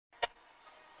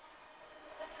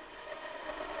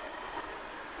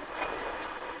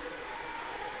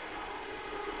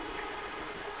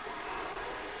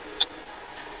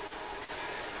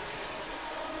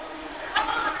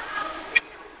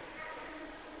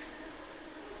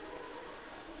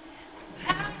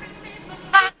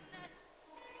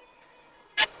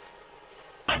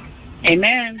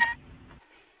Amen.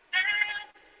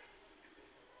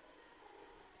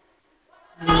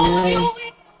 Amen.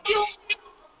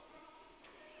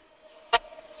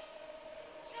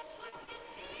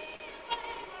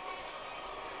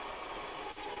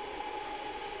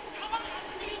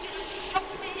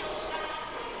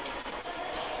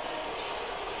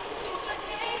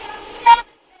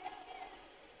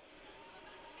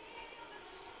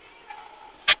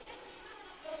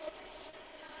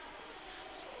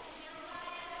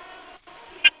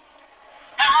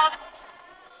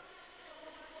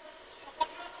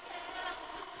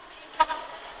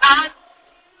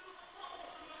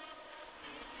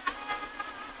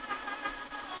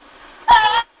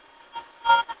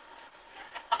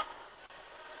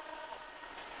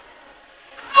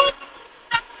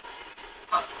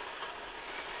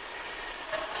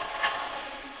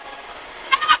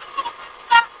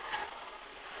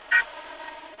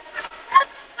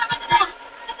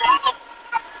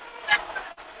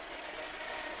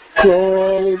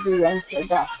 Glory be unto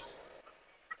God.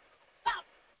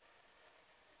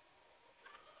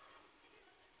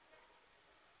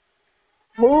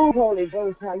 Move, Holy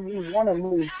Ghost, how you want to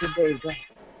move today, God.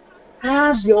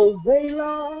 Have your way,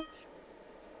 Lord.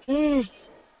 Mm.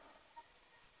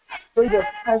 Feel your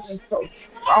presence so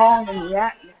strong in the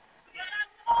atmosphere.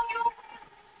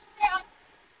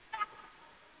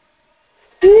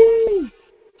 Mm.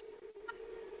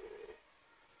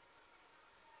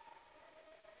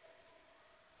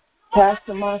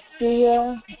 Pastor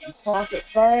Marcia, Prophet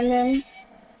Vernon.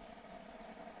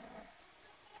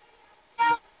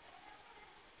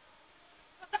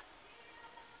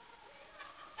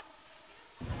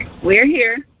 We're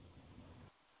here.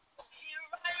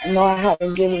 I know I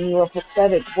haven't given you a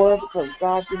prophetic word because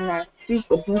God did not speak,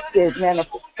 but He said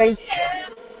manifestation.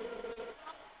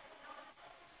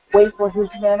 Wait for His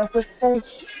manifestation.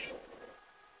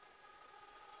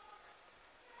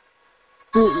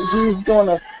 He's doing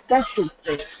a special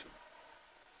thing.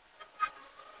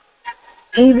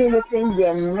 Even within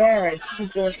your marriage, He's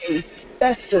doing a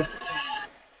special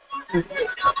thing.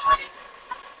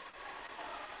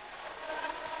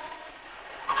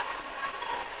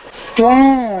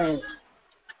 Strong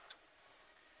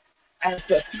as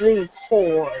the 3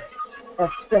 chords of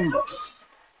cymbals.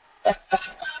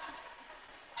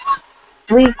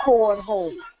 3-chord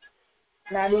hold,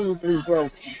 not easily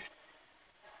broken.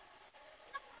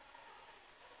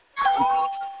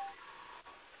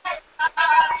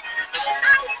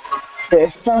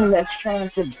 There's some that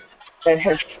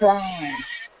has tried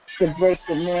to break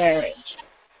the marriage.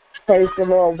 Praise the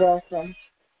Lord, welcome.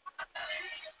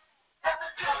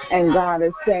 And God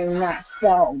is saying not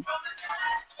so.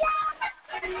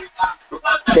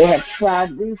 They have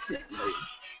tried recently.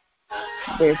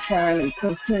 They're trying to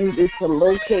continue to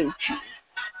locate you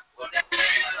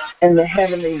in the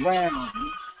heavenly realm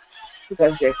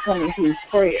because they're coming through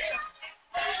prayer.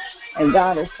 And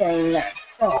God is saying not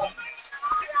so.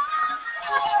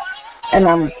 And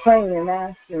I'm praying and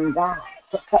asking God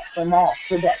to cut them off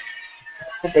so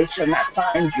that they shall not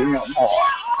find you no more.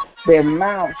 Their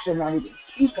mouths shall not even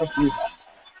speak of you,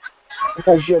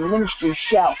 because your ministry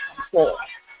shall come forth.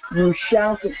 You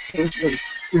shall continue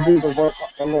to do the work of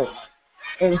the Lord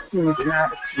in season and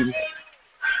out of season.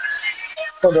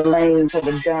 For the lame, for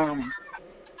the dumb,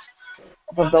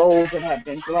 for those that have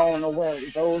been thrown away,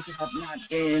 those that have not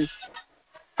been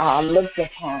looked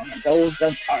upon, those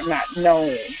that are not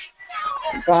known.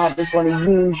 God is going to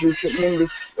use you tremendously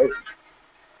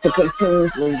to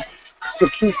continually to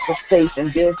keep the faith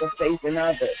and build the faith in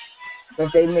others, that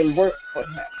they may work for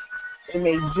Him. They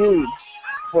may do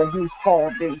what He's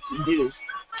called them to do.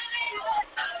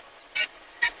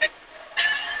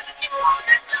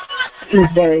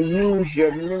 He's going to use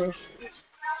your ministry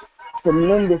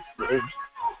tremendously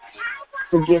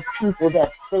to give people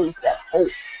that faith, that hope,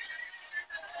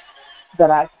 that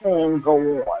I can go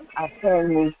on, I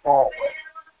can move forward.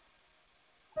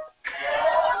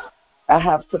 I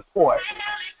have support.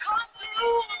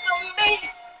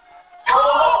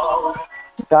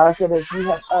 God said, as you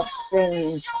have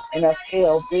upstaged and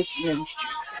upheld this ministry,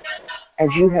 as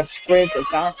you have spread the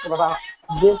gospel about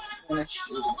this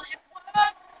ministry,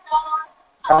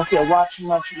 God said, watch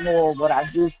much more what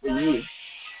I do for you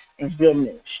in your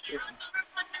ministry.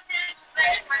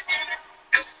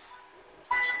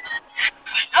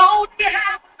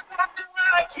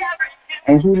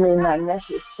 And He may not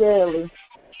necessarily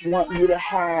want you to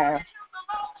have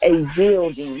a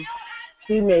building.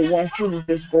 He may want you to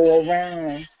just go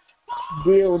around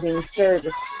building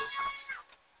services,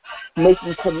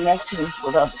 making connections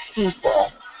with other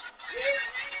people,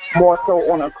 more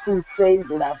so on a crusade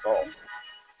level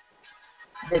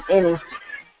than anything.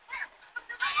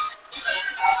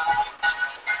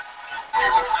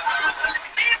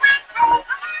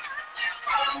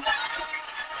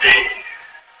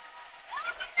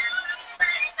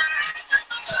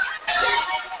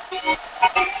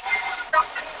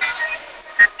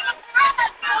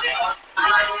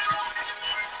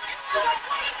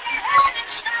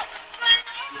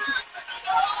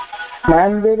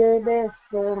 For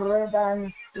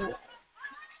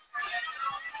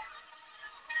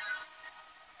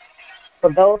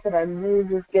those that are new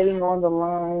just getting on the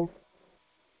line,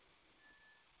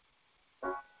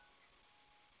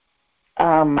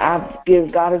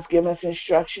 God has given us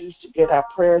instructions to get our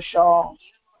prayer shawl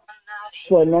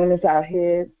to anoint our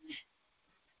heads.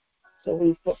 So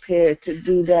we prepared to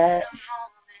do that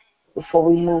before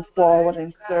we move forward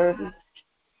in service.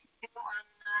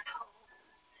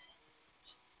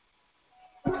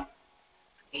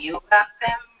 You have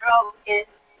been broken,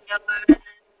 your burden is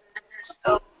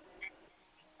so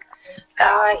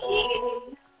I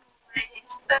hear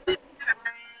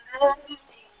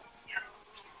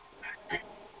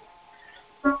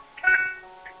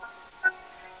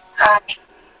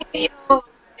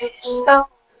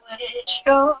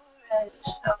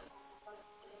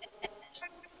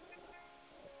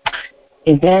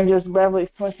Evangelist Beverly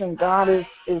Clinton, God is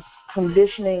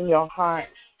conditioning your heart.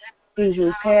 He's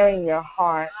repairing your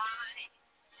heart.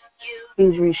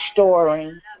 He's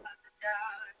restoring.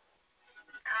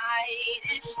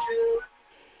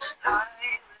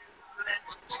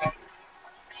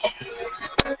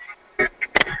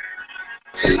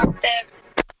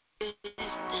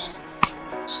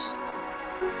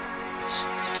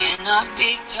 Cannot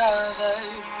be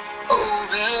covered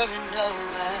over and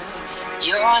over.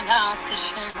 You're not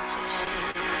defenseless.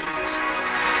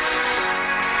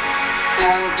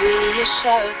 I'll be your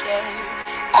shelter.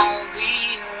 I'll be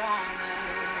your armor.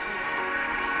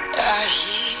 I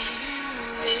hear you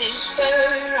whisper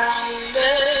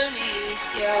underneath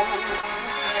your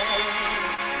breath.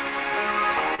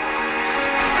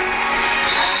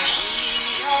 I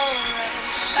hear your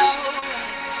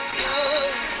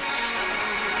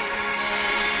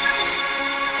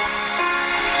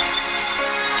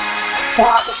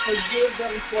Father, forgive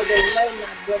them for they know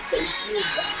not what they do,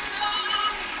 God.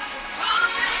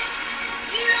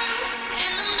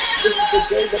 This is the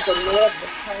day that the Lord was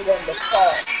hung on the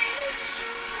cross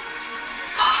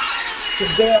to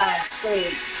bear our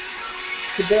sins,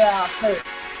 to bear our hurt,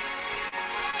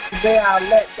 to bear our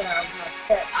letdown, our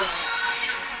setback,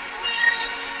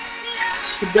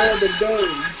 to bear the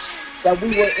days that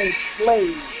we were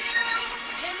enslaved,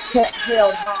 kept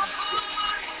held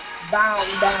hostage,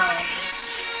 bound down.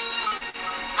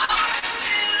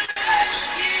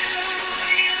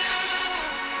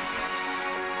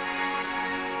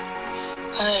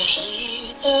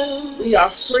 We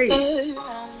are free.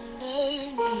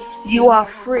 You are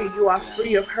free. You are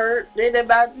free of hurt. Free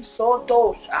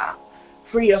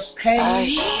of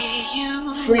pain.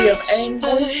 Free of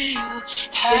anguish.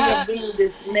 Free of being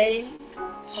dismayed.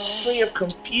 Free of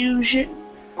confusion.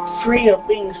 Free of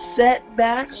being set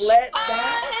back, let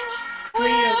back.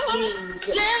 Free of being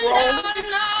controlled.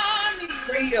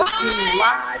 Free of being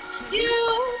lied to.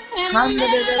 Free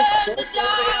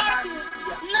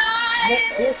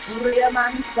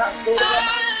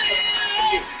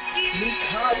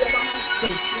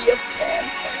of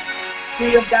cancer,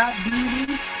 free of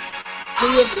diabetes,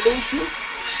 free of lupus,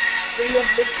 free of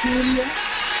leukemia,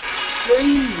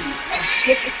 free of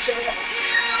sickle cell,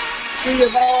 free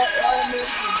of all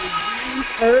ailments and disease,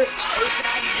 hurt,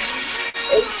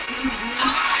 HIV, HPV,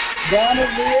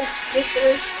 gonorrhea,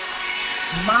 syphilis,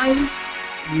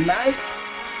 mites,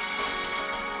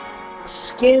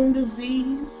 skin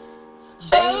disease,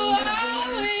 vein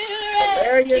disease,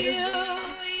 malaria disease,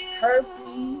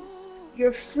 herpes.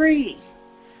 You're free.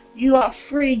 You are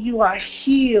free. You are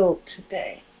healed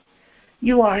today.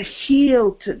 You are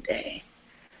healed today.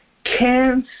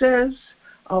 Cancers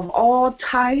of all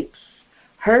types,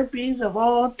 herpes of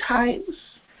all types,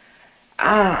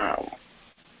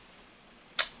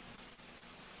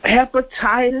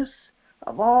 hepatitis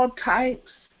of all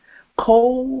types,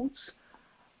 colds,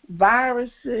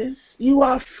 viruses. You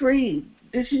are free.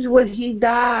 This is what he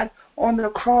died on the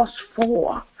cross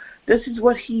for. This is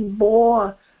what he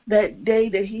bore that day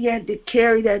that he had to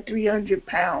carry that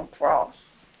 300-pound cross.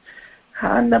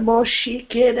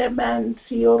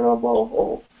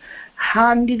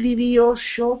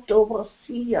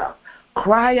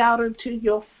 Cry out unto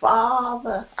your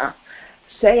Father.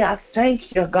 Say, I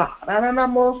thank you, God.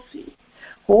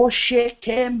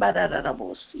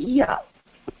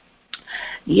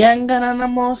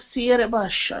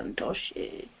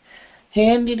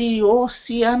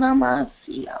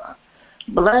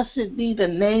 Blessed be the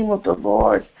name of the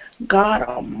Lord God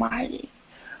Almighty,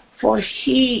 for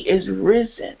he is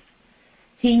risen.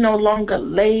 He no longer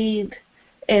laid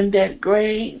in that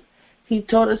grave. He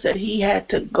told us that he had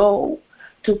to go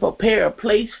to prepare a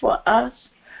place for us,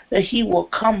 that he will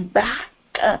come back.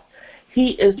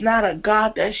 He is not a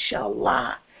God that shall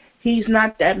lie. He's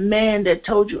not that man that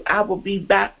told you, I will be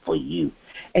back for you,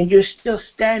 and you're still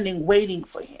standing waiting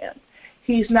for him.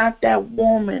 He's not that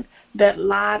woman that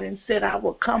lied and said, I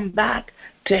will come back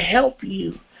to help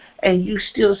you, and you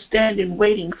still standing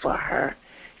waiting for her.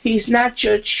 He's not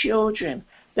your children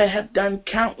that have done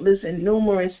countless and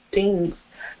numerous things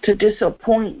to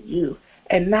disappoint you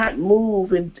and not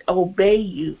move and obey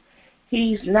you.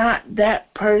 He's not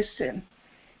that person.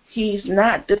 He's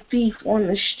not the thief on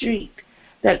the street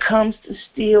that comes to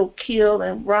steal, kill,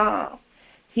 and rob.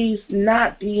 He's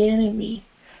not the enemy,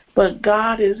 but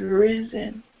God is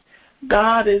risen.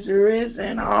 God is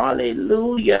risen.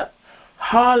 Hallelujah.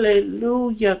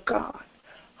 Hallelujah, God.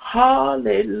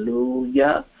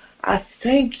 Hallelujah. I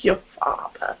thank you,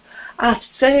 Father. I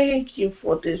thank you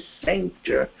for this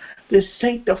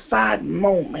sanctified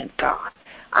moment, God.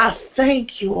 I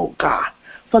thank you, oh God,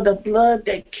 for the blood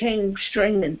that came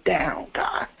streaming down,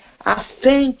 God. I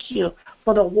thank you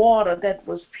for the water that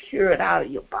was poured out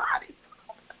of your body.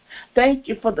 Thank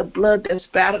you for the blood that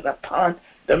spattered upon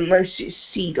the mercy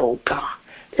seat, oh God.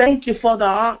 Thank you for the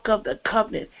Ark of the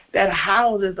Covenant that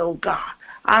houses, oh God,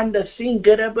 and the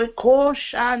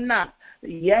Singarebekoshana.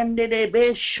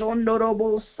 Yandere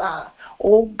Shondorobosa.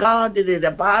 Oh God,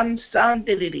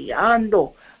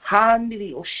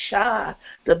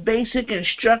 the basic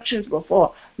instructions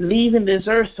before leaving this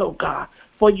earth, oh God.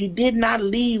 For you did not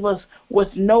leave us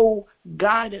with no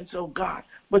guidance, oh God,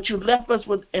 but you left us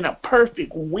in a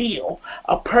perfect will,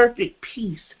 a perfect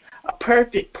peace, a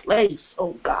perfect place,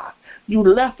 oh God. You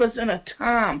left us in a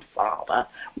time, Father,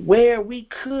 where we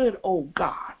could, oh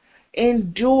God,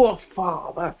 endure,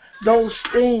 Father, those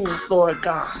things, Lord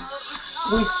God.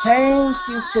 We thank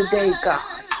you today, God.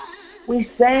 We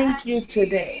thank you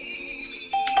today.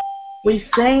 We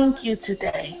thank you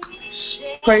today.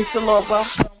 Praise the Lord.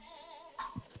 Welcome.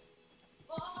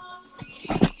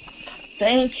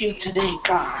 Thank you today,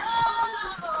 God.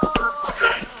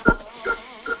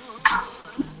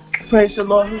 Praise the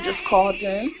Lord. Who just called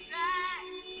in?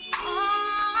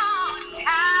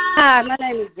 Hi, my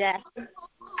name is Jackie.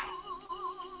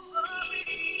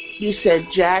 You said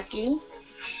Jackie?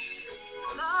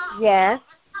 Yes.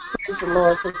 Praise the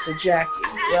Lord, Sister Jackie.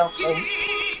 Welcome.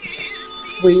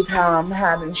 We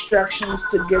have instructions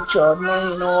to get your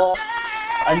anointing oil.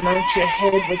 Anoint your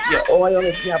head with your oil.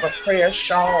 If you have a prayer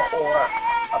shawl or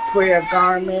a prayer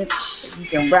garment, you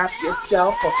can wrap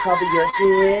yourself or cover your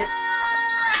head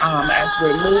as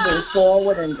we're moving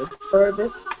forward in the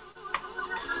service.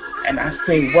 And I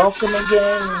say welcome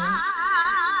again.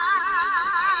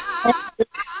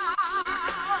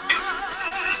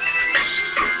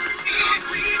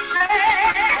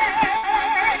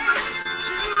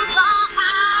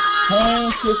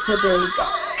 Thank you today,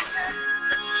 God.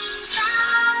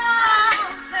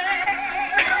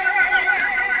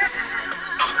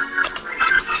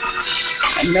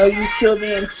 I know you feel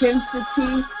the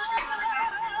intensity.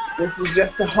 This is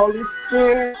just the Holy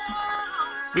Spirit.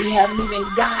 We haven't even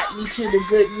gotten to the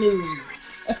good news.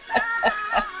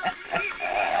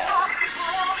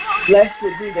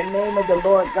 Blessed be the name of the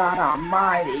Lord God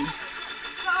Almighty.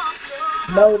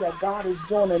 Know that God is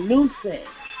doing a new thing.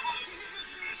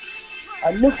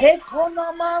 A new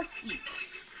Hekonomasi.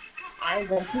 I ain't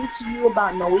going to teach you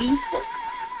about no Easter,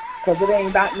 because it ain't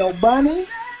about no bunny.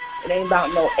 It ain't about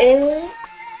no eggs.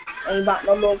 It ain't about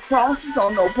no little crosses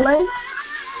on no plate.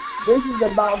 This is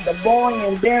about the born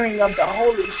and bearing of the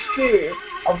Holy Spirit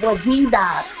of what He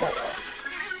died for.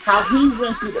 How He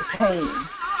went through the pain.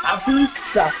 How He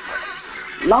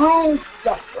suffered. Long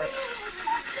suffering.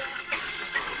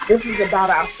 This is about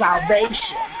our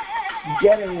salvation.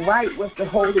 Getting right with the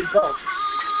Holy Ghost.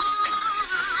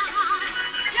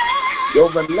 Your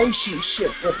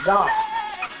relationship with God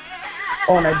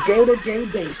on a day-to-day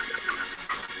basis.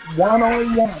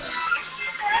 One-on-one.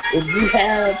 If you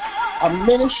have a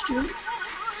ministry,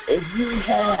 if you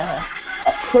have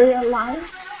a prayer life,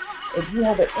 if you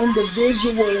have an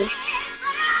individual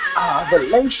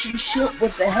relationship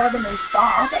with the Heavenly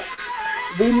Father,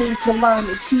 we need to learn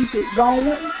to keep it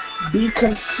going, be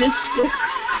consistent,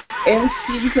 in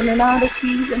season and out of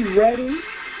season, ready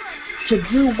to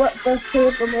do what thus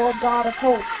saith the Lord God of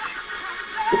hosts.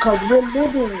 Because we're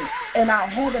living in our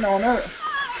heaven on earth.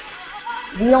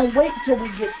 We don't wait till we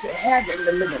get to heaven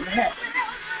to live in heaven.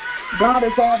 God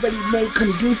has already made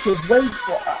conducive way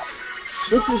for us.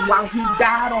 This is why He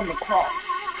died on the cross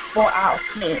for our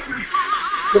sins.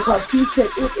 Because He said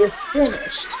it is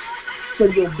finished. For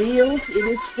your bills, it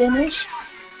is finished.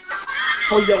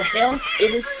 For your health,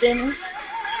 it is finished.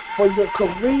 For your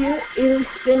career, it is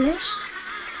finished.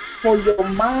 For your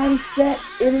mindset,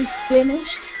 it is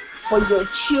finished. For your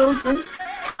children,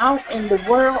 out in the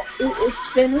world, it is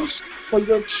finished. For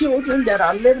your children that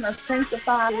are living a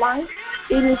sanctified life,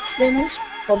 it is finished.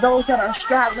 For those that are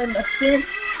straddling the fence,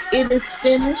 it is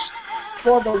finished.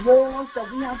 For the wars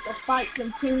that we have to fight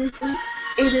continuously,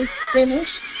 it is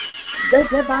finished.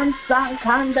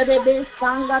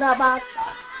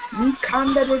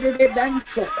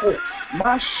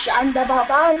 Mashanda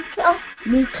babansa,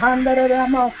 mikanda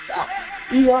ramasa,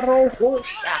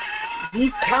 irohosha,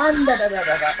 mikanda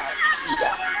ramasa.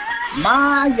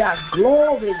 Maya,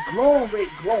 glory, glory,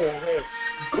 glory,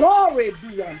 glory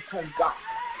be unto God.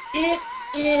 It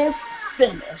is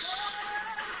finished.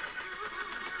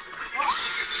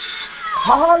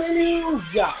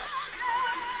 Hallelujah.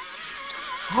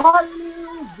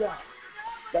 Hallelujah.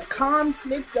 The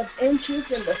conflict of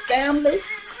interest in the family,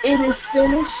 it is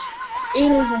finished.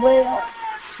 It is well.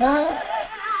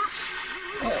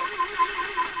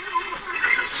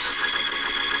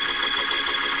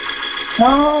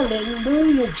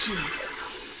 Hallelujah, Jesus.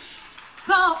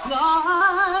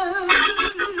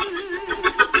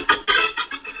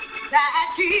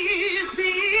 That is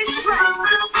the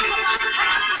strength.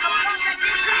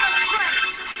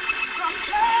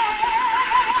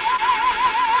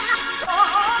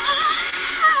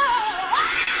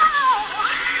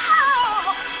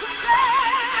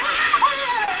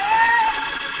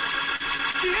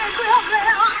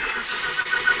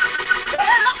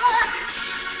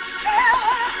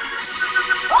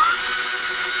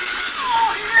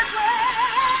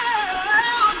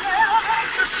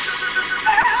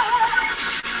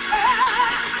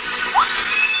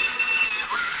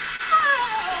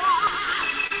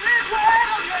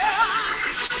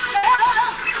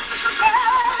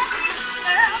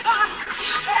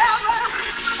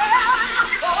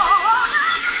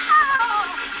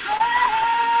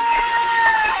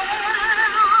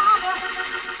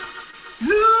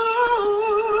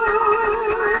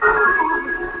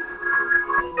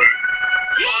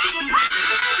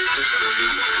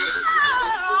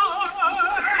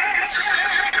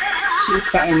 She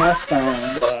sang my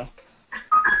song, boy.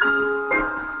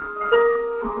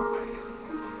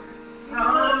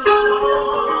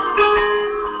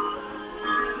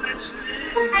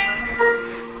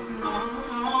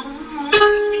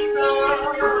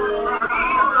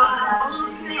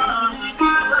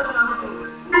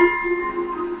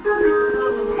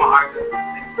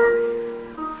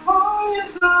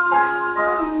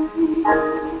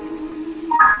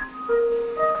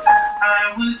 I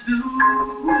would do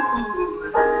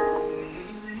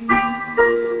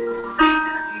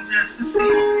just to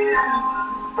see you,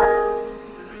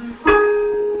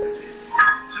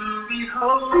 to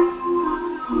behold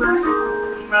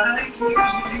my King.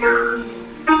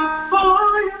 For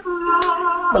your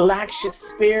love. Relax your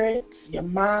spirit, your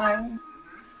mind.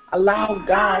 Allow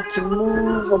God to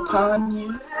move upon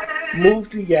you. Move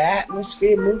through your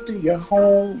atmosphere. Move through your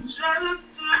homes.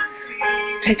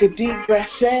 Take a deep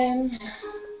breath in.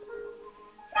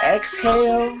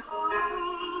 Exhale.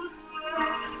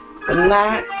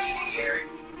 Relax.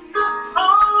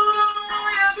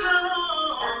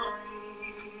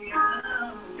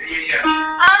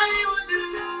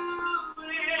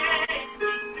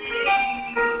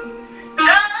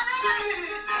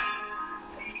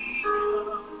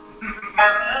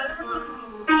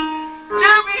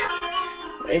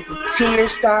 If the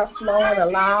tears start flowing,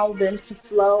 allow them to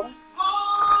flow.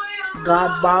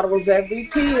 God bottles every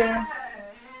tear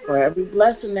for every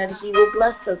blessing that He will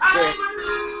bless us with.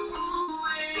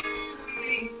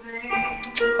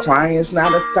 Crying is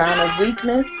not a sign of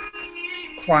weakness.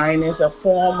 Crying is a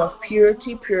form of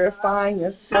purity, purifying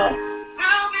yourself,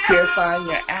 purifying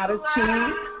your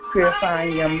attitude,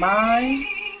 purifying your mind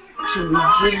to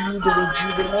give you the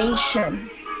rejuvenation.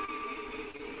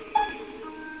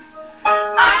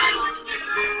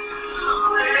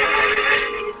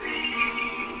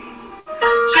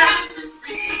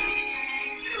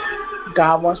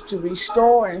 God wants to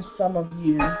restore in some of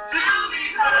you.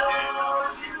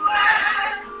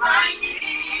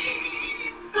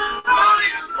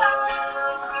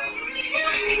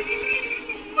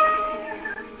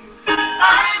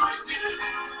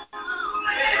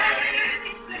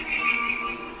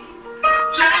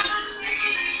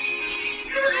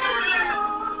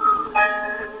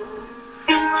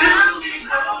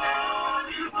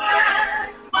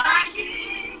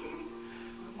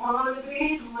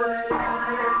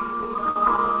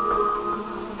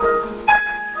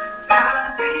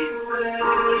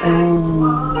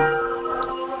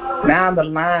 Now the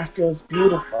line feels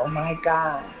beautiful, my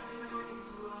God.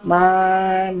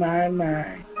 My.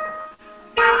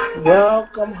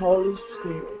 Welcome, Holy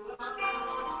Spirit.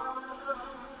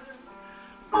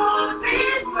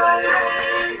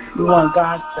 We want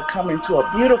God to come into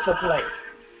a beautiful place.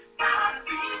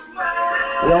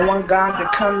 We don't want God to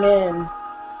come in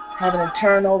having to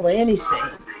turn over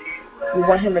anything. We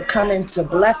want him to come in to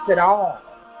bless it all.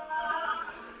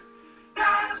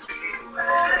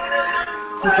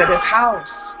 He said his house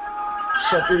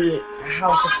shall be a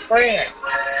house of prayer,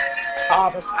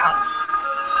 Father's house.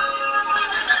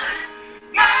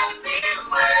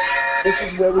 This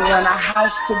is where we want our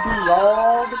house to be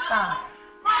all the time.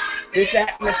 This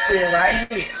atmosphere right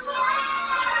here.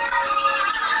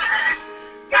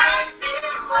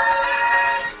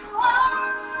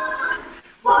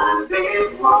 Wanna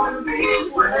be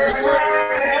where you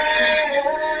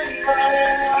are.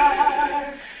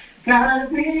 Gotta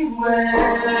be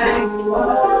where you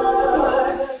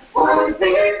are. Wanna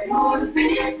be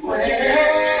where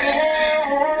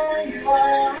you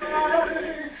are.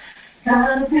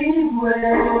 Gotta be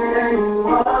where you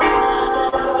are.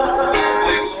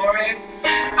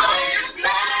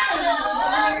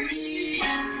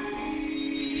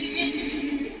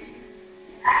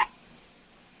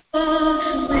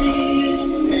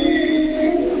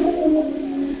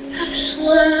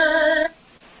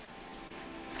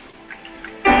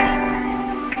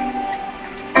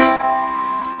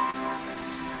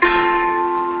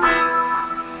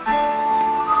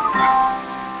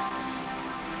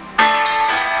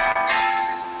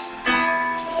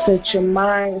 Set your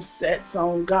mindsets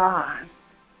on God.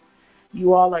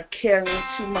 You all are carrying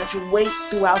too much weight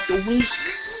throughout the week.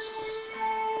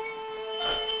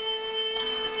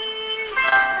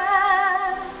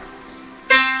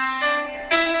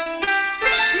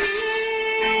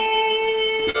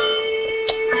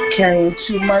 Carrying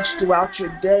too much throughout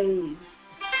your days.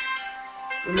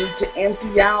 We need to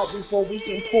empty out before we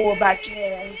can pour back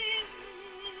in.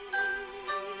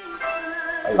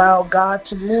 Allow God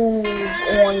to move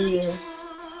on you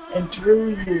and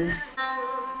through you.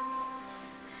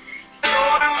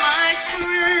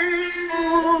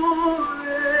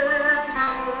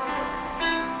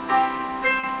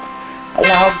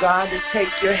 Allow God to take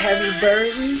your heavy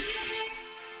burden.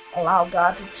 Allow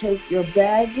God to take your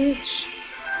baggage,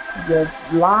 your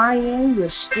lying,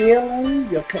 your stealing,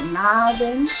 your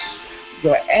conniving,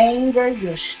 your anger,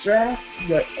 your stress,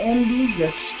 your envy,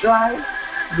 your strife,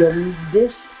 your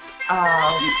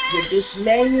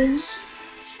dismaying,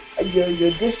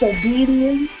 your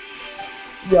disobedience,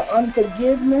 your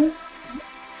unforgiveness,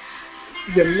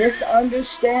 your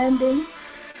misunderstanding,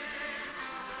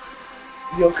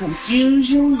 your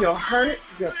confusion, your hurt,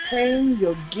 your pain,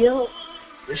 your guilt,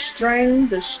 the strain,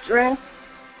 the stress,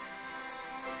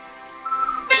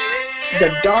 the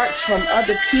darts from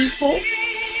other people,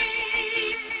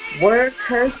 word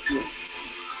curses,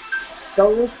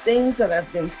 those things that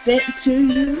have been sent to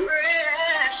you,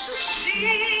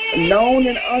 known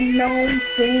and unknown,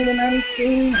 seen and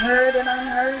unseen, heard and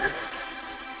unheard.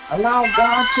 Allow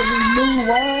God to remove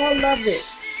all of it.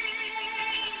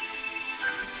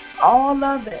 All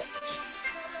of it.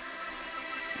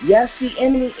 Yes, the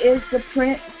enemy is the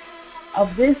prince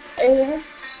of this air,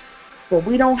 but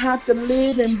we don't have to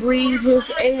live and breathe his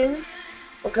air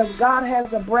because God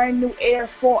has a brand new air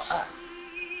for us.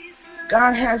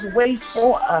 God has ways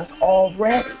for us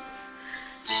already.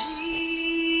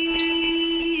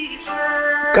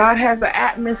 God has an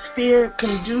atmosphere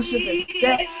conducive and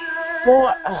set for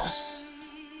us.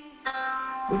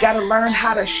 We got to learn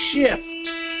how to shift.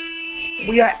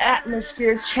 We are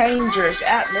atmosphere changers,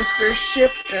 atmosphere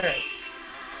shifters.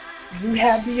 You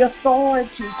have the authority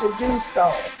to do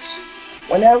so.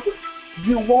 Whenever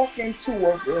you walk into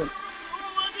a room,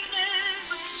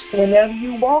 whenever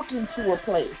you walk into a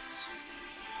place,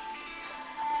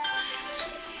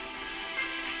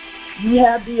 you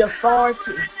have the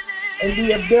authority and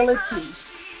the ability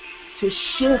to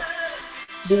shift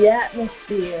the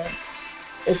atmosphere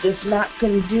if it's not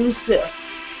conducive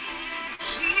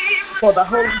for the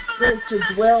Holy Spirit to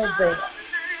dwell there.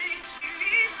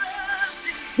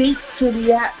 Speak to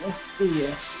the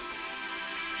atmosphere.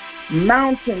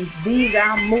 Mountains be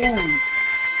thou moved.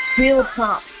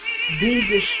 Hilltops be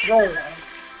destroyed.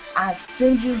 I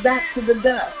send you back to the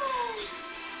dust.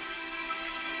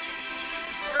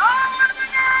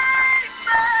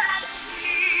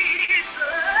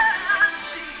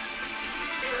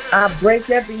 I break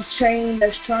every chain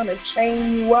that's trying to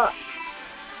chain you up.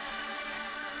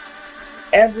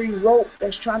 Every rope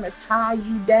that's trying to tie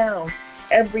you down.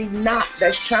 Every knot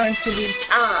that's trying to be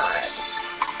tied.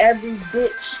 Every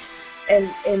ditch and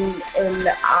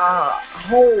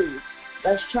hole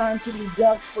that's trying to be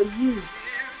dug for you,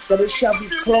 that it shall be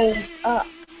closed up.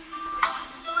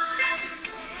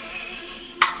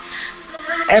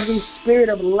 Every spirit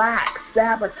of lack,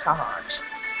 sabotage,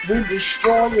 We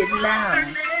destroy it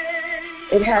now.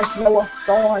 It has no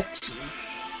authority.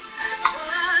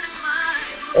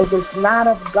 If it's not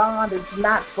of God, it's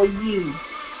not for you.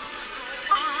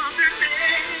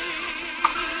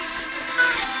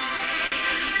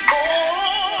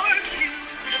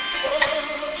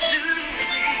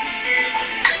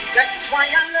 That's why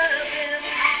I love him.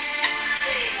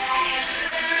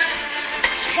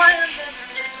 That's why I love him.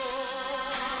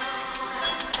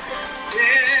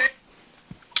 Yeah.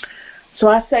 So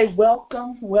I say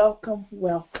welcome, welcome,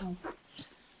 welcome.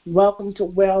 Welcome to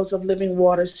Wells of Living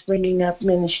Water Springing Up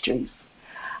Ministries.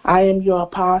 I am your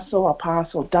apostle,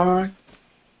 Apostle Don.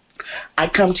 I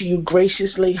come to you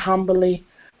graciously, humbly,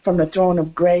 from the throne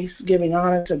of grace, giving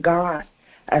honor to God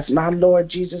as my Lord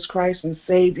Jesus Christ and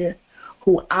Savior,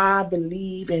 who I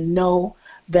believe and know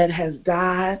that has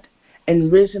died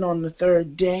and risen on the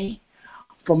third day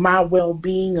for my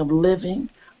well-being of living,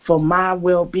 for my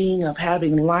well-being of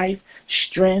having life,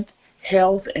 strength,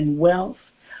 health, and wealth,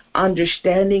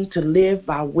 understanding to live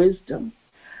by wisdom,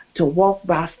 to walk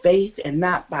by faith and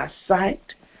not by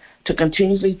sight, to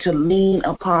continually to lean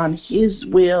upon his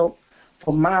will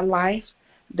for my life,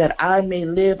 that I may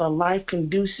live a life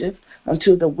conducive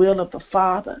unto the will of the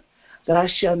Father, that I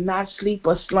shall not sleep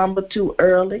or slumber too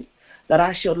early, that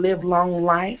I shall live long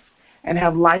life and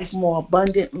have life more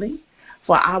abundantly.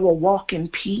 For I will walk in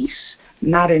peace,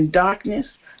 not in darkness.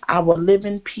 I will live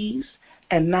in peace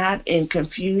and not in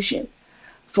confusion.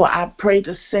 For I pray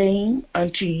the same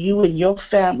unto you and your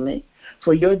family,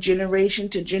 for your generation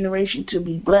to generation to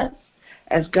be blessed,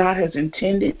 as God has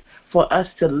intended for us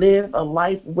to live a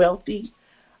life wealthy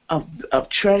of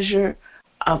treasure,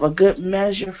 of a good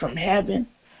measure from heaven,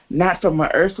 not from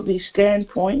an earthly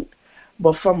standpoint,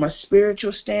 but from a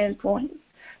spiritual standpoint,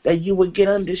 that you will get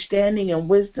understanding and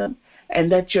wisdom,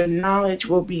 and that your knowledge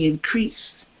will be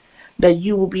increased, that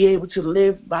you will be able to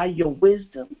live by your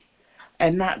wisdom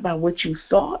and not by what you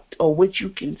thought or what you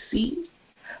can see,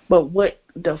 but what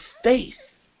the faith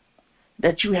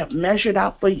that you have measured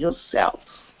out for yourself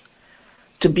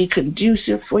to be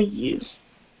conducive for you.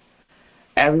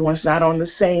 Everyone's not on the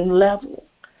same level.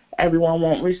 Everyone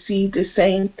won't receive the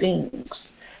same things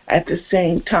at the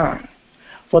same time.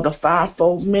 For the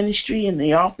fivefold ministry and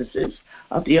the offices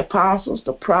of the apostles,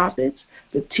 the prophets,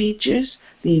 the teachers,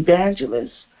 the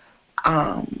evangelists,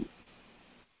 I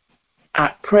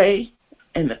pray,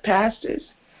 and the pastors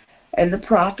and the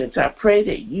prophets, I pray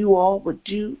that you all would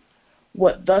do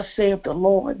what thus saith the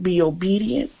Lord, be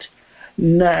obedient,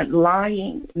 not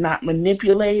lying, not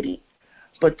manipulating,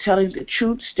 but telling the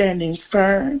truth, standing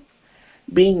firm,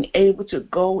 being able to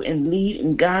go and lead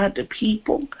and guide the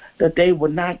people, that they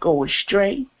would not go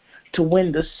astray, to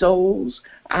win the souls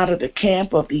out of the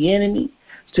camp of the enemy,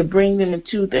 to bring them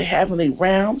into the heavenly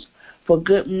realms, for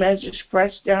good measures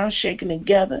pressed down, shaken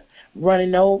together,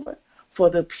 running over, for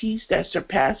the peace that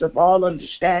surpasseth all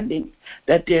understanding,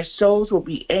 that their souls will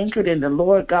be anchored in the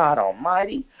Lord God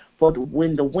Almighty, for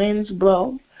when the winds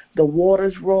blow, the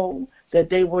waters roll, that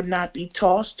they will not be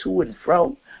tossed to and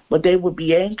fro, but they will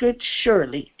be anchored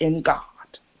surely in God.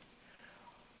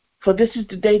 For this is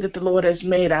the day that the Lord has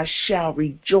made. I shall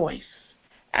rejoice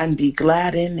and be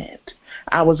glad in it.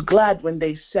 I was glad when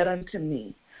they said unto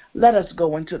me, let us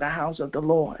go into the house of the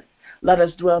Lord. Let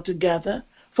us dwell together.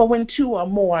 For when two or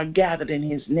more are gathered in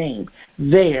his name,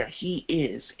 there he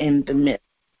is in the midst.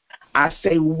 I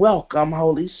say, welcome,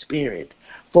 Holy Spirit,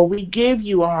 for we give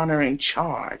you honor and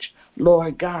charge,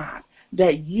 Lord God,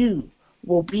 that you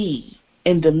will be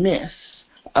in the midst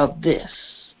of this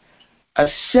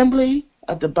assembly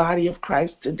of the body of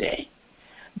Christ today,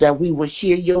 that we will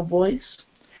hear your voice,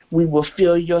 we will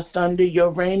feel your thunder, your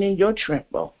rain, and your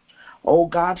tremble. Oh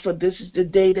God, for this is the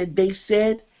day that they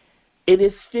said, it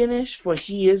is finished, for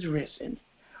he is risen.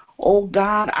 Oh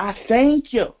God, I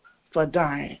thank you for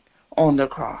dying on the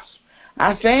cross.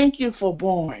 I thank you for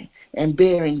borne and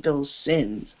bearing those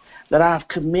sins that I've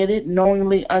committed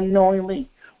knowingly, unknowingly,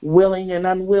 willing and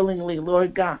unwillingly,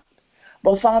 Lord God.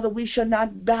 But Father, we shall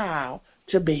not bow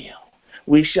to Baal.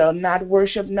 We shall not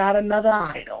worship not another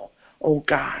idol, oh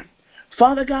God.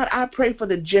 Father God, I pray for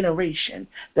the generation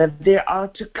that there are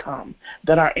to come,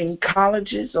 that are in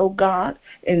colleges, oh God,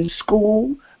 in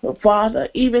school, Father,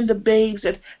 even the babes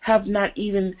that have not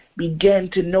even begun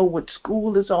to know what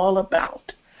school is all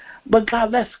about. But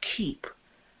God, let's keep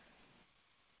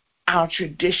our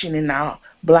tradition in our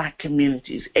black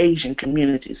communities, Asian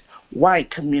communities,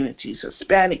 white communities,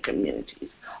 Hispanic communities,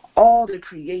 all the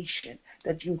creation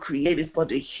that you created for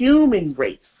the human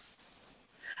race,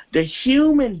 the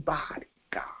human body,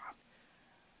 God,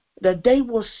 that they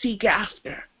will seek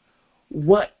after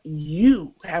what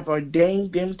you have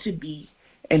ordained them to be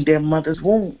in their mother's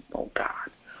womb, oh God,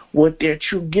 what their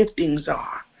true giftings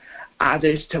are. Either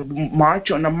it's to march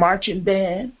on a marching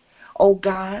band, oh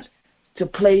God, to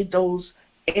play those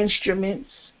instruments.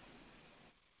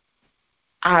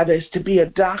 Either it's to be a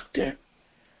doctor,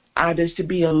 either it's to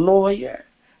be a lawyer,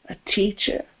 a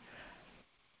teacher,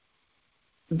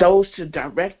 those to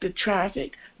direct the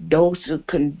traffic, those to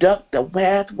conduct the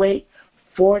pathway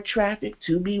for traffic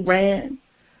to be ran.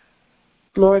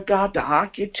 Lord God, the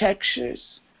architectures.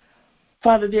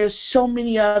 Father, there's so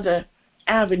many other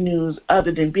avenues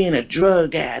other than being a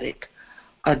drug addict,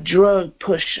 a drug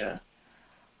pusher,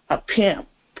 a pimp,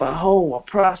 a hoe, a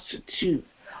prostitute.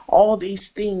 All these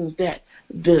things that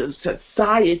the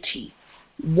society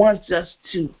wants us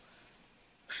to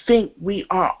think we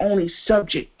are only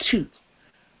subject to.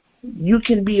 You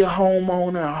can be a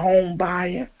homeowner, a home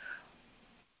buyer,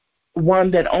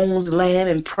 one that owns land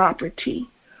and property,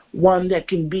 one that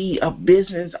can be a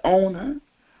business owner,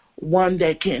 one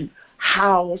that can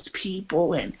house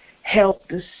people and help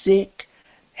the sick,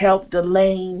 help the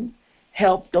lame,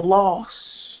 help the lost.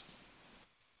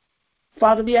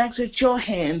 Father, we ask that your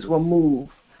hands will move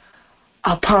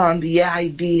upon the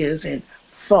ideas and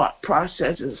thought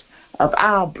processes of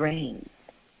our brain,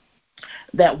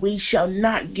 that we shall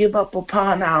not give up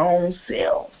upon our own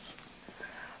selves.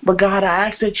 But God, I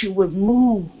ask that you would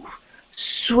move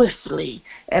swiftly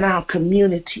in our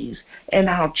communities and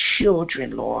our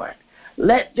children, Lord.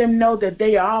 Let them know that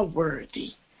they are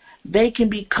worthy. They can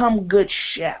become good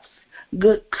chefs,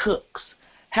 good cooks,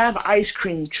 have ice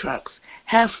cream trucks,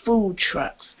 have food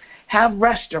trucks, have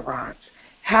restaurants,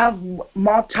 have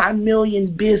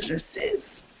multi-million businesses.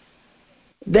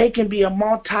 They can be a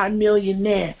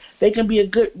multi-millionaire. They can be a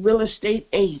good real estate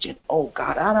agent. Oh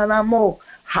God, Aranamo,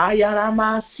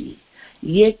 Hayaramasi,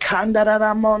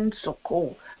 Yekandaramon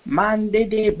Soko, Mande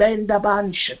de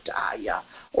Bendaban Shataya.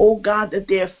 Oh God, that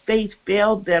their faith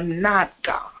failed them not,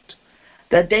 God.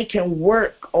 That they can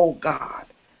work, oh God,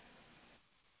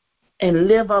 and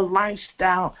live a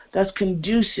lifestyle that's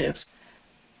conducive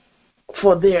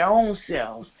for their own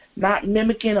selves, not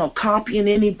mimicking or copying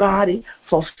anybody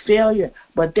for failure,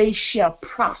 but they shall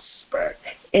prosper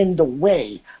in the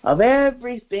way of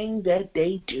everything that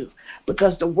they do.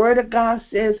 Because the Word of God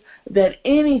says that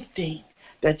anything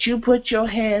that you put your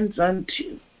hands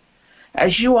unto,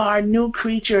 as you are a new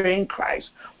creature in Christ,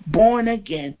 born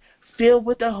again, filled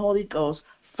with the Holy Ghost,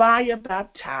 fire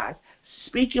baptized,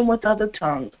 speaking with other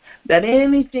tongues, that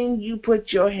anything you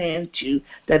put your hand to,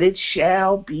 that it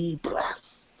shall be blessed.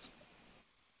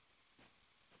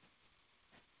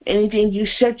 Anything you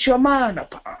set your mind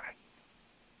upon,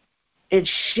 it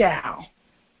shall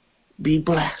be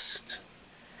blessed.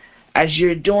 As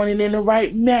you're doing it in the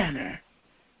right manner,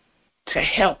 to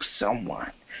help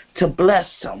someone, to bless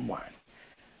someone,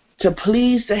 to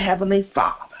please the Heavenly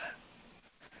Father,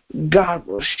 God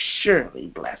will surely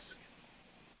bless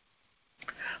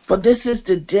it. For this is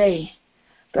the day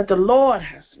that the Lord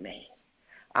has made.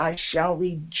 I shall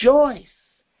rejoice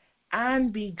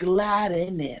and be glad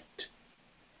in it.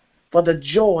 For the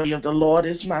joy of the Lord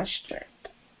is my strength.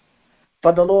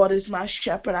 For the Lord is my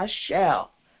shepherd, I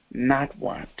shall not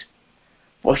want.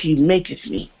 For he maketh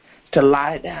me to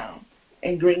lie down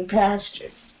in green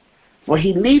pastures. For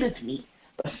he leadeth me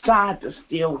beside the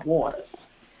still waters.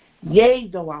 Yea,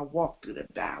 though I walk through the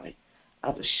valley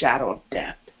of the shadow of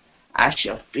death, I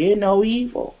shall fear no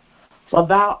evil. For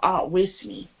thou art with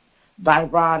me. Thy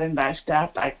rod and thy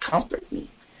staff, thy comfort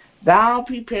me. Thou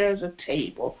preparest a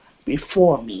table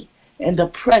before me in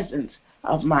the presence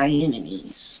of my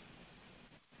enemies.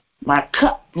 My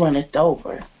cup runneth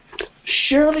over.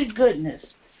 Surely goodness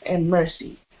and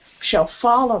mercy shall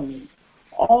follow me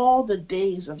all the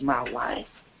days of my life.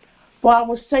 For I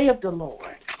will say of the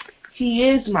Lord, he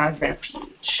is my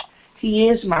refuge. He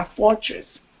is my fortress.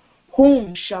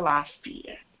 Whom shall I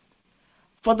fear?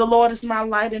 For the Lord is my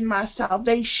light and my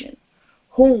salvation.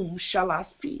 Whom shall I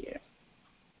fear?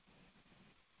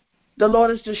 The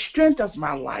Lord is the strength of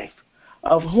my life.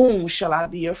 Of whom shall I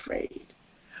be afraid?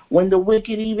 When the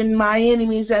wicked, even my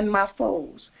enemies and my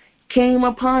foes, came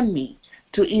upon me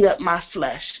to eat up my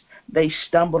flesh, they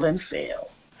stumbled and fell.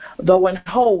 Though an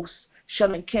host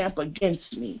shall encamp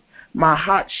against me, my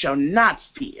heart shall not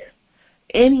fear.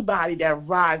 Anybody that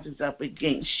rises up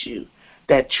against you,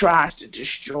 that tries to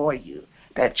destroy you,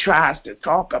 that tries to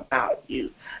talk about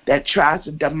you, that tries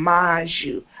to demise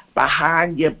you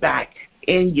behind your back,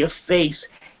 in your face,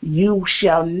 you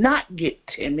shall not get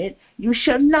timid. You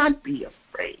shall not be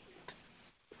afraid.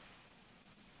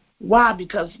 Why?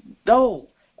 Because though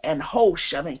an host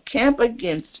shall encamp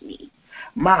against me,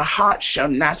 my heart shall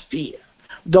not fear.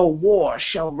 Though war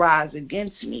shall rise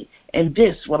against me, in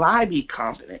this will I be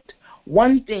confident.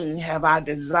 One thing have I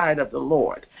desired of the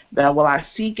Lord, that will I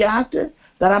seek after,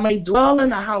 that I may dwell in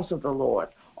the house of the Lord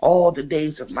all the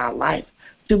days of my life,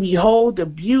 to behold the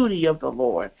beauty of the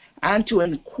Lord, and to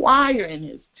inquire in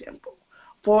his temple.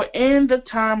 For in the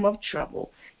time of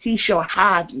trouble he shall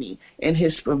hide me in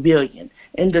his pavilion.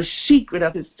 In the secret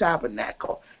of his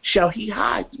tabernacle shall he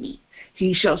hide me.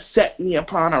 He shall set me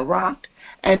upon a rock,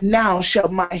 and now shall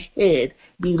my head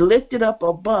be lifted up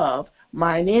above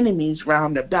mine enemies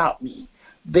round about me.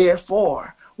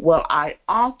 Therefore will I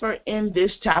offer in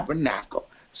this tabernacle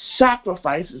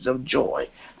sacrifices of joy.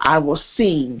 I will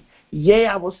sing, yea,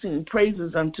 I will sing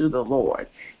praises unto the Lord.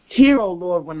 Hear, O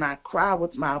Lord, when I cry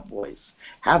with my voice.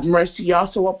 Have mercy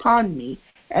also upon me,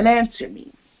 and answer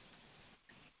me.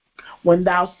 When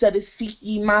thou saidst, seek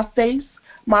ye my face,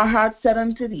 my heart said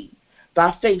unto thee,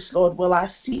 thy face, Lord, will I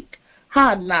seek.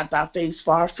 Hide not thy face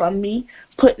far from me.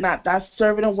 Put not thy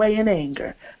servant away in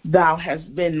anger. Thou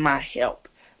hast been my help.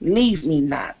 Leave me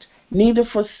not, neither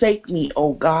forsake me,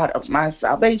 O God of my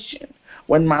salvation.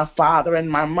 When my father and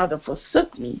my mother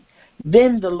forsook me,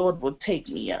 then the Lord will take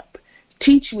me up.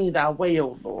 Teach me thy way,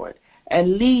 O Lord,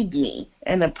 and lead me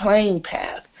in a plain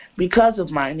path because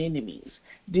of mine enemies.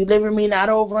 Deliver me not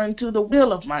over unto the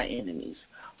will of my enemies,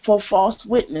 for false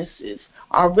witnesses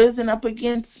are risen up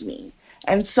against me,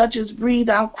 and such as breathe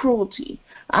out cruelty.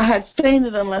 I had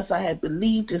fainted unless I had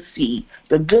believed to see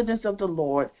the goodness of the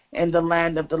Lord in the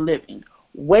land of the living.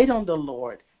 Wait on the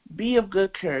Lord, be of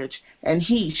good courage, and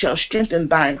he shall strengthen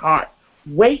thine heart.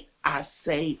 Wait, I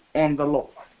say, on the Lord.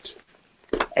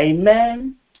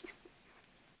 Amen.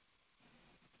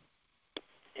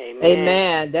 Amen.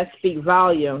 Amen. That speaks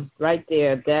volumes right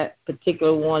there. That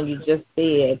particular one you just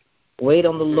said. Wait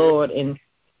on the Lord, and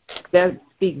that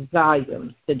speaks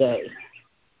volumes today.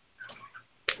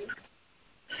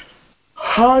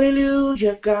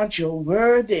 Hallelujah, God, you're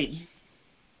worthy.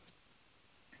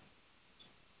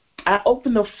 I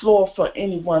open the floor for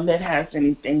anyone that has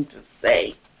anything to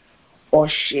say or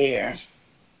share.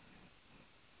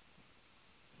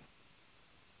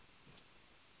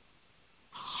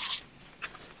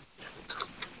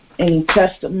 Any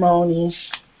testimonies?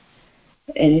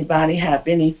 Anybody have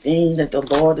anything that the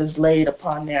Lord has laid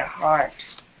upon their heart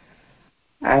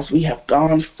as we have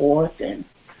gone forth and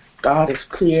God has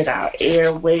cleared our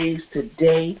airways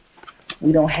today?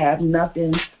 We don't have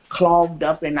nothing clogged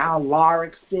up in our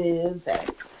larynxes,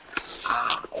 and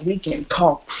we can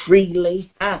talk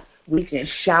freely. We can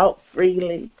shout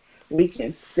freely. We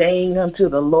can sing unto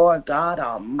the Lord God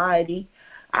Almighty.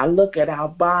 I look at our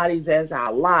bodies as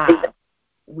our lives.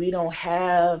 We don't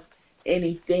have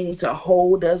anything to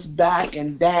hold us back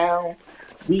and down.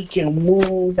 We can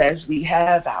move as we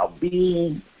have our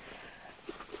being.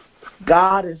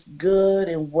 God is good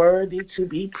and worthy to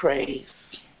be praised.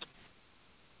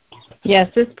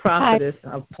 Yes, it's prophetess.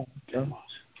 Apostle.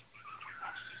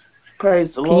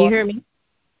 Praise the Lord. Can you hear me?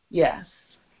 Yes.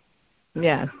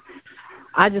 Yes.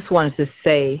 I just wanted to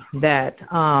say that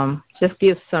just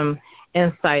give some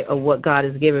insight of what God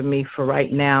has given me for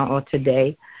right now or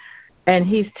today. And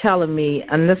he's telling me,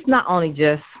 and it's not only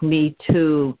just me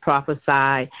to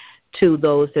prophesy to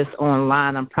those that's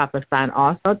online, I'm prophesying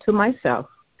also to myself.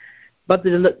 But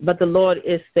the Lord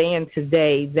is saying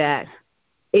today that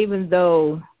even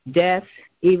though death,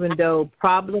 even though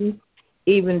problems,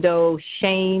 even though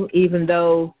shame, even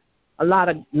though a lot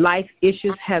of life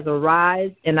issues has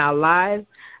arisen in our lives,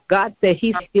 God said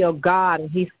he's still God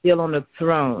and he's still on the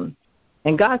throne.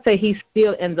 And God said he's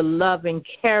still in the loving,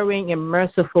 caring, and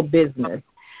merciful business.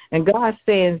 And God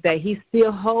says that he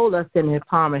still holds us in the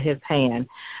palm of his hand.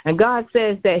 And God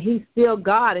says that he's still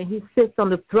God and he sits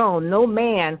on the throne. No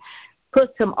man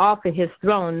puts him off of his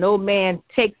throne. No man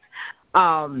takes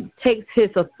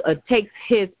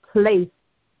his place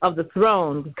of the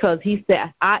throne, because he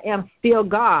said, I am still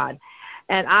God,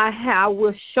 and I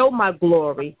will show my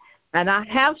glory, and I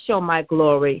have shown my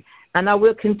glory, and I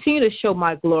will continue to show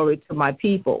my glory to my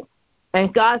people.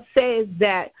 And God says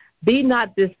that be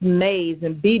not dismayed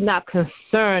and be not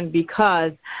concerned,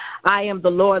 because I am the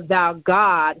Lord thou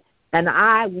God, and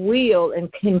I will and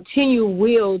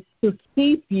will to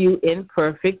keep you in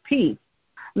perfect peace,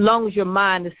 long as your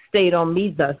mind is stayed on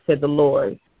me, thus said the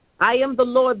Lord. I am the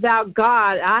Lord thou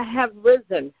God. I have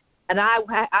risen, and I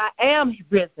am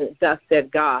risen, thus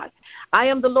said God. I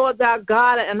am the Lord thou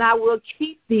God, and I will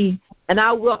keep thee, and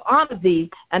I will honor thee,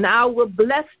 and I will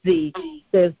bless thee,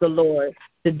 says the Lord.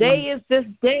 Today is the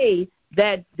day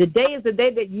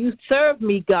that you serve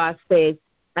me, God says,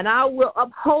 and I will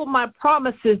uphold my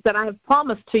promises that I have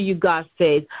promised to you, God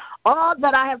says. All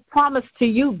that I have promised to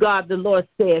you, God, the Lord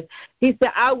says. He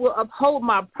said, I will uphold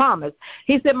my promise.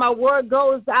 He said, my word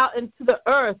goes out into the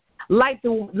earth like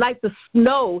the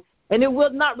snow, and it will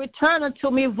not return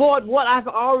unto me void. What I've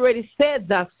already said,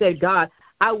 thus said God,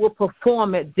 I will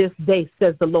perform it this day,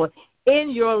 says the Lord.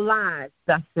 In your lives,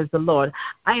 thus says the Lord.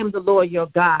 I am the Lord your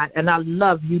God, and I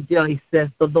love you dearly, says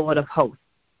the Lord of hosts.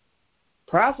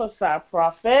 Prophesy,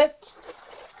 prophet.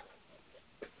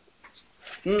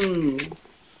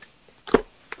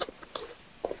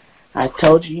 I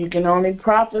told you can only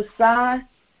prophesy.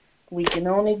 We can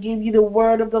only give you the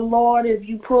word of the Lord if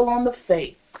you pull on the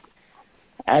faith.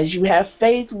 As you have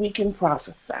faith, we can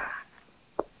prophesy.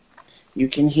 You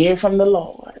can hear from the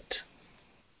Lord.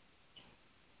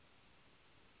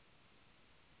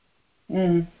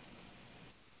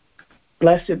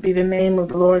 Blessed be the name of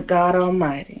the Lord God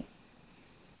Almighty.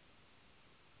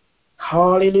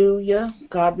 Hallelujah.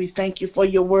 God, we thank you for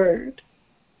your word.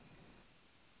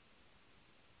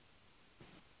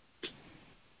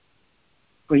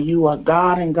 For you are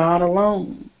God and God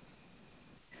alone.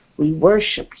 We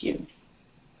worship you.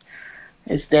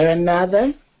 Is there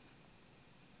another?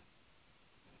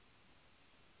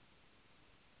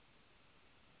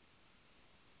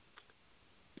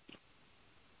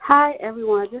 Hi,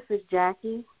 everyone. This is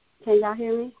Jackie. Can y'all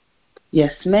hear me?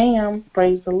 Yes, ma'am.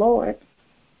 Praise the Lord.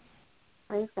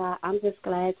 Praise God. I'm just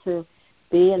glad to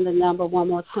be in the number one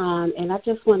more time. And I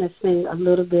just want to sing a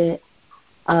little bit.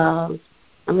 I'm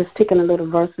just picking a little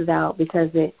verses out because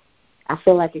I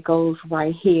feel like it goes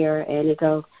right here. And it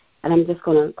goes, and I'm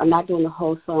not doing the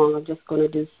whole song. I'm just going to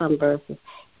do some verses.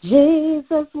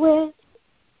 Jesus went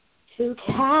to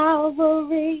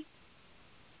Calvary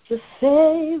to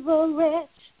save a wretch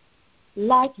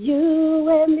like you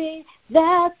and me.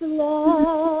 That's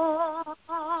love.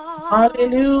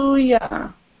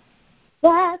 Hallelujah.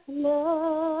 That's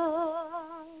love.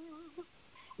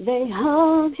 They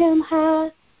hung him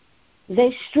high.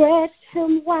 They stretched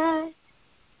him wide.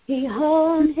 He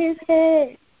hung his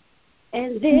head,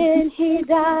 and then he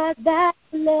died. That's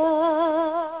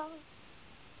love.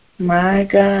 My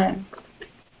God.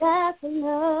 That's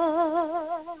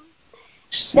love.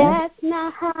 That's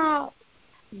not how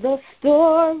the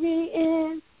story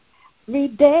ends. 3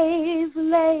 days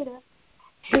later,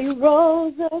 he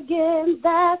rose again.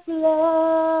 That's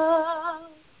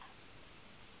love.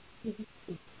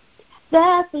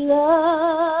 That's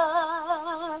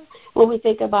love. When we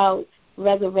think about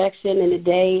resurrection and the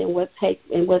day and what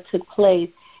took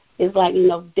place, it's like,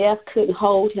 death couldn't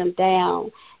hold him down,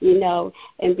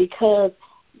 and because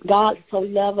God so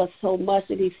loved us so much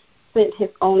that he sent his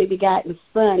only begotten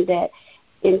son, that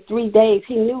in 3 days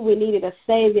he knew we needed a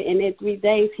Savior, and in 3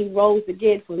 days he rose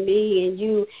again for me and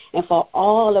you and for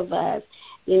all of us,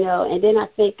 And then I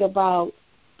think about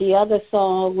the other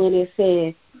song when it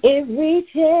says, it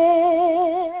reaches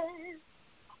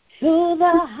to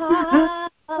the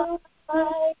highest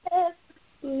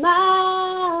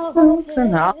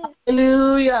mountain.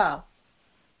 Hallelujah.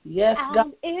 Yes,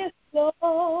 God. And it goes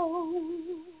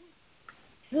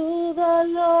to the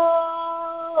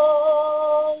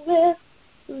lowest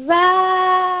valley.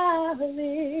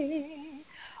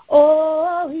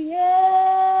 Oh,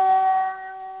 yes,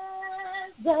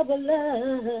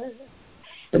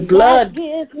 the blood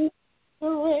gives me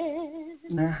strength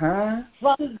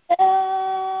from day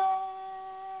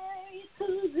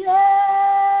to day.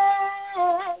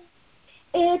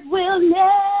 It will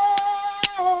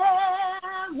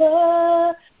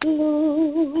never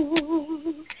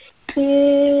lose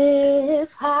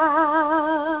its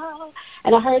power.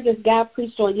 And I heard this guy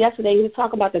preach on yesterday. He was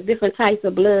talking about the different types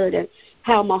of blood and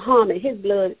how Muhammad, his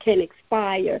blood can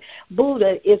expire.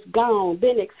 Buddha is gone,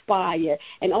 been expired.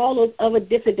 And all those other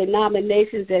different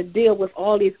denominations that deal with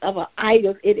all these other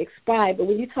idols, it expired. But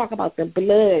when you talk about the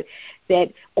blood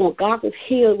that on Golgotha's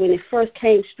Hill, when it first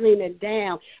came streaming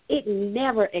down, it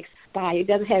never expired. It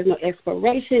doesn't have no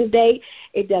expiration date.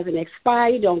 It doesn't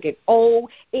expire. It don't get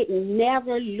old. It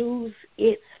never loses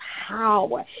its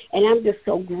power. And I'm just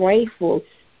so grateful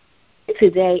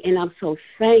today, and I'm so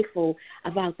thankful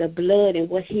about the blood and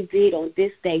what he did on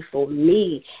this day for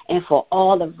me and for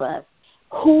all of us.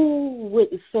 Who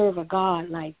wouldn't serve a God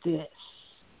like this?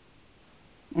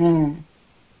 Amen.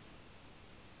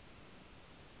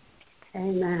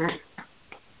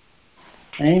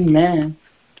 Amen.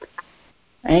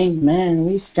 Amen.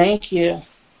 We thank you.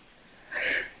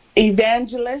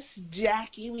 Evangelist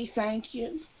Jackie, we thank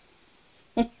you.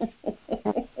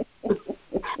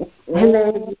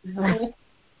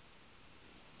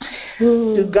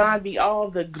 To God be all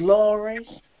the glory.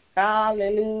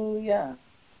 Hallelujah.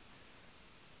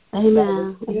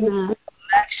 Amen. Amen.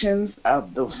 selections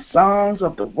of the songs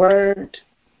of the word,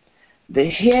 the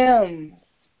hymns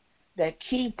that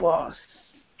keep us.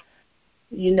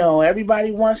 You know,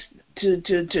 everybody wants to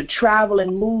travel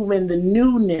and move in the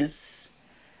newness,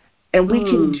 and we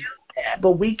can do that,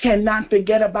 but we cannot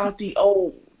forget about the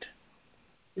old.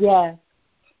 Yes.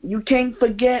 You can't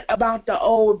forget about the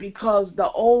old, because the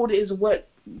old is what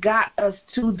got us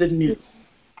to the new.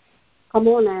 Come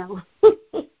on now.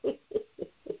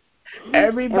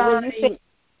 Everybody,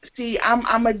 see,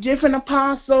 I'm a different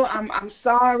apostle. I'm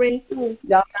sorry, y'all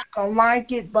not gonna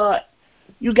like it, but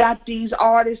you got these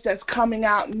artists that's coming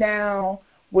out now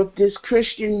with this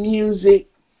Christian music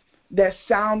that's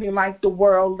sounding like the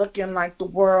world, looking like the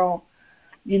world.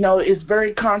 You know, it's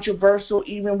very controversial,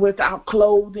 even with our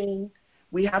clothing.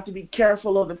 We have to be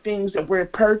careful of the things that we're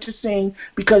purchasing,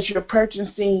 because you're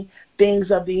purchasing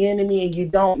things of the enemy and you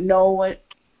don't know it.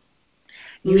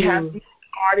 You have these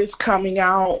artists coming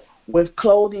out with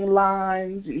clothing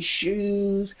lines and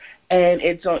shoes, and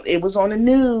it was on the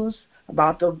news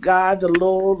about the guy, the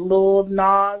Lil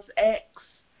Nas X.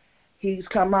 He's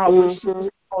come out with shoes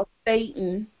called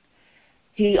Satan.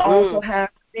 He also has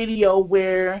a video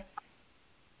where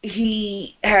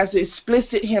he has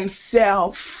explicit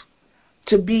himself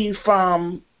to be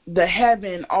from the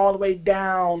heaven all the way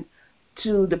down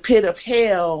to the pit of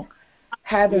hell,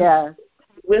 having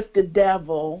with the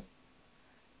devil,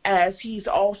 as he's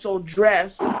also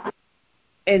dressed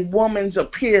in woman's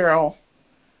apparel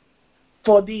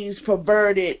for these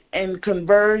perverted and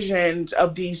conversions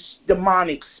of these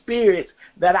demonic spirits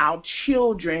that our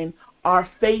children are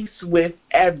faced with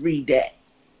every day.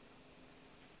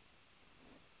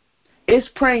 It's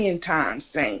praying time,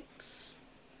 saints.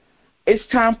 It's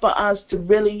time for us to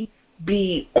really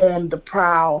be on the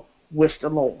prowl with the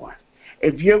Lord.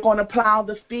 If you're going to plow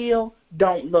the field,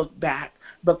 don't look back,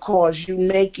 because you're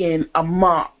making a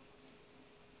mark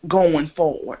going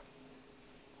forward.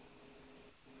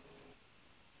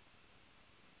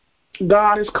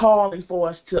 God is calling for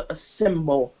us to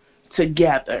assemble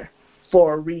together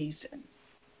for a reason.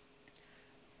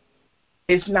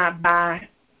 It's not by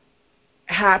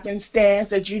happenstance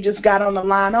that you just got on the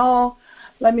line, oh,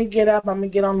 let me get up, I'm going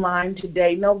to get online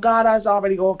today. No, God has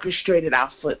already orchestrated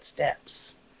our footsteps.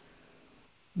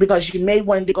 Because you may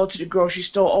want to go to the grocery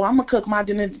store, oh, I'm going to cook my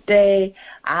dinner today,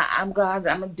 I'm going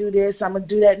to do this, I'm going to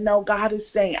do that. No, God is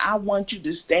saying, I want you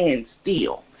to stand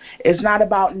still. It's not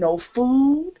about no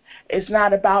food. It's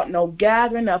not about no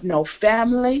gathering of no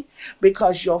family,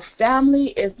 because your family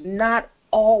is not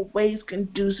always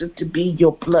conducive to be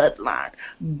your bloodline.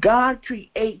 God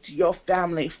creates your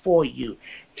family for you.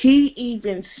 He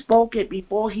even spoke it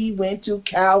before he went to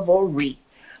Calvary.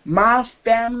 My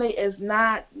family is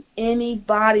not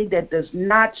anybody that does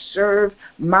not serve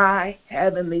my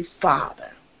heavenly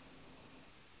Father.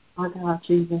 My God,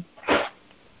 Jesus.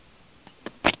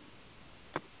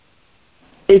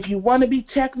 If you want to be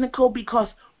technical, because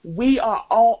we are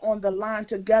all on the line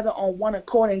together on one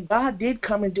accord, and God did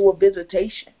come and do a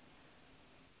visitation.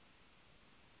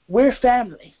 We're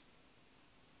family,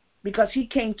 because he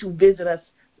came to visit us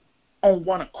on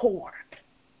one accord.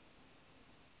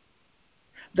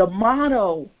 The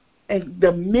motto and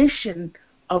the mission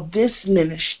of this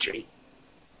ministry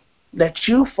that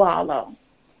you follow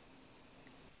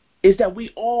is that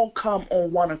we all come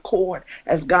on one accord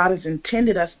as God has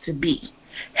intended us to be,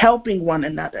 helping one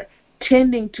another,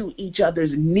 tending to each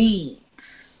other's needs.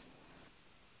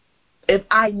 If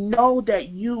I know that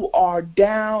you are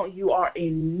down, you are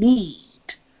in need,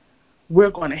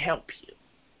 we're going to help you.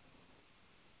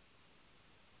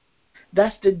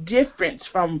 That's the difference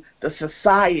from the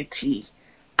society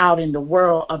out in the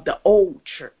world of the old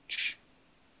church.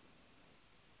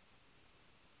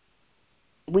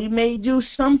 We may do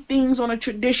some things on a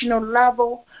traditional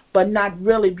level, but not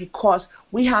really, because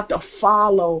we have to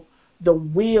follow the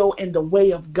will and the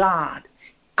way of God.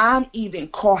 I'm even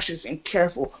cautious and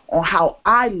careful on how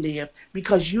I live,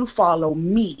 because you follow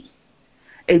me.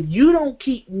 If you don't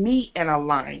keep me in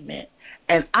alignment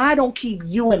and I don't keep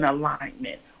you in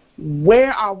alignment,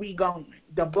 where are we going?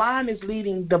 The blind is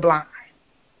leading the blind.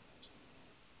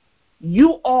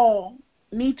 You all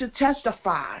need to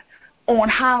testify on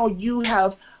how you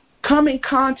have come in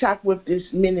contact with this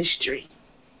ministry,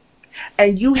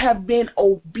 and you have been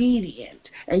obedient,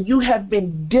 and you have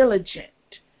been diligent.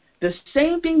 The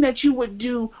same thing that you would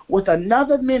do with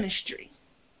another ministry.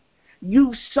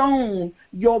 You've sown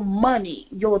your money,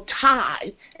 your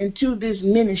tithe into this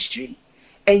ministry,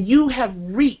 and you have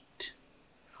reaped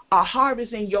a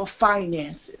harvest in your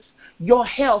finances. Your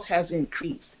health has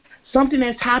increased. Something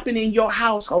has happened in your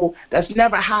household that's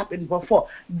never happened before.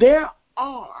 There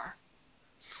are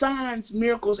signs,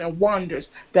 miracles, and wonders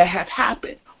that have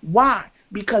happened. Why?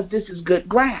 Because this is good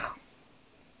ground.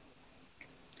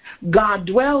 God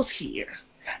dwells here,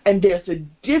 and there's a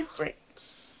difference.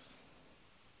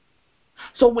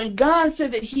 So when God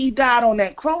said that he died on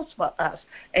that cross for us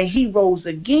and he rose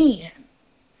again,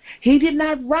 he did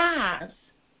not rise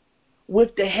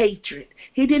with the hatred.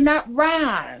 He did not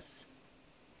rise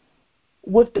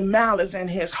with the malice in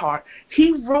his heart.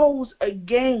 He rose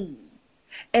again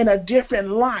in a different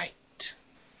light,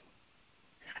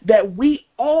 that we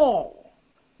all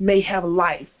may have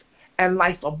life and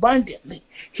life abundantly.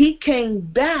 He came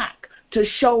back to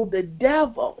show the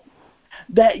devil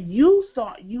that you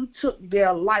thought you took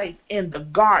their life in the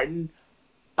Garden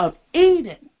of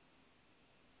Eden,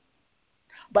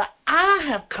 but I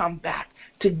have come back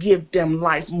to give them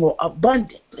life more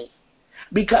abundantly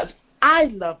because I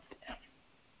love them.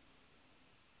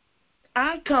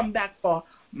 I come back for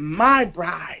my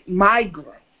bride, my groom.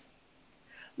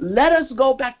 Let us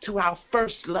go back to our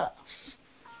first love,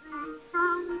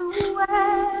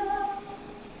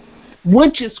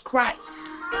 which is Christ.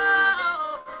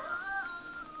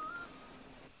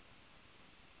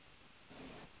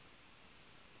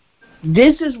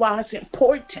 This is why it's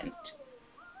important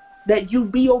that you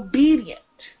be obedient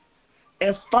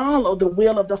and follow the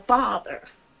will of the Father.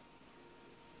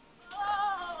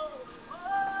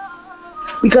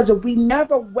 Because if we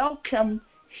never welcome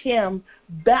him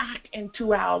back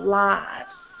into our lives,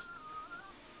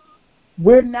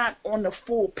 we're not on the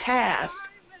full path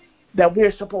that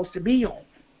we're supposed to be on,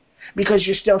 because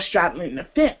you're still straddling the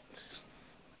fence.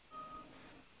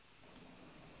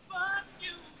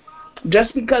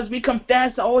 Just because we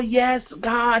confess, oh yes,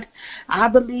 God, I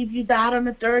believe you died on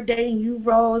the third day and you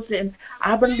rose, and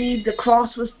I believe the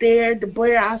cross was there to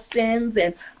bear our sins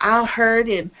and our hurt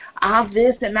and our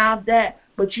this and our that,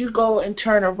 but you go and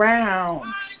turn around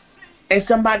and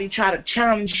somebody try to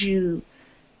challenge you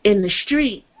in the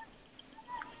street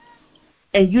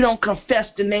and you don't confess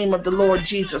the name of the Lord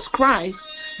Jesus Christ,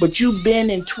 but you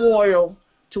bend and toil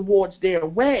towards their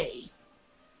way.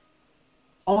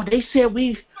 Oh, they said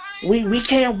we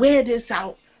can't wear this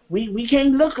out. We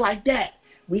can't look like that.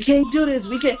 We can't do this.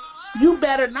 We can't. You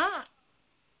better not.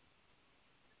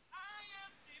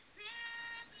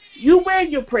 You wear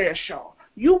your prayer shawl.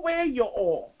 You wear your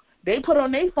oil. They put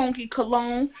on their funky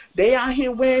cologne. They out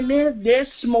here wearing their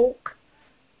smoke,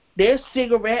 their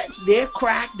cigarettes, their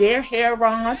crack, their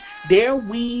heroin, their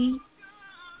weed.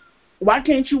 Why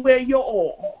can't you wear your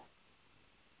oil?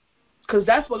 Because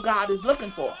that's what God is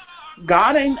looking for.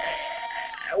 God ain't,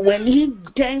 when he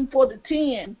came for the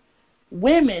 10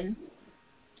 women,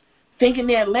 thinking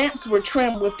their lamps were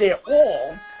trimmed with their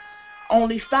oil,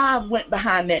 only 5 went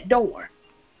behind that door.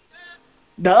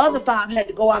 The other 5 had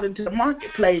to go out into the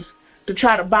marketplace to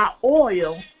try to buy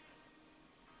oil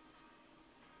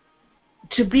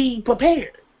to be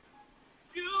prepared.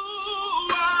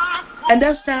 And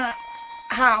that's not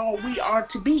how we are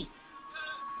to be.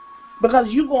 Because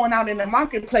you going out in the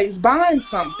marketplace buying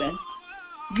something,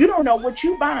 you don't know what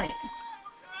you're buying.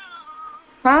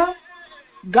 Huh?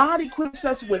 God equips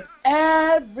us with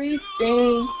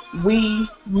everything we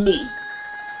need.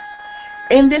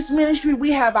 In this ministry,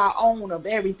 we have our own of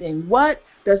everything. What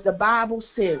does the Bible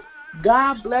say?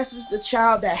 God blesses the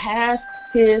child that has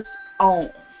his own.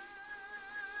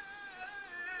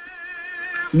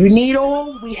 You need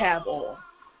oil? We have oil.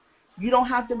 You don't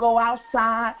have to go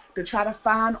outside to try to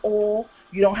find oil.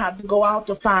 You don't have to go out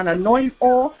to find anointing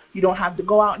oil. You don't have to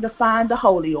go out to find the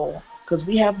holy oil, because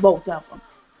we have both of them.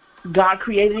 God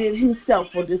created it himself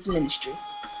for this ministry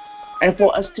and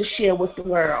for us to share with the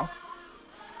world.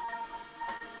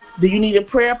 Do you need a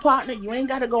prayer partner? You ain't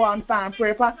got to go out and find a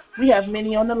prayer partner. We have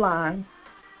many on the line.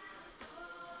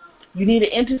 You need an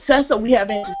intercessor? We have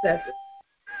intercessors.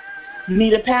 You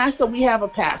need a pastor? We have a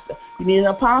pastor. You need an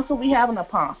apostle? We have an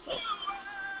apostle.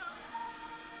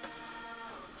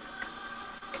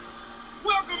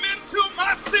 Welcome into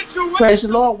my situation. Praise the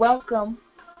Lord. Welcome.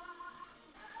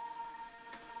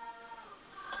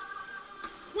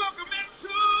 Welcome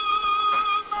into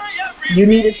my everything. You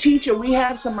need a teacher? We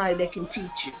have somebody that can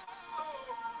teach you.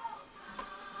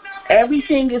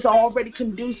 Everything is already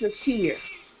conducive here.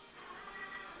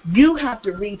 You have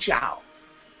to reach out.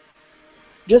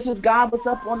 Just as God was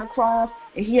up on the cross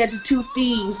and he had the 2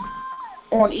 thieves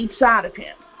on each side of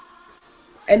him.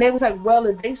 And they was like, well,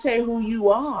 if they say who you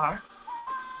are,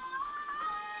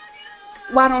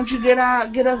 why don't you get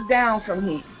us down from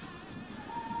here?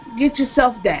 Get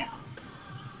yourself down.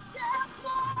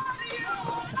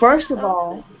 First of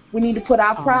all, we need to put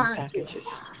our pride to it.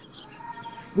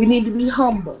 We need to be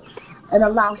humble and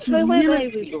allow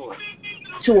humility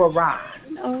to arrive.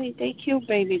 Oh, they killed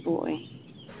baby boy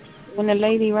when the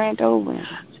lady ran over him.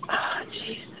 Oh,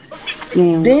 Jesus.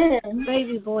 Then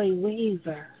baby boy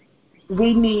Weaver.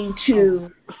 We need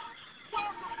to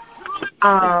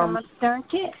my darn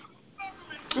cat.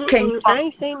 I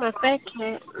ain't seen my fat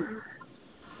cat.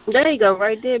 There you go,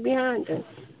 right there behind us.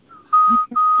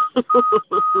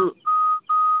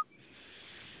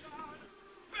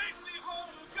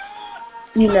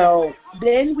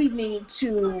 Then we need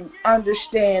to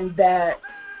understand that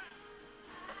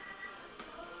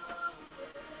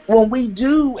when we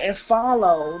do and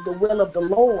follow the will of the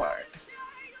Lord,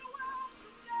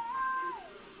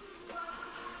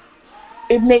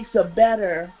 it makes a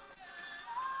better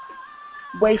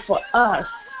way for us.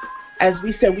 As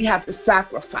we said, we have to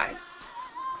sacrifice.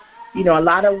 A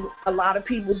lot of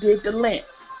people did the Lent,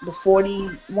 the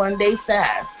 41-day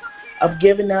fast of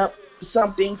giving up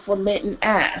something for Lent and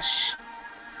Ash.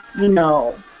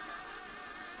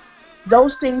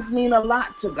 Those things mean a lot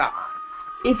to God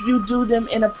if you do them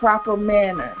in a proper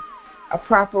manner, a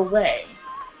proper way.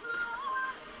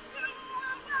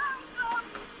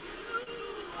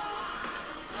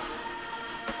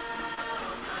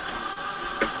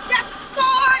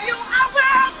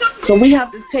 So we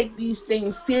have to take these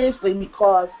things seriously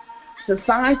because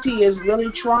society is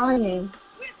really trying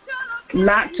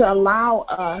not to allow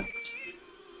us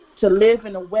to live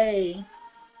in a way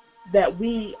that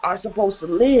we are supposed to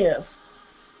live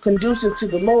conducive to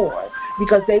the Lord,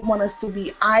 because they want us to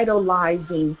be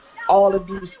idolizing all of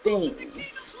these things.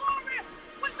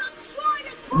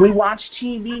 We watch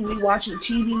TV, we watching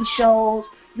TV shows.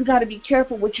 You got to be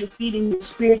careful what you're feeding your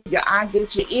spirit, your eye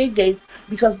gates, your ear gates,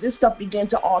 because this stuff begins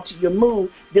to alter your mood.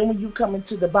 Then when you come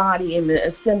into the body in the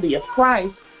assembly of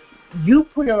Christ, you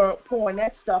pouring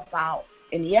that stuff out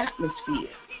in the atmosphere.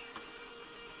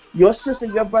 Your sister,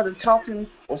 your brother talking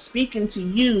or speaking to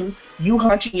you, you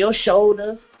hunching your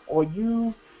shoulders, or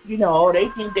they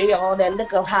think they all that.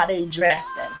 Look at how they dress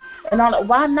and all that.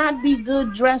 Why not be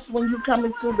good dressed when you come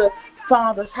into the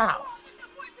Father's house?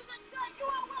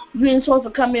 You ain't supposed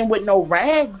to come in with no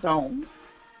rags on,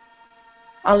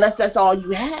 unless that's all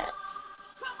you have.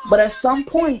 But at some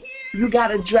point, you got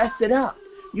to dress it up.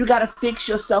 You got to fix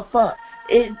yourself up.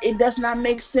 It does not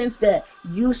make sense that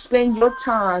you spend your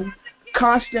time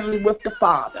constantly with the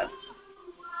Father.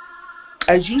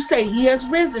 As you say, He has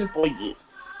risen for you.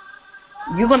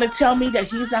 You're going to tell me that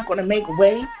He's not going to make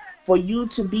way for you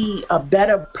to be a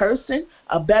better person,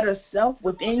 a better self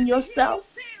within yourself?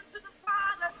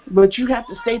 But you have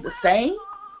to stay the same?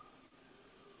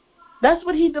 That's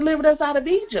what He delivered us out of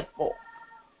Egypt for.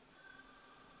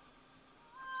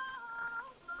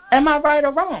 Am I right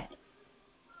or wrong?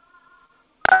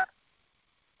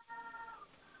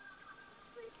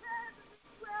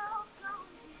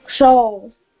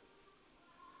 So,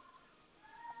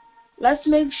 let's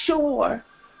make sure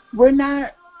we're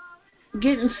not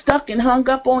getting stuck and hung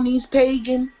up on these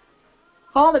pagan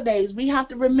holidays. We have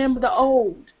to remember the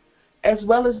old as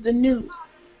well as the new,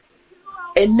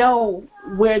 and know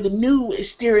where the new is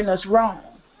steering us wrong.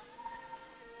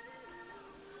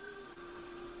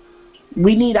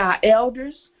 We need our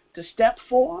elders to step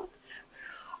forth.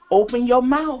 Open your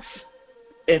mouth.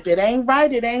 If it ain't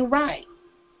right, it ain't right.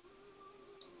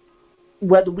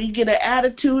 Whether we get an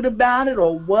attitude about it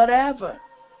or whatever,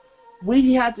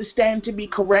 we have to stand to be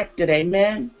corrected.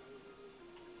 Amen.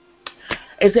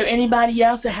 Is there anybody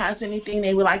else that has anything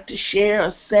they would like to share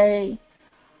or say?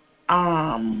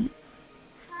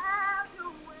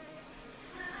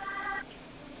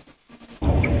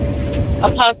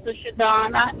 Apostle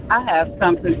Shadon, I have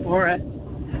something for us.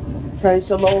 Praise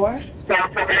the Lord.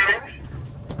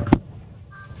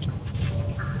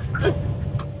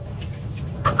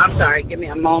 I'm sorry, give me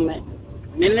a moment.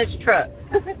 I'm in this truck.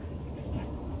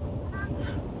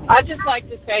 I'd just like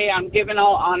to say I'm giving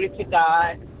all honor to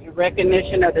God in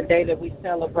recognition of the day that we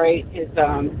celebrate His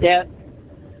death,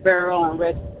 burial, and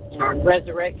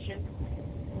resurrection.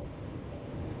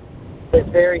 This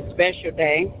very special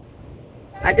day.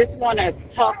 I just want to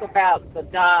talk about the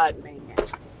God-man.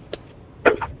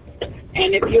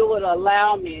 And if you would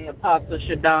allow me, Apostle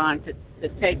Shadon, to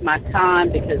take my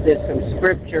time, because there's some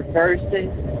scripture verses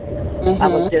I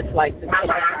would just like to put in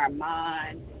our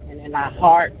mind and in our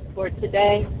heart for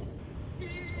today.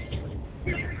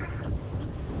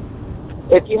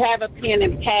 If you have a pen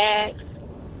and pad,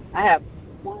 I have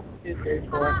 1, 2, 3,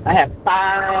 4. I have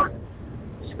 5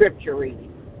 scripture readings.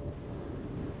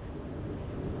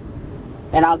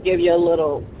 And I'll give you a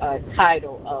little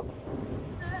title of them.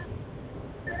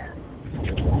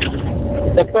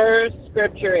 The first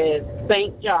scripture is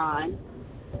St. John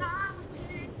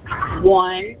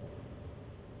 1,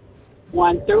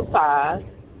 1 through 5.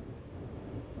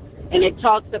 and it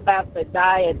talks about the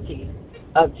deity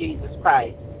of Jesus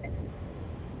Christ.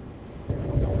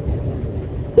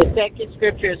 The second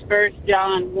scripture is 1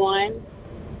 John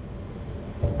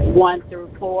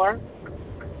 1:1-4,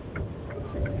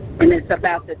 and it's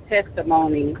about the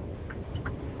testimony.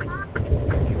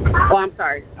 Oh, I'm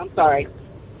sorry.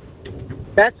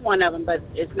 That's one of them, but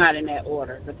it's not in that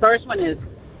order. The first one is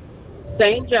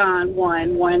St. John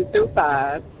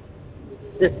 1:1-5.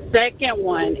 The second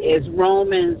one is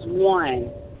Romans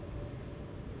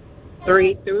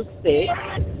 1:3-6.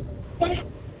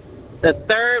 The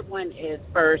third one is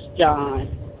 1 John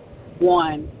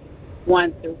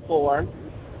 1:1-4.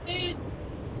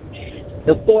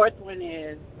 The fourth one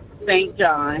is St.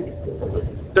 John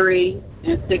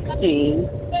 3:16.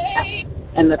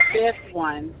 And the fifth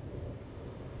one,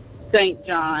 St.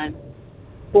 John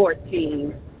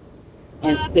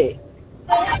 14:6.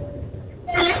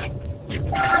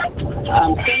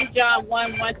 St. John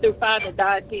 1:1-5, the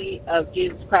deity of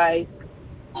Jesus Christ.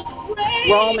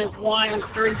 Romans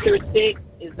 1:3-6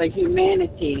 is the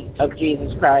humanity of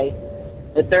Jesus Christ.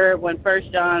 The third one,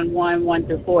 1 John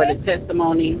 1:1-4, the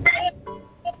testimony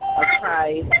of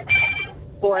Christ.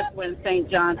 Fourth one, St.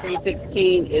 John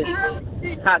 3:16, is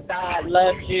how God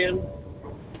loves you.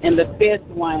 And the fifth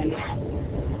one,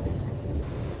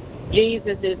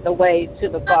 Jesus is the way to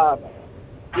the Father.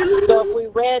 So if we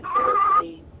read through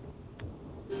these,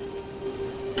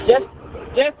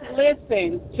 just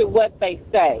listen to what they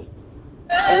say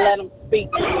and let them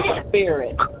speak to your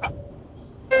spirit.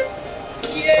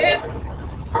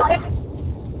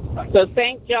 So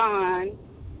St. John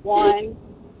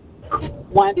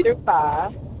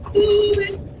 1:1-5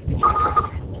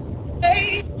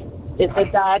 is the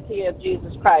deity of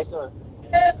Jesus Christ, or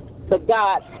the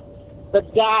God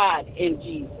in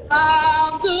Jesus.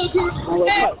 And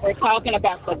we're talking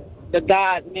about the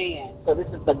God-man. So this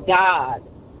is the God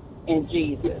in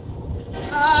Jesus.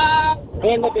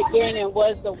 In the beginning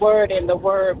was the Word, and the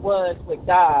Word was with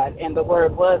God, and the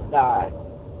Word was God.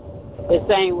 The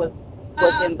same was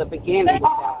in the beginning with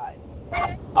God.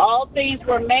 All things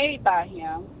were made by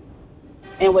Him,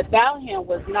 and without Him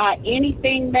was not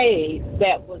anything made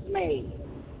that was made.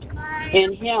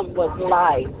 In Him was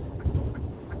life,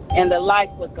 and the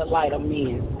life was the light of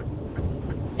men.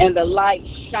 And the light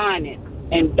shineth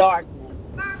in darkness,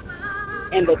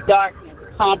 and the darkness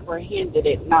comprehended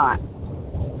it not.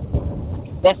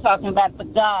 That's talking about the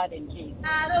God in Jesus.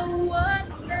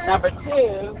 Number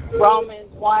 2, Romans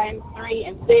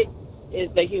 1:3-6 is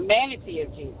the humanity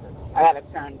of Jesus. I got to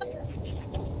turn there.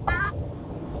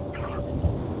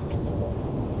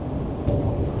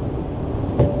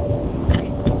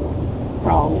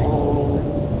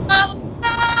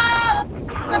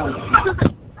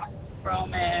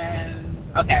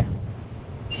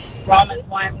 Romans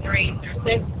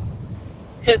 1:3-6.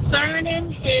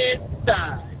 Concerning His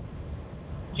Son,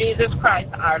 Jesus Christ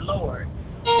our Lord,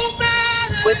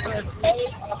 which was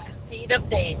made of the seed of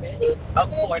David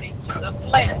according to the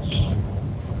flesh,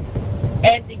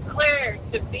 and declared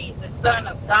to be the Son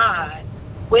of God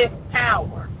with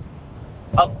power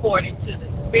according to the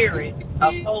Spirit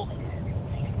of holiness,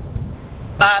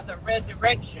 by the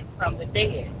resurrection from the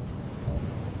dead,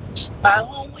 by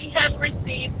whom we have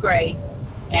received grace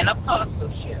and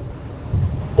apostleship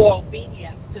for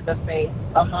obedience to the faith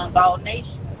among all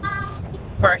nations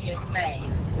for His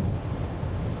name,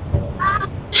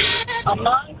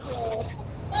 among whom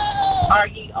are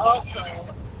ye also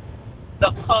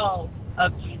the called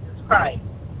of Jesus Christ.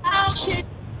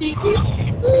 The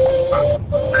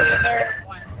third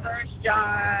one, 1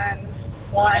 John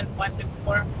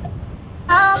 1:1-4.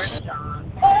 1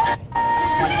 John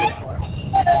 1:4.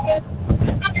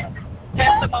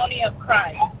 Testimony of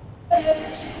Christ.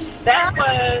 That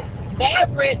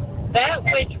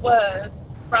which was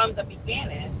from the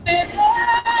beginning,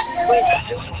 which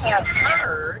we have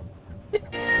heard,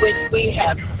 which we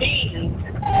have seen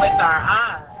with our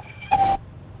eyes,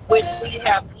 which we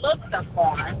have looked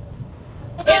upon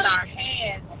in our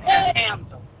hands and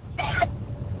handles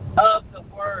of the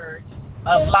word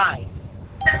of life.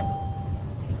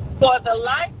 For the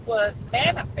life was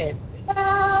manifested,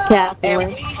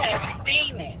 and we have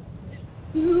seen it,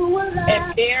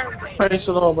 and bear witness. Praise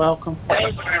the Lord, welcome.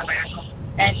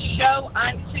 And show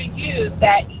unto you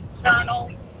that eternal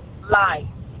life,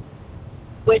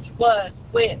 which was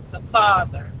with the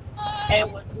Father,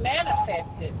 and was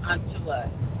manifested unto us.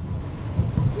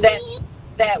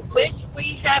 That which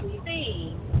we have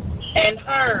seen and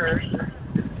heard,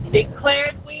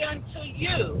 declared we unto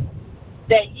you,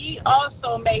 that ye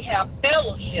also may have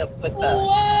fellowship with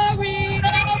us.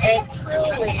 And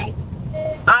truly,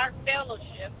 our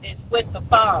fellowship is with the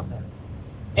Father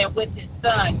and with his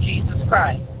Son, Jesus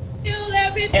Christ.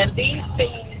 And these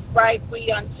things write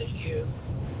we unto you,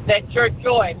 that your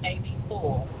joy may be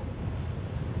full.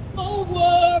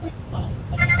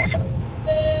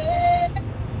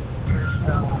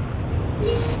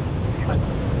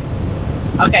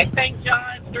 Okay, St.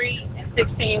 John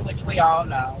 3:16, which we all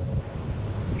know.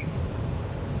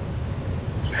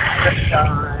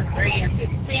 John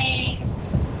 3:16.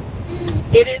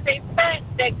 It is a fact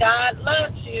that God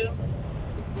loves you.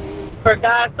 For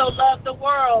God so loved the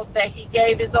world that he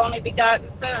gave his only begotten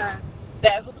Son,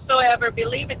 that whosoever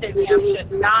believeth in him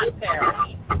should not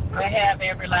perish, but have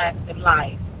everlasting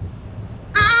life.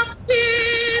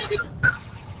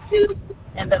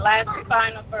 And the last and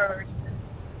final verse,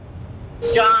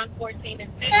 John 14:6.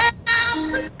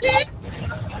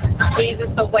 Jesus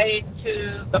the way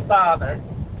to the Father.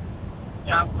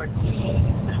 John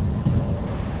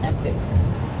 14:6.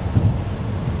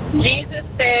 Jesus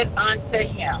said unto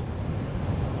him,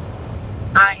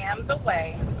 I am the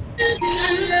way,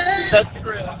 the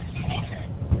truth,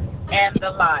 and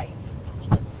the life.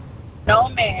 No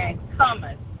man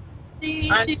cometh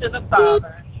unto the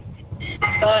Father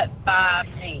but by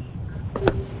me.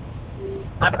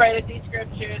 I pray that these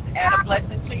scriptures add a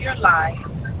blessing to your life.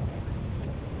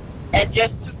 And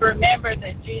just to remember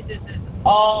that Jesus is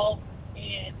all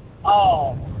in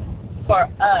all for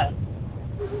us.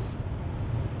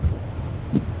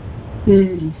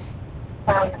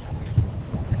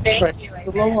 Thank you. Praise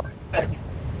the Lord.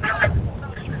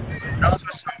 Those are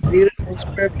some beautiful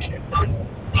scriptures.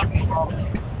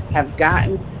 Have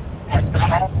gotten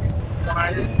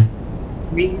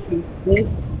 1:3-6.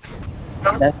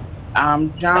 That's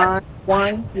John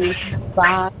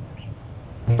 1:3-5.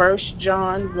 1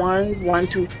 John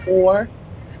 1:1-4.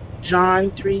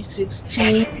 John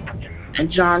 3:16 and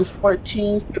John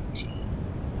 14:15.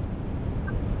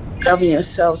 Govern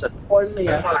yourselves accordingly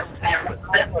as the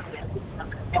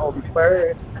Holy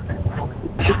Word.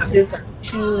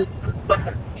 Choose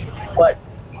what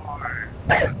you are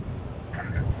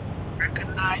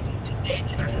recognizing today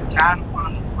that He died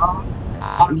upon the cross.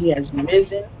 He has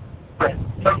risen.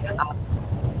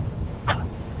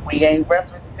 We ain't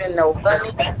referencing no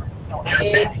bunny, no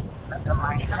egg, nothing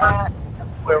like that.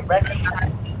 We're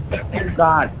recognizing who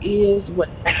God is, what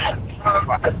He has for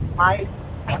our life,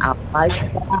 our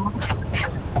lifestyle.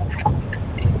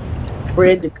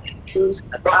 Spread the good news of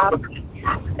the gospel.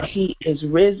 He is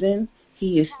risen.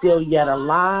 He is still yet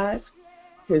alive.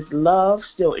 His love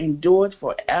still endures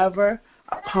forever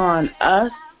upon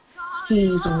us.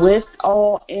 He's with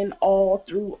all, in all,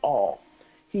 through all.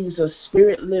 He's a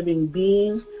spirit living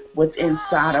being within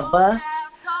inside of us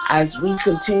as we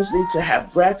continue to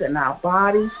have breath in our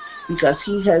bodies, because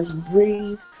he has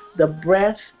breathed the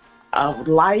breath of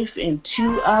life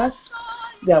into us,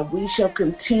 that we shall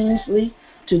continuously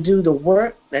to do the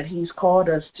work that he's called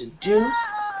us to do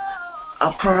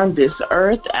upon this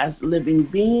earth as living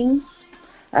beings,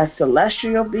 as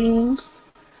celestial beings.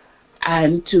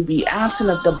 And to be absent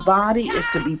of the body is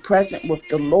to be present with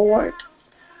the Lord.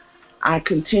 I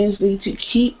continuously to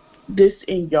keep this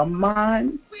in your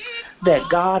mind, that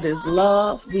God is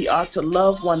love. We are to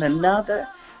love one another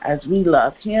as we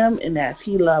love him and as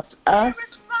he loves us.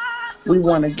 We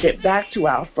want to get back to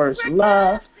our first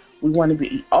love. We want to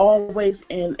be always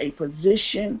in a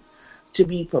position to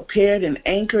be prepared and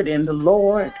anchored in the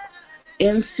Lord,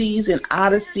 in season,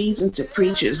 out of season, to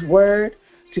preach his word,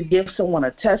 to give someone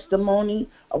a testimony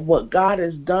of what God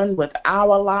has done with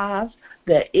our lives,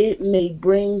 that it may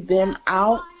bring them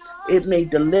out, it may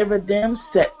deliver them,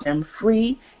 set them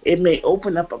free, it may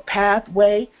open up a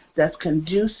pathway that's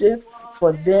conducive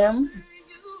for them.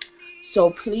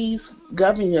 So please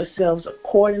govern yourselves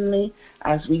accordingly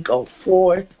as we go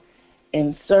forth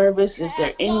in service. Is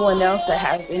there anyone else that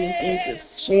has anything to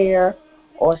share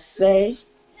or say?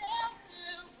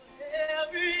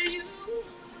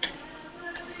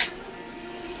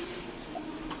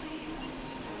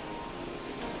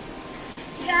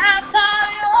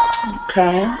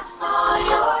 Okay.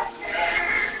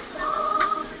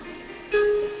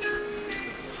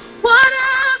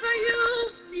 Whatever you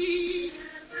need.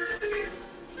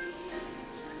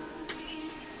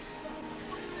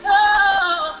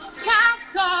 Oh,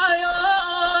 cast all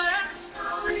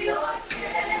your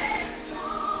cares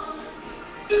on me.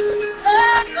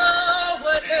 Oh,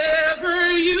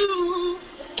 whatever you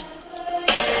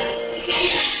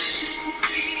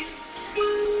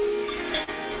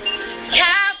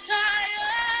cast all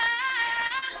your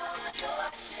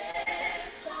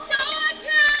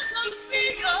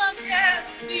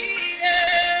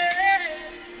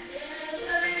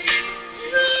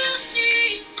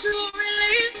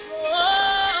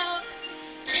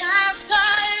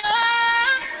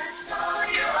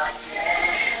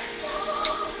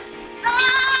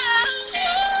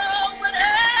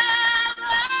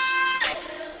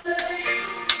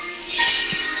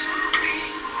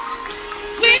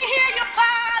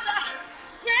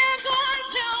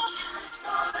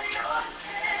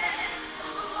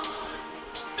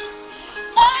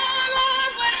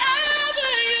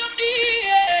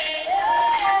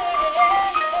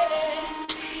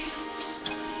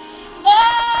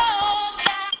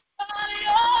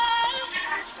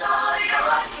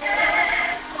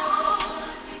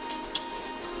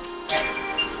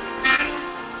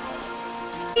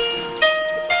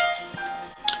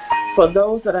For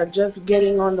those that are just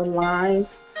getting on the line,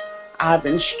 I've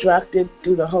instructed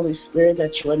through the Holy Spirit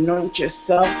that you anoint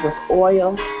yourself with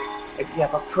oil. If you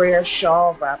have a prayer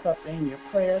shawl, wrap up in your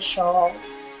prayer shawl.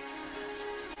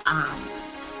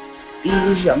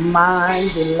 Ease your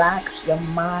mind, relax your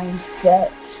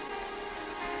mindset,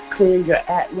 clear your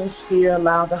atmosphere,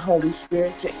 allow the Holy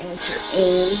Spirit to enter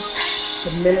in,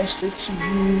 to minister to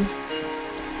you,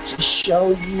 to show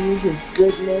you His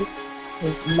goodness,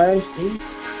 His mercy,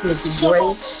 His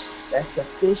grace that's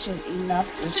sufficient enough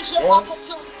to stay.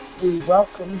 We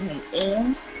welcome Him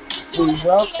in. We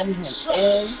welcome Him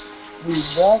in. We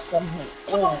welcome Him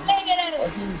in. For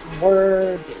He's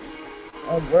worthy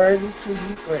and worthy to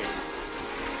be praised.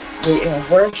 We're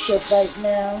in worship right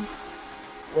now.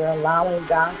 We're allowing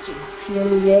God to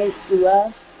permeate through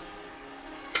us,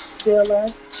 fill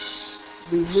us,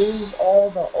 remove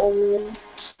all the old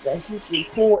that He can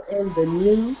pour in the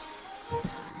new.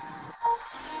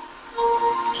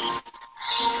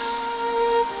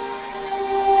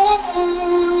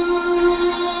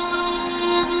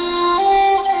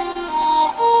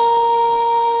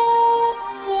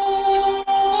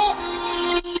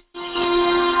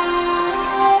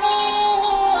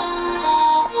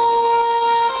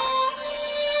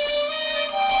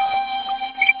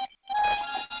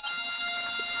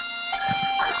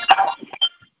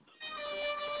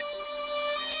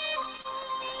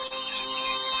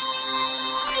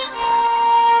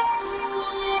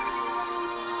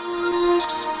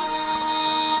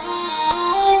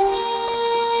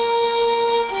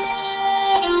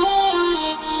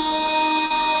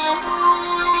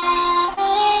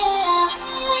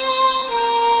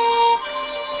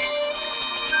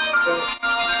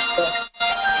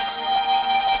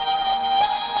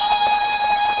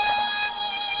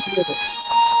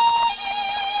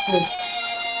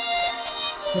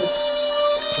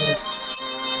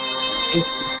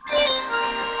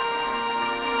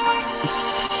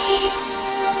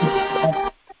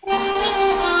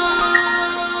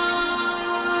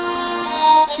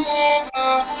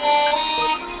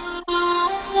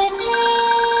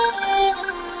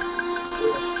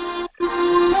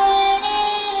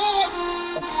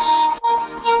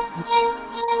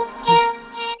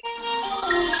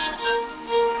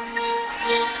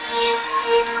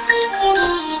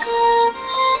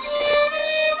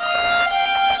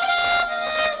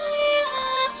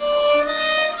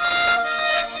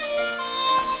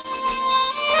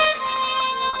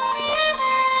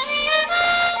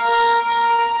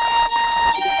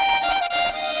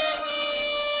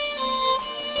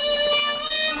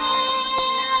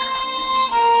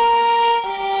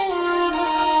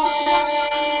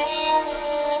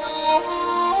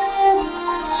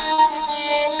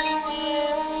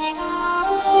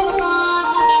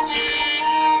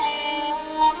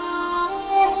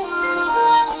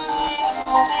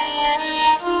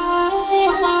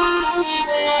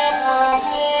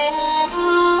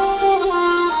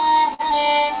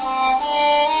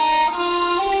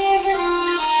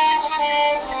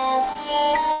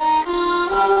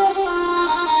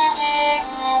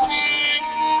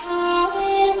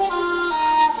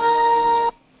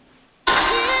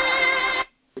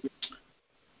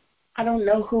 I don't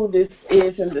know who this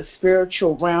is in the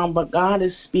spiritual realm, but God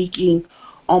is speaking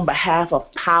on behalf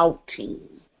of pouting.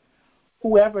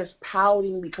 Whoever is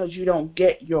pouting because you don't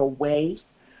get your way,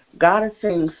 God is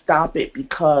saying stop it,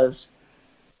 because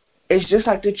it's just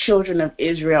like the children of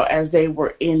Israel as they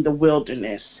were in the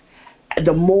wilderness.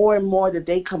 The more and more that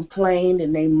they complained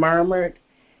and they murmured,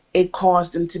 it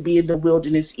caused them to be in the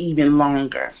wilderness even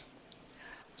longer.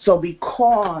 So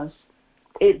because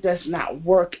it does not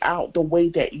work out the way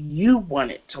that you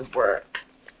want it to work,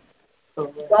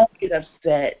 don't get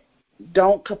upset,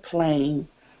 don't complain,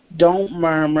 don't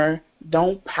murmur,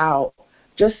 don't pout.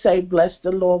 Just say, bless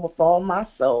the Lord with all my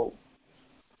soul.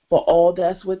 For all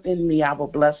that's within me, I will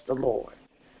bless the Lord.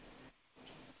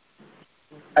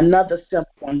 Another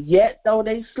simple one, yet though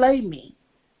they slay me,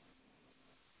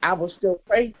 I will still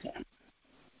praise Him.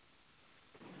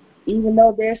 Even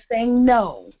though they're saying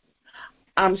no,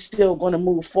 I'm still going to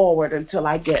move forward until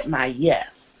I get my yes.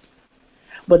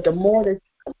 But the more that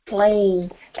you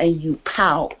complain and you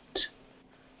pout,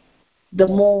 the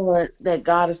more that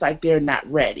God is like, they're not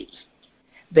ready.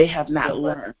 They have not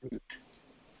learned.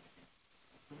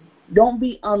 Don't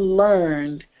be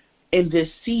unlearned in this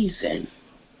season.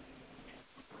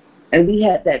 And we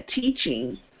had that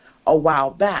teaching a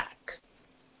while back,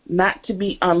 not to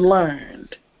be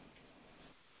unlearned.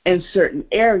 In certain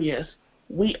areas,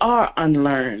 we are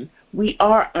unlearned. We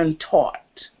are untaught.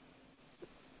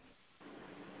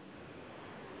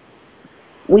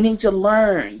 We need to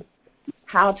learn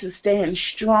how to stand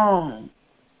strong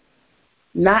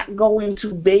not go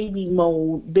into baby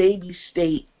mode, baby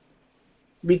state,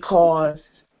 because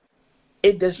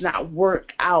it does not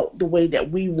work out the way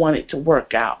that we want it to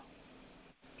work out.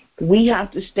 We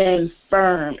have to stand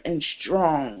firm and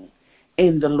strong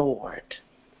in the Lord.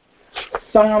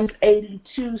 Psalms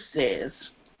 82 says,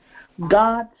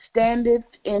 God standeth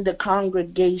in the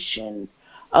congregation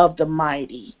of the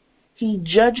mighty. He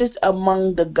judgeth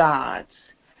among the gods.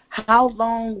 How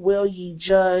long will ye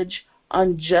judge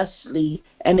unjustly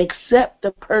and accept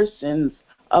the persons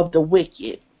of the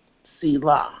wicked?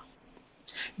 Selah.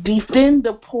 Defend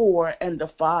the poor and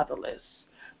the fatherless.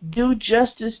 Do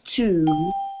justice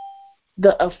to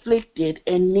the afflicted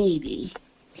and needy.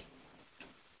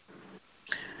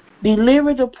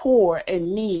 Deliver the poor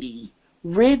and needy.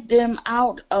 Rid them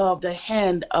out of the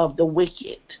hand of the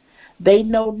wicked. They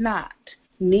know not,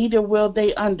 neither will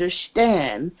they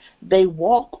understand. They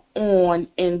walk on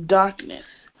in darkness.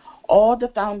 All the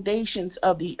foundations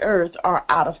of the earth are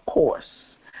out of course.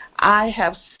 I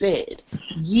have said,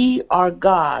 ye are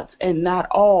gods, and not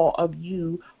all of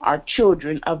you are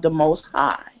children of the Most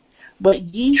High. But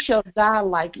ye shall die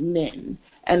like men,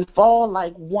 and fall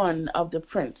like one of the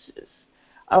princes.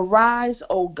 Arise,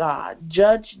 O God,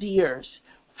 judge the earth,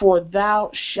 for thou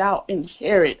shalt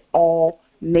inherit all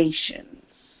nations.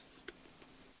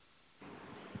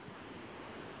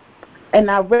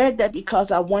 And I read that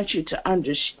because I want you to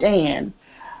understand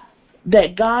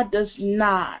that God does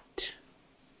not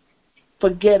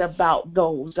forget about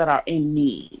those that are in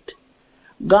need.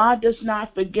 God does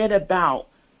not forget about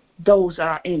those that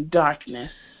are in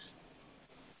darkness.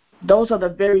 Those are the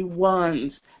very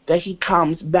ones that he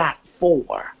comes back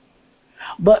for.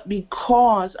 But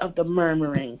because of the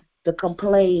murmuring, the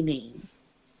complaining,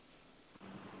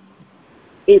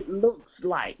 it looks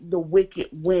like the wicked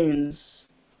wins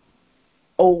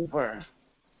over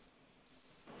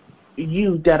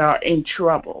you that are in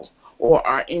trouble or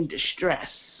are in distress.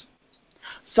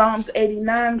 Psalms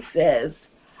 89 says,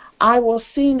 I will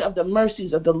sing of the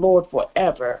mercies of the Lord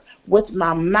forever. With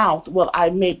my mouth will I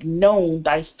make known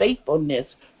thy faithfulness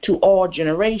to all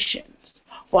generations.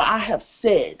 For I have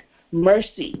said,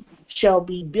 mercy shall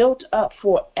be built up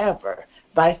forever.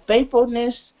 Thy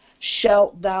faithfulness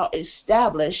shalt thou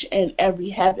establish in every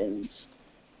heavens.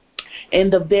 In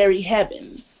the very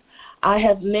heavens, I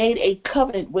have made a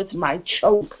covenant with my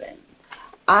chosen.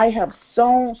 I have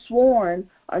sworn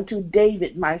unto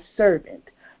David my servant,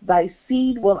 thy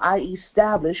seed will I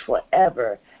establish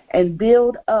forever, and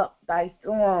build up thy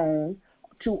throne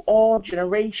to all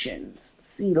generations.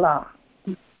 Selah.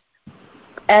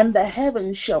 And the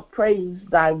heavens shall praise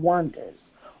thy wonders.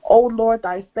 O Lord,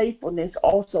 thy faithfulness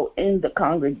also in the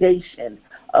congregation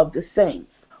of the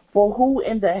saints. For who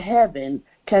in the heaven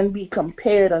can be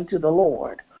compared unto the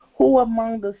Lord? Who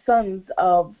among the sons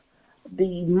of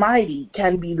the mighty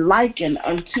can be likened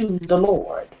unto the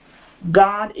Lord?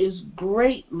 God is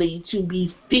greatly to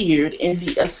be feared in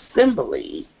the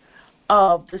assembly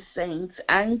of the saints,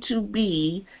 and to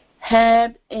be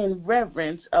had in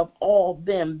reverence of all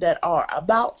them that are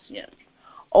about him.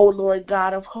 O Lord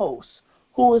God of hosts,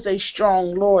 who is a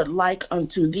strong Lord like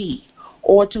unto thee,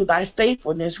 or to thy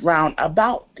faithfulness round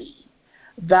about thee?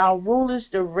 Thou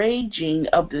rulest the raging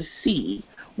of the sea,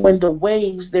 when the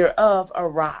waves thereof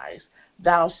arise,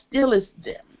 thou stillest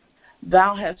them.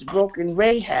 Thou hast broken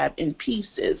Rahab in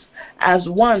pieces, as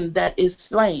one that is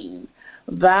slain.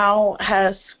 Thou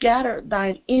hast scattered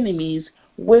thine enemies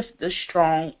with the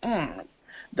strong arm.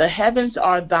 The heavens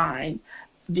are thine,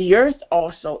 the earth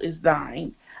also is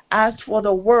thine. As for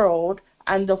the world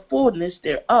and the fullness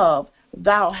thereof,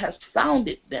 thou hast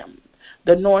founded them.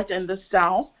 The north and the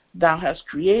south, thou hast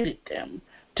created them.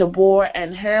 Tabor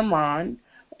and Hermon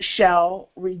shall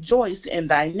rejoice in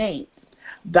thy name.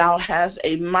 Thou hast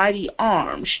a mighty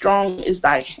arm, strong is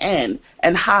thy hand,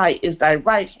 and high is thy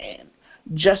right hand.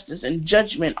 Justice and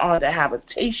judgment are the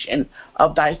habitation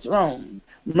of thy throne.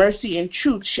 Mercy and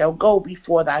truth shall go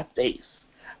before thy face.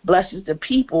 Blessed is the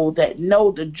people that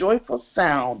know the joyful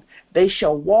sound. They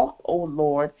shall walk, O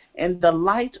Lord, in the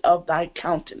light of thy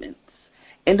countenance.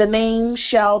 In the name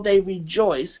shall they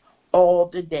rejoice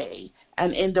all the day,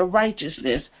 and in the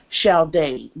righteousness shall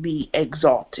they be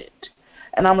exalted.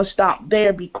 And I'm going to stop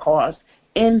there because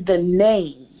in the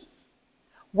name,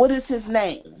 what is his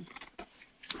name?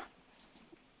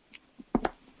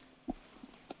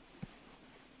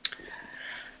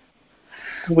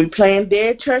 We playing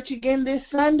Dead Church again this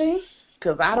Sunday?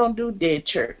 Because I don't do Dead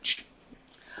Church.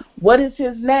 What is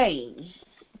his name?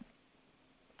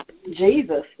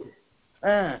 Jesus.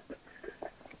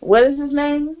 What is his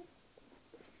name?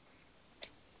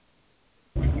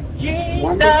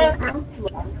 Jesus.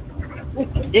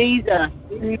 Jesus.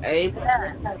 Amen.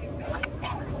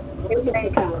 His name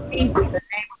is Jesus, the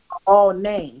name of all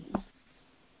names.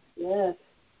 Yes.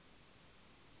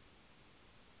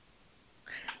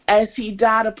 As he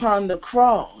died upon the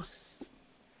cross,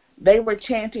 they were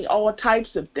chanting all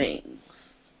types of things.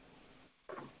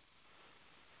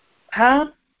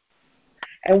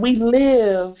 And we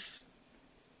live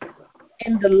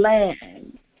in the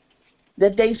land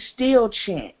that they still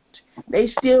chant. They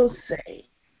still say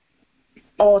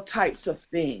all types of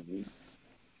things.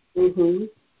 Mhm.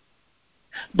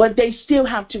 But they still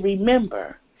have to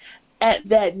remember, at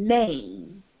that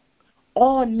name,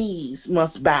 all knees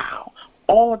must bow,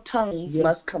 all tongues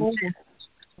must confess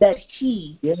that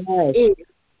he is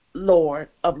Lord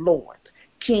of Lords,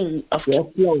 King of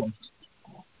Kings. Lord.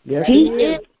 Yes, he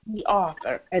is the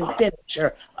author and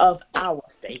finisher of our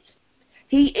faith.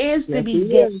 He is the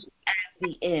beginning and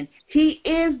the end. He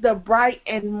is the bright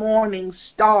and morning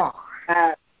star.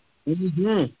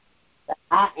 Mm-hmm.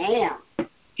 I am.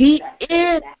 He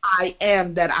is I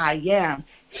am that I am.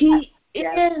 He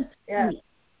is me.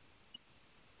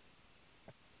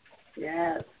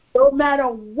 Yes. No matter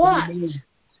what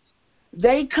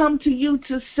they come to you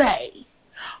to say,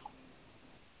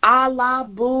 Allah,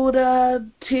 Buddha,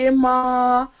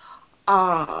 Tima,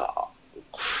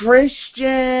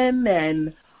 Christian,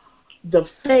 and the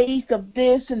faith of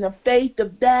this and the faith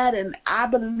of that, and I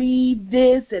believe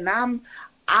this, and I'm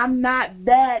not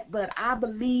that, but I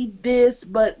believe this,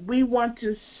 but we want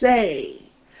to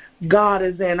say God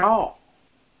is in all.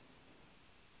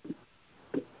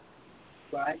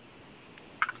 Right.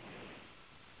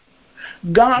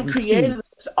 God created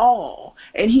us all,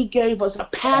 and he gave us a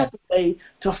pathway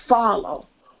to follow.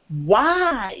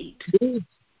 Wide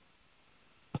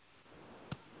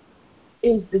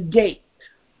is the gate,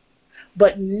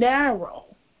 but narrow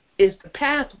is the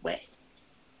pathway.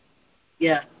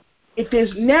 Yeah. If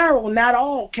it's narrow, not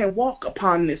all can walk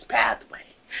upon this pathway.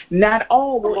 Not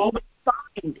all will even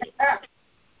find it.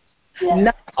 Yeah.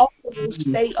 Not all will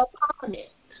stay upon it.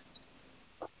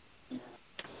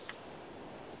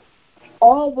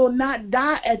 All will not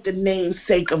die at the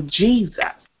namesake of Jesus.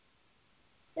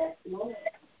 Yes, Lord.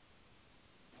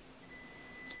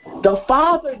 The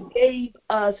Father gave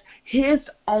us his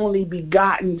only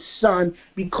begotten Son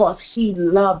because he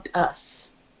loved us.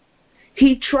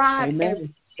 He tried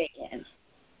everything.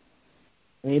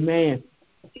 Amen.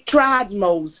 He tried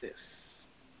Moses.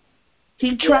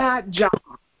 He tried John.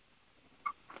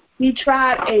 He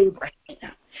tried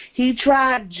Abraham. He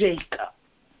tried Jacob.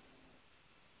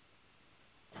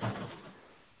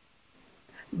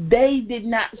 They did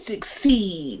not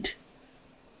succeed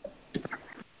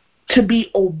to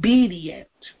be obedient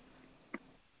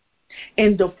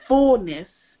in the fullness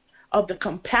of the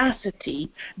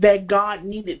capacity that God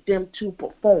needed them to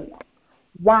perform.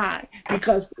 Why?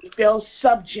 Because they fell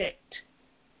subject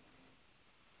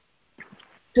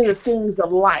to the things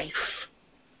of life.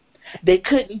 They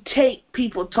couldn't take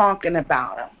people talking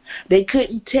about them. They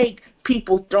couldn't take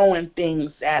people throwing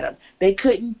things at them. They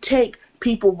couldn't take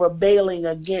people rebelling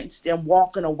against them,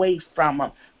 walking away from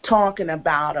them, talking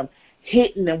about them,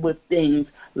 hitting them with things,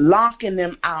 locking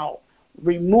them out,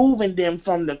 removing them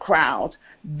from the crowds,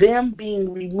 them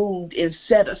being removed and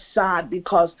set aside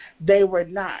because they were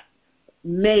not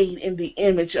made in the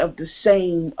image of the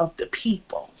same of the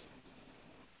people.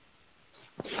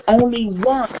 Only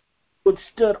one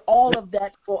withstood all of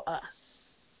that for us.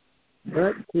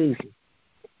 But Jesus.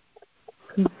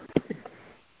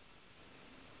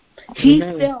 He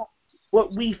felt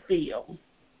what we feel.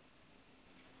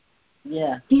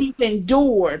 Yeah. He's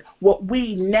endured what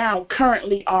we now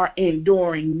currently are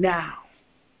enduring now.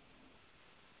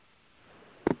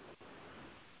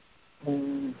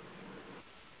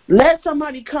 Let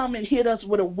somebody come and hit us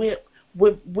with a whip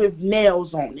with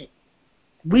nails on it.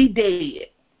 We dead.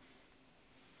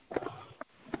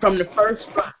 From the first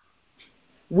spot,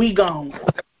 we gone.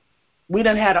 We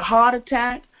done had a heart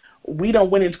attack. We done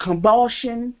went into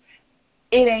convulsion.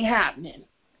 It ain't happening.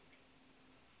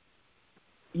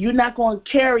 You're not going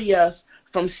to carry us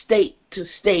from state to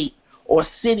state or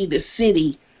city to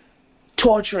city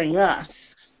torturing us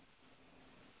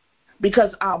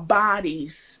because our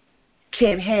bodies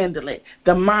can't handle it.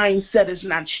 The mindset is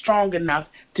not strong enough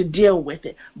to deal with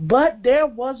it. But there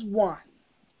was one.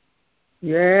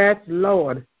 Yes,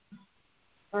 Lord.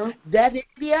 That is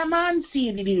the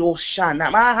Amansi di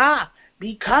Oshana. Maha.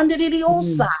 Bikandidi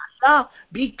Osana.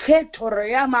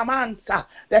 Biketorea Mamansa.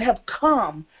 That have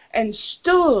come and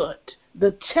stood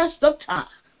the test of time.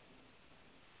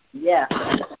 Yeah.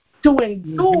 To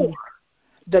endure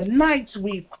the nights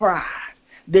we've cried,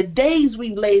 the days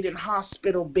we laid in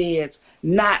hospital beds,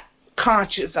 not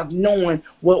conscious of knowing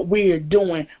what we're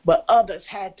doing, but others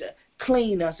had to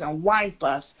clean us and wipe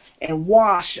us and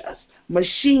wash us.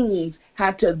 Machines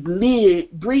had to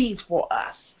breathe for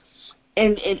us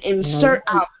and insert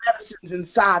our medicines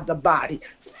inside the body,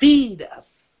 feed us.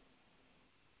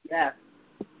 Yes.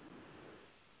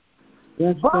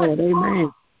 Yes, Lord.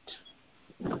 Amen.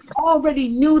 Already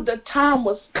knew the time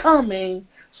was coming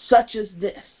such as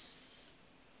this.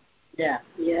 Yeah.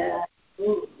 Yeah.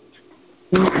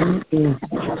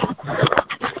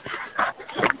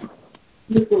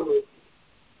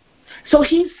 So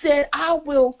he said, I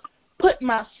will put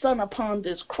my son upon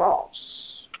this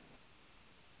cross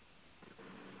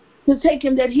to take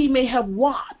him that he may have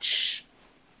watch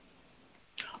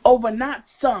over not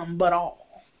some but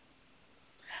all.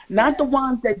 Not the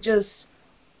ones that just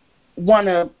want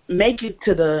to make it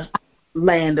to the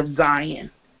land of Zion,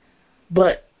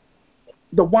 but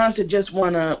the ones that just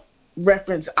want to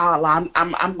reference Allah.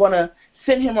 I'm going to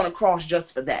send him on a cross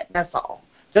just for that. That's all.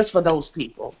 Just for those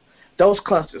people, those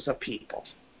clusters of people.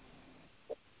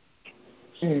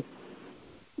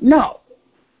 No.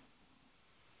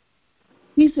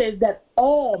 He says that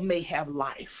all may have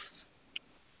life.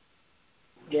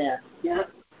 Yeah. Yeah.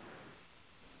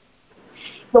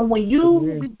 So when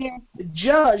you begin to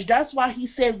judge, that's why he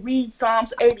said read Psalms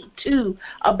 82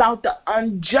 about the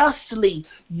unjustly.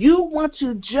 You want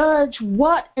to judge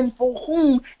what and for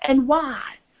whom and why.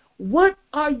 What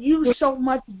are you so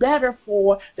much better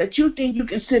for that you think you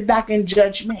can sit back and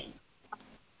judge me?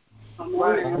 All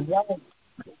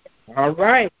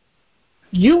right.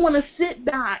 You want to sit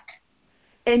back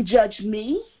and judge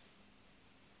me?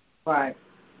 Right.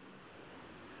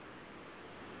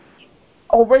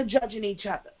 Or we're judging each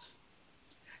other.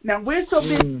 Now, we're so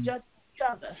busy judging each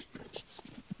other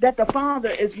that the Father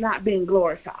is not being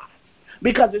glorified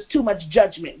because there's too much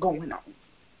judgment going on.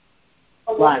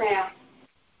 Right.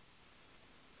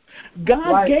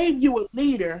 God gave you a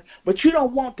leader, but you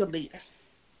don't want the leader.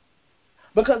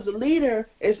 Because the leader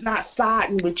is not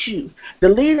siding with you. The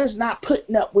leader is not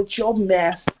putting up with your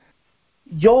mess,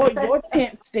 your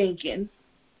tent stinking.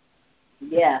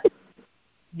 Yeah.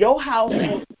 Your house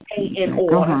ain't in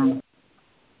order.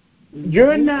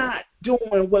 You're not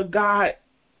doing what God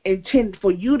intended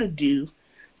for you to do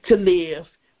to live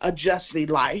a justly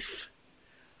life.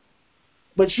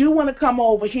 But you want to come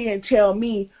over here and tell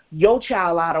me your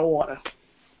child out of order.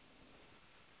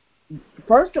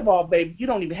 First of all, baby, you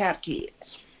don't even have kids.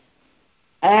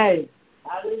 Hey.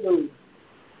 Hallelujah.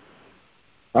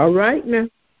 All right now.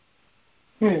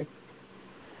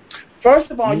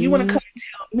 First of all, you want to come and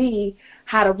tell me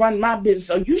how to run my business.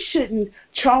 So you shouldn't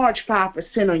charge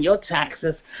 5% on your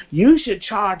taxes. You should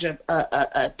charge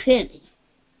a penny.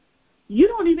 You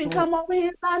don't even come over here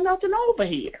and buy nothing over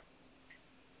here.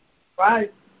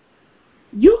 Right.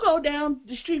 You go down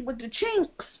the street with the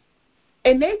chinks,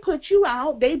 and they put you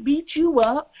out. They beat you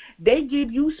up. They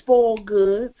give you spoiled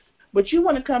goods. But you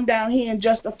want to come down here and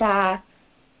justify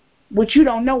what you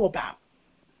don't know about.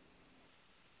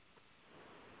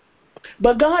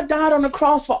 But God died on the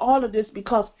cross for all of this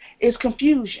because it's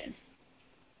confusion.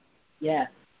 Yeah.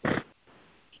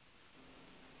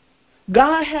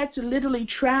 God had to literally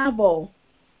travel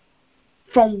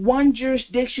from one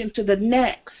jurisdiction to the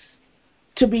next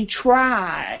to be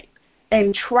tried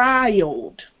and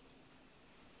trialed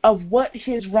of what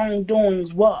his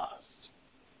wrongdoings was.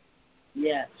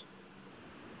 Yes.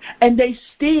 And they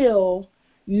still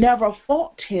never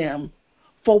fought him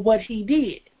for what he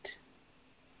did.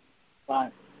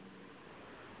 Right.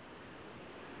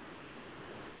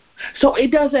 So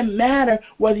it doesn't matter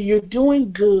whether you're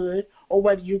doing good or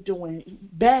whether you're doing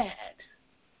bad.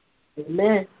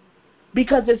 Amen.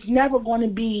 Because it's never going to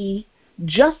be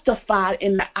justified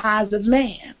in the eyes of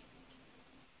man.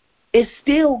 It's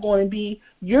still going to be,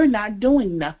 you're not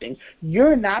doing nothing.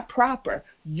 You're not proper.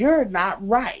 You're not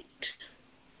right.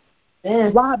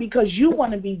 Amen. Why? Because you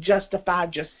want to be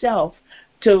justified yourself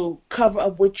to cover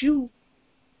up what you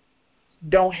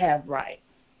don't have right.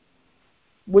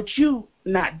 What you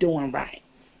not doing right.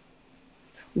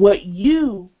 What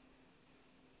you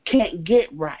can't get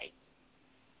right.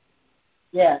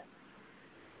 Yes.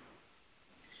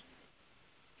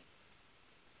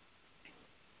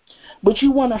 But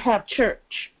you want to have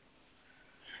church.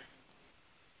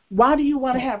 Why do you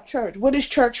want to have church? What is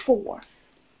church for?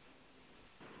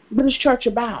 What is church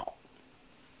about?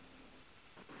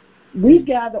 We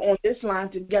gather on this line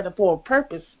together for a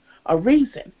purpose, a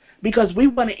reason, because we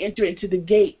want to enter into the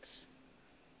gates.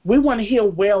 We want to hear,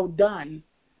 well done,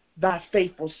 thy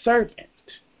faithful servant.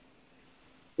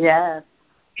 Yes.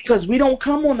 Because we don't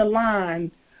come on the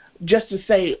line just to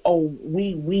say, oh,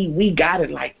 we got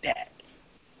it like that.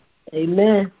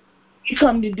 Amen. We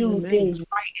come to do Amen. things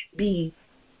right and be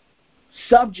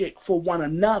subject for one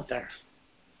another.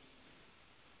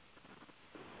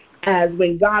 As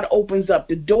when God opens up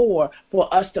the door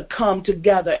for us to come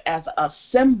together as a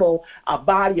symbol, a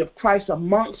body of Christ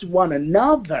amongst one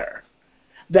another,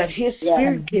 that his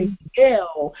spirit can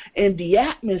dwell in the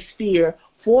atmosphere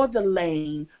for the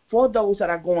lame, for those that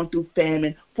are going through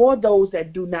famine, for those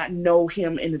that do not know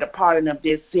him in the pardon of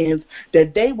their sins,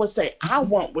 that they will say, I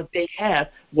want what they have.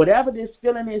 Whatever this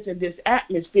feeling is in this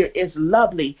atmosphere is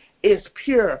lovely, it's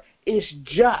pure, it's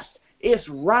just, it's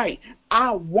right.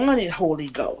 I want it, Holy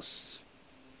Ghost.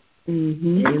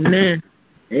 Mm-hmm. Amen.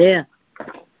 Yeah.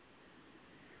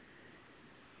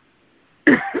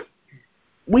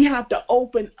 We have to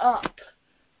open up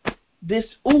this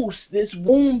this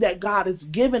womb that God has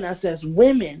given us as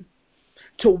women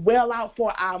to well out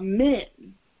for our men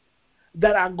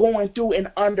that are going through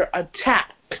and under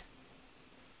attack.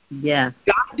 Yeah.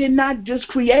 God did not just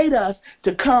create us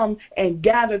to come and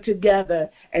gather together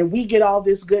and we get all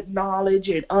this good knowledge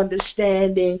and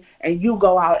understanding and you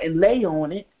go out and lay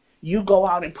on it. You go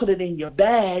out and put it in your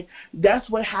bag. That's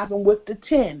what happened with the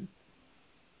 10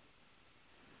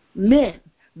 men.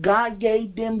 God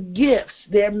gave them gifts.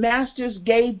 Their masters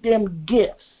gave them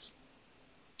gifts.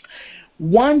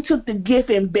 One took the gift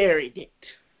and buried it.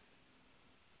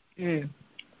 Mm.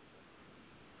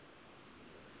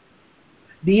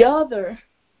 The other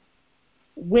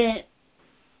went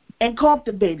and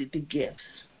cultivated the gifts.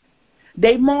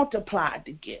 They multiplied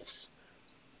the gifts.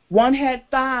 One had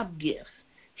 5 gifts.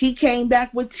 He came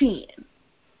back with 10.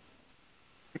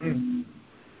 Mm.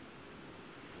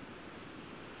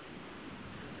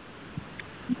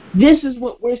 This is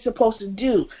what we're supposed to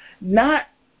do. Not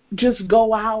just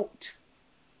go out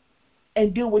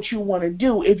and do what you want to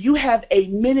do. If you have a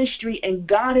ministry and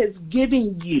God has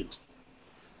given you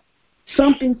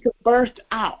something to birth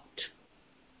out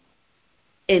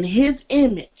in his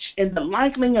image, in the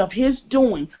likening of his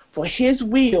doing, for his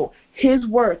will, his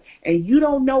work, and you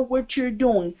don't know what you're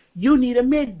doing, you need a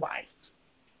midwife.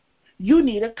 You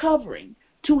need a covering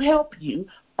to help you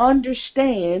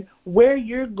understand where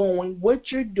you're going,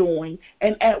 what you're doing,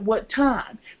 and at what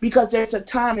time. Because there's a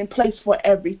time and place for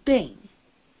everything.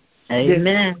 Amen.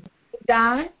 There's a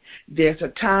time to die. There's a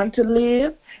time to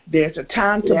live. There's a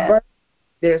time to birth.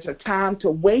 There's a time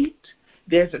to wait.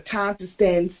 There's a time to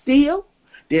stand still.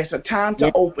 There's a time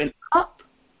to open up.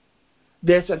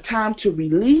 There's a time to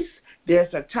release.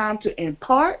 There's a time to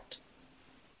impart.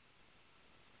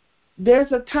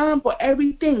 There's a time for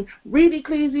everything. Read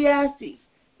Ecclesiastes.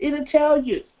 It'll tell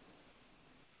you.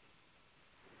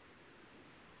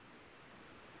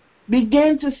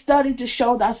 Begin to study to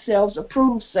show thyself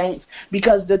approved, saints,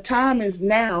 because the time is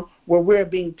now where we're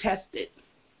being tested.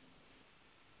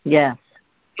 Yes.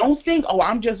 Don't think, oh,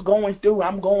 I'm just going through,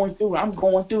 I'm going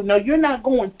through. No, you're not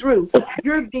going through.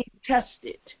 You're being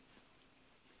tested.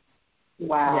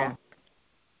 Wow. Yeah.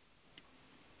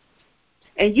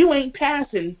 And you ain't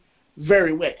passing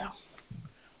very well.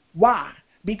 Why?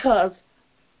 Because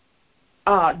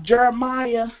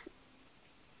Jeremiah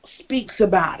speaks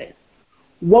about it.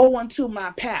 Woe unto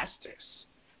my pastors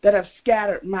that have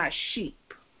scattered my sheep.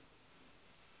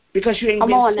 Because you ain't been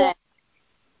taught.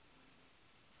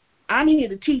 I'm here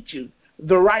to teach you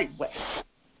the right way.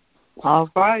 All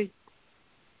right.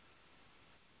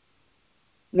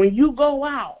 When you go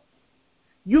out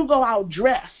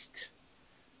dressed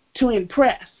to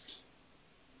impress.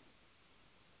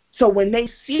 So when they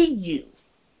see you,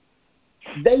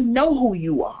 they know who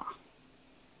you are.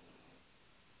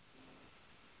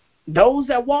 Those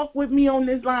that walk with me on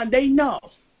this line, they know.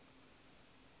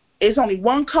 It's only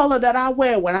one color that I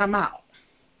wear when I'm out.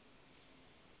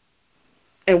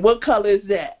 And what color is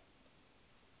that?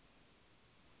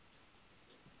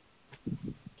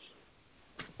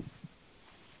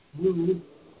 Mm-hmm.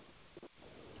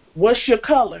 What's your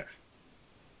color?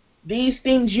 These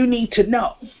things you need to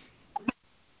know.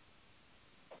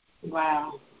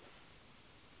 Wow.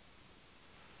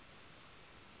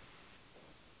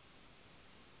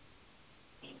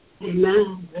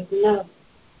 Amen. That's enough.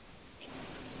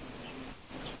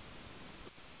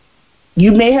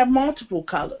 You may have multiple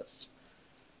colors.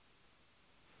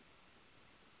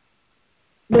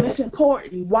 But it's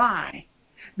important. Why?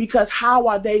 Because how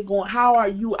are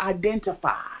you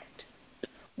identified?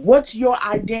 What's your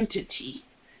identity?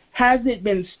 Has it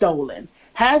been stolen?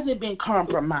 Has it been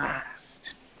compromised?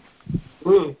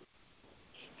 Mm.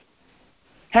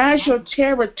 Has your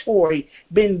territory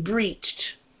been breached?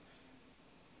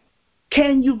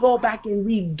 Can you go back and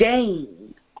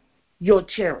regain your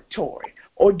territory?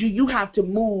 Or do you have to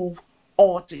move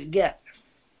altogether?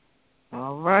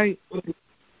 All right.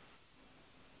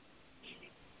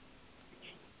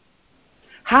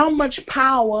 How much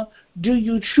power do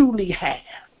you truly have?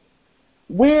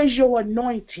 Where's your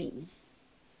anointing?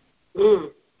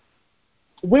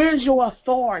 Where's your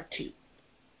authority?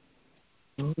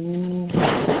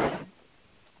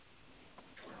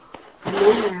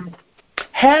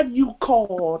 Have you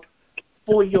called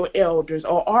for your elders,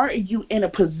 or are you in a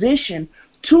position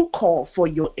to call for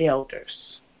your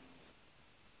elders?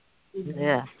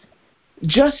 Yeah.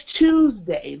 Just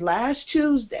last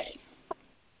Tuesday,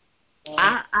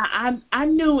 I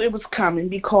knew it was coming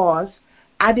because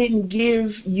I didn't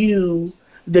give you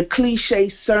the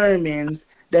cliche sermons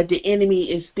that the enemy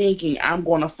is thinking I'm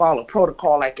going to follow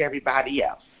protocol like everybody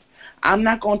else. I'm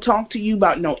not going to talk to you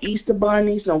about no Easter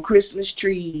bunnies, no Christmas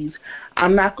trees.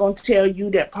 I'm not going to tell you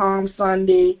that Palm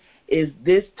Sunday is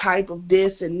this type of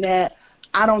this and that.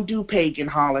 I don't do pagan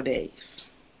holidays.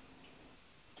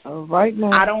 All right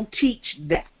now. I don't teach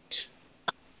that.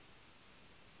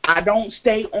 I don't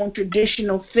stay on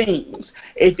traditional things.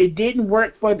 If it didn't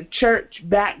work for the church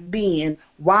back then,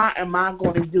 why am I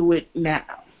going to do it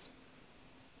now?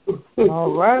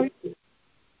 All right.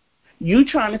 You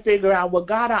trying to figure out, well,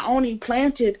 God, I only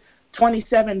planted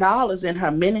 $27 in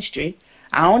her ministry.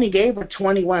 I only gave her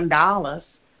 $21.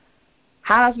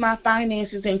 How's my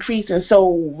finances increasing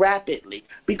so rapidly?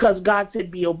 Because God said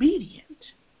be obedient.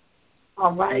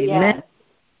 All right. Amen.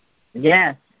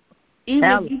 Yes. Even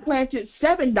if you planted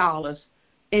 $7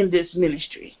 in this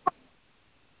ministry,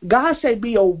 God said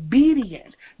be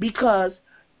obedient, because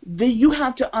you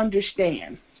have to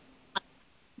understand,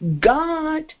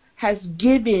 God has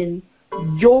given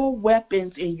your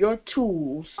weapons and your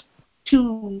tools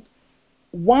to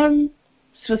one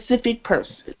specific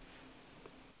person.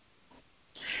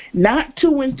 Not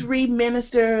 2 and 3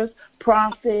 ministers,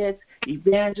 prophets,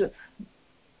 evangelists.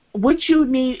 What you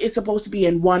need is supposed to be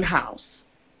in one house.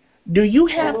 Do you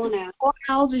have 4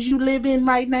 houses you live in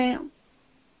right now?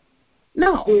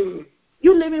 No.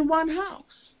 You live in one house.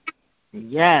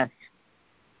 Yes.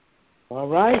 All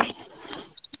right.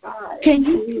 Can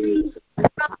you use 5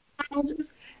 houses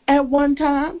at one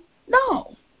time?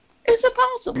 No. It's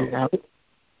impossible. No.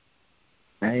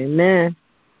 Amen.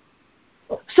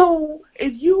 So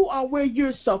if you are where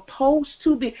you're supposed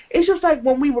to be, it's just like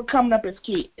when we were coming up as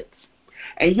kids,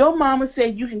 and your mama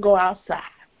said you can go outside.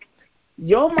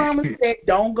 Your mama said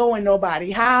don't go in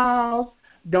nobody's house,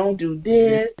 don't do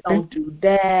this, don't do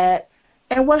that.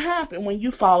 And what happened when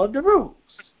you followed the rules?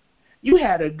 You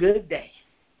had a good day.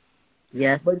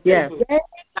 Yes. But yes. the day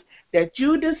that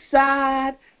you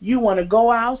decide you want to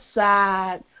go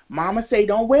outside, mama say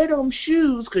don't wear them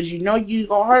shoes because you know you're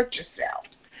going to hurt yourself.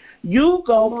 You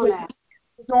go put your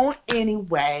shoes on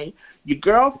anyway. Your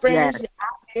girlfriends are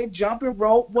out there jumping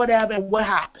rope, whatever, and what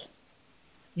happened?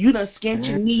 You done skint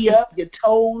your knee up, your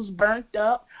toes burnt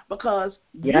up because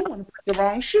you want to put the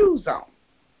wrong shoes on.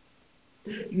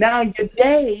 Now your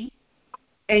day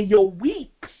and your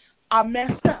weeks are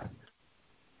messed up.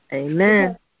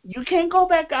 Amen. You can't go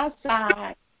back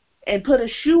outside and put a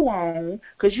shoe on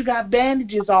because you got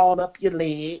bandages all up your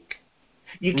leg.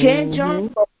 You can't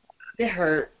jump rope, it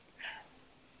hurt.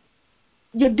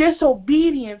 Your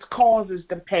disobedience causes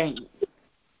the pain,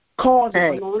 causes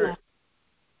the hurt.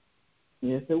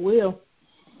 Yes, it will.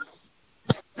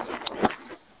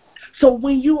 So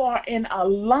when you are in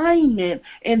alignment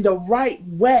in the right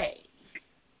way,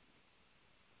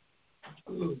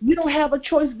 you don't have a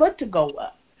choice but to go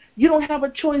up. You don't have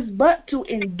a choice but to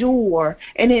endure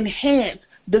and enhance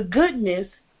the goodness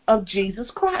of Jesus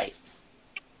Christ.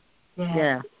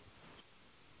 Yeah.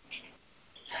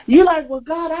 You're like, well,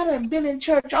 God, I done been in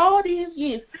church all these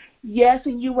years. Yes,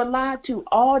 and you were lied to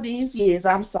all these years.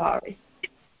 I'm sorry.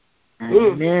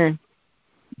 Amen.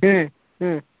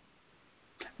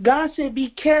 God said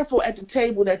be careful at the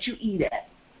table that you eat at.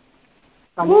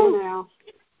 Come on now.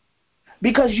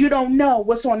 Because you don't know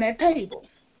what's on that table.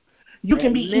 You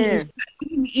can be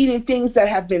eating things that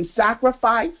have been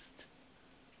sacrificed.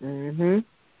 You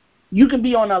can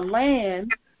be on a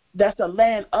land that's a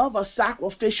land of a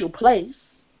sacrificial place.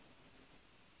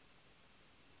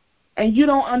 And you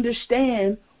don't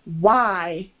understand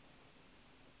why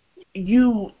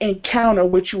you encounter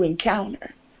what you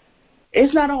encounter.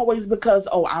 It's not always because,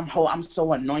 oh, I'm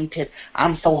so anointed,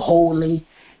 I'm so holy.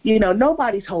 You know,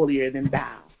 nobody's holier than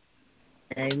thou.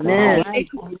 Amen. They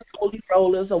holy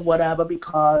rollers or whatever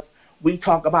because we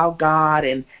talk about God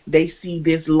and they see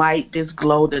this light, this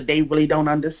glow that they really don't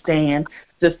understand.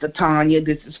 Sister Tanya,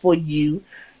 this is for you.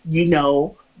 You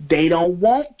know, they don't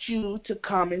want you to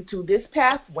come into this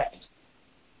pathway.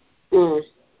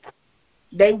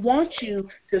 They want you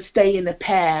to stay in the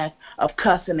path of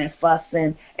cussing and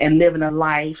fussing and living a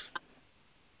life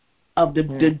of the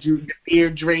beer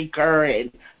drinker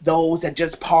and those that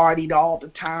just partied all the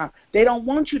time. They don't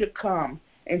want you to come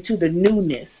into the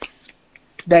newness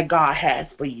that God has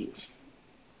for you.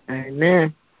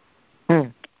 Amen.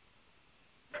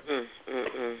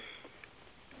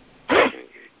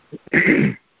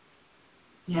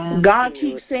 God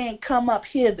keeps saying, come up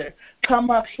hither,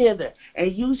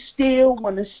 and you still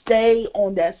want to stay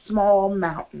on that small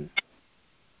mountain.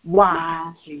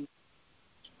 Why?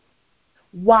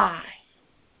 Why?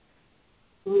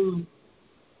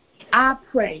 I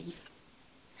pray,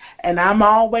 and I'm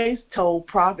always told,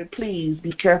 Prophet, please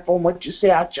be careful what you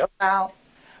say out your mouth,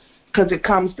 because it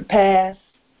comes to pass.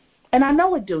 And I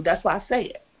know it do. That's why I say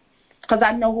it, because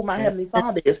I know who my Heavenly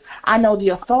Father is. I know the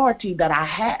authority that I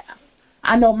have.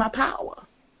 I know my power.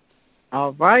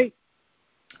 All right.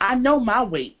 I know my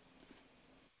weight.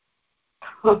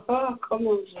 Come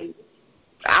on, Jesus.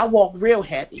 I walk real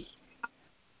heavy.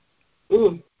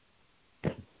 Mm.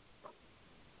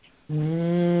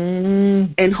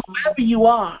 And whoever you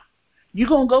are, you're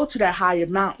going to go to that higher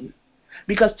mountain,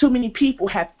 because too many people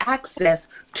have access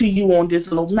to you on this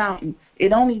little mountain.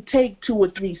 It only takes 2 or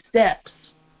 3 steps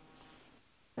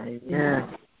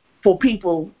for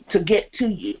people to get to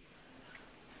you.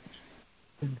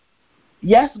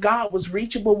 Yes, God was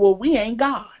reachable. Well, we ain't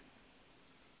God.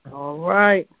 All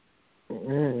right.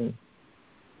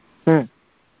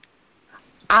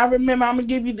 I remember, I'm going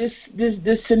to give you this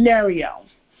scenario.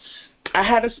 I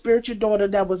had a spiritual daughter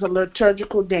that was a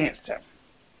liturgical dancer.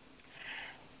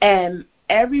 And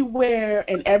everywhere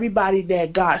and everybody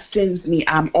that God sends me,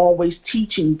 I'm always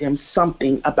teaching them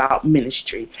something about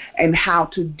ministry and how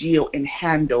to deal and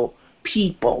handle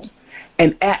people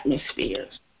and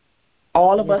atmospheres.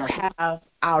 All of us have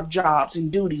our jobs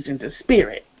and duties in the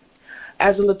spirit.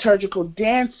 As a liturgical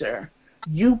dancer,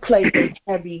 you play a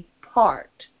heavy part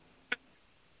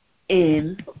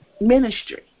in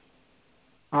ministry.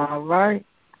 All right.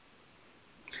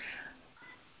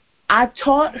 I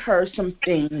taught her some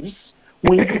things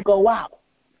when you go out.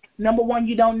 Number 1,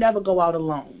 you don't never go out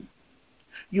alone.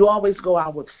 You always go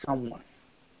out with someone.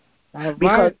 All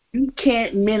because right. you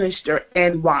can't minister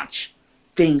and watch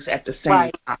things at the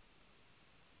same time.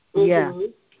 Yeah.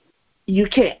 You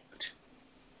can't.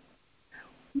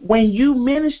 When you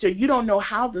minister, you don't know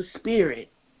how the Spirit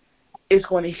is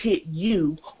going to hit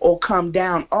you or come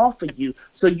down off of you.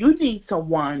 So you need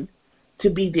someone to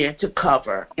be there to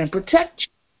cover and protect you.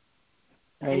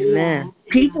 Amen.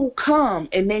 People come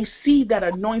and they see that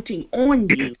anointing on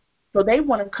you, so they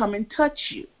want to come and touch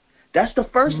you. That's the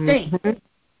first thing.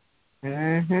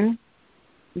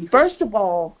 First of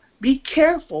all, be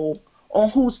careful on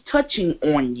who's touching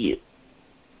on you.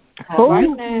 Right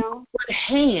now. What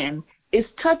hand is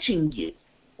touching you?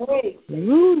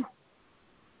 The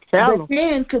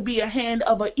hand could be a hand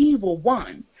of an evil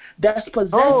one that's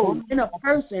possessing in a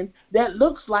person that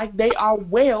looks like they are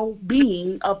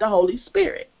well-being of the Holy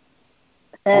Spirit.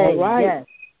 All right.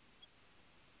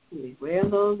 We wear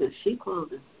those in sheep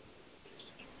clothing.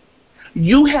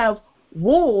 You have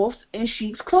wolves in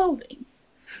sheep's clothing.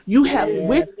 You have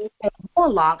witches and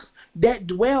warlocks that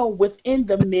dwell within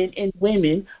the men and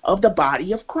women of the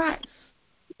body of Christ.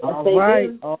 All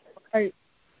right. All right.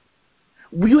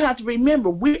 You have to remember,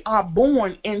 we are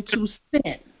born into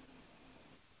sin.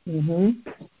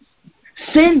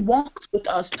 Sin walks with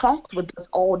us, talks with us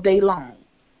all day long.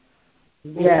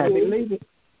 Yeah.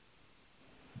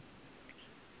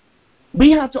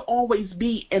 We have to always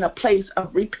be in a place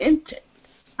of repentance.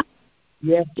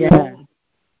 Yeah.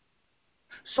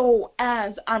 So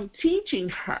as I'm teaching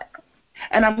her,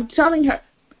 and I'm telling her,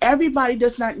 everybody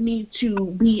does not need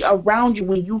to be around you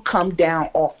when you come down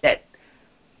off that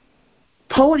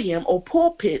podium or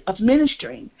pulpit of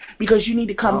ministering, because you need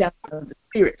to come down to the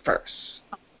Spirit first.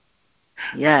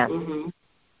 Yeah.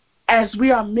 As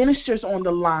we are ministers on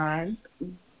the line,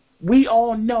 we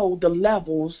all know the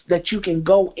levels that you can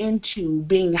go into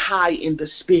being high in the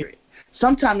Spirit.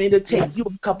 Sometimes it'll take you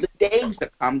a couple of days to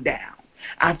come down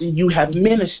after you have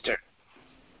ministered.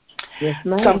 Yes,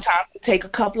 ma'am. Sometimes it take a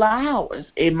couple of hours.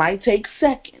 It might take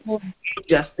seconds. It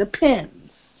just depends.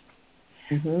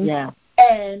 Yeah.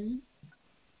 And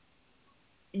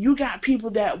you got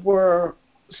people that were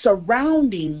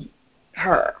surrounding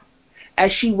her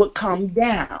as she would come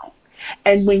down.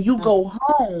 And when you go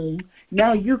home,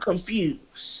 now you're confused.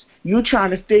 You're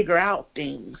trying to figure out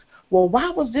things. Well, why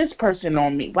was this person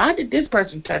on me? Why did this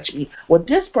person touch me? Well,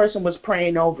 this person was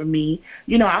praying over me.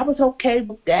 You know, I was okay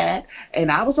with that, and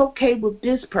I was okay with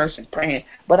this person praying.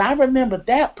 But I remember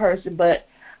that person, but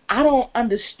I don't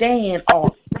understand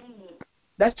all.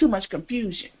 That's too much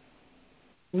confusion.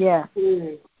 Yeah.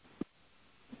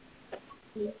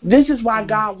 This is why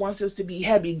God wants us to be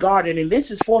heavy guarded, and this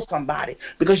is for somebody,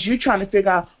 because you're trying to figure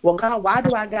out, well, God, why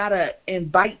do I gotta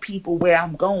invite people where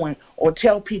I'm going or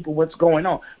tell people what's going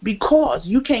on? Because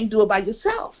you can't do it by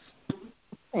yourself.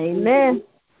 Amen.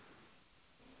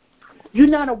 You're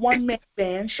not a one-man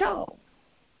band show.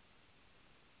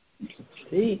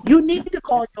 You need to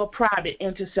call your private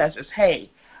intercessors. Hey,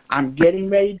 I'm getting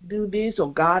ready to do this,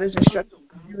 or God is instructing me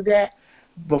to do that,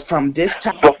 but from this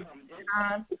time to this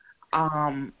time,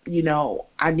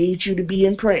 I need you to be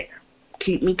in prayer.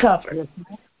 Keep me covered.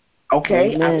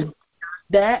 Okay? After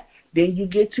that, then you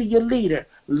get to your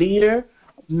leader,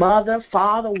 mother,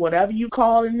 father, whatever you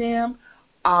calling them.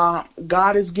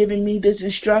 God is giving me this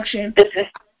instruction.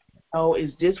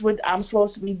 Is this what I'm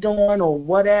supposed to be doing or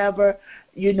whatever?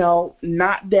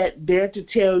 Not that they're to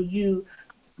tell you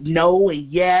no and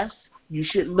yes. You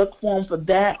shouldn't look for them for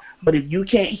that. But if you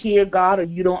can't hear God or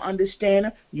you don't understand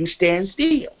Him, you stand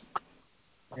still.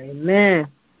 Amen.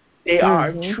 They are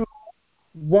a true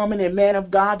woman and man of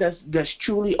God that's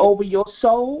truly over your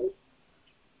soul.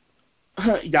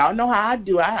 Y'all know how I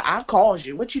do. I calls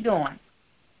you. What you doing?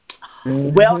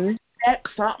 Well,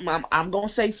 something. I'm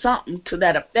gonna say something to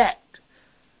that effect,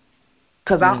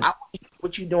 because I want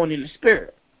what you're doing in the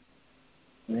spirit.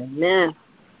 Amen.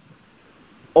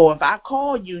 Or if I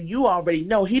call you, you already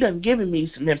know He done given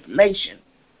me some information,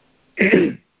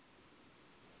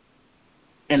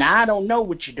 and I don't know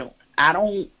what you're doing. I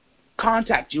don't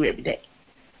contact you every day.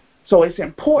 So it's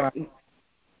important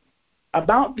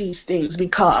about these things,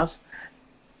 because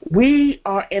we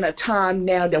are in a time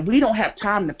now that we don't have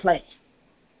time to play.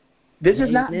 This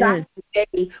is not back in the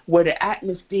day where the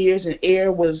atmospheres and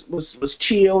air was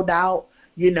chilled out.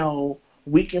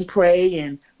 We can pray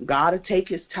and God will take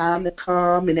His time to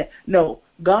come. No,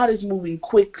 God is moving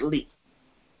quickly.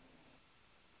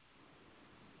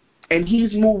 And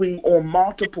He's moving on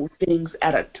multiple things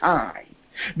at a time,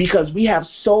 because we have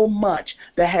so much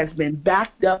that has been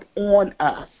backed up on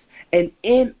us and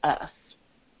in us.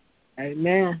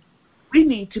 Amen. We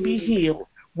need to be healed.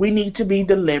 We need to be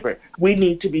delivered. We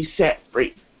need to be set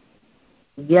free.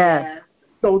 Yes.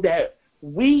 So that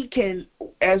we can,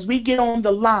 as we get on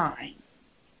the line,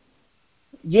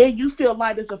 you feel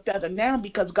light as a feather now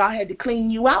because God had to clean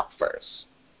you out first.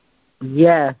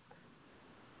 Yes.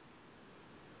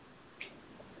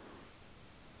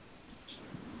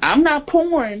 I'm not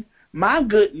pouring my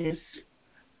goodness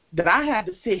that I had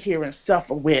to sit here and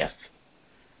suffer with.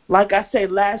 Like I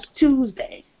said last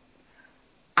Tuesday,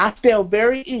 I felt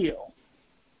very ill,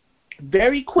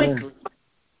 very quickly.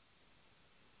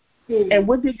 And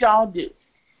what did y'all do?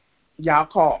 Y'all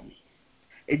called me.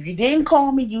 If you didn't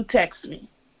call me, you text me.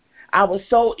 I was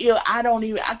so ill, I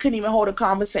couldn't even hold a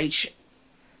conversation.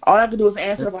 All I could do was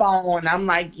answer the phone, and I'm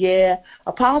like, yeah,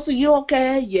 Apostle, you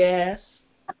okay? Yes.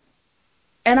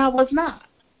 And I was not.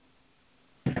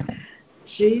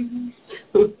 Jesus.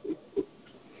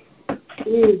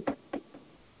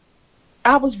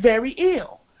 I was very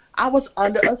ill. I was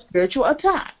under a spiritual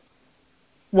attack.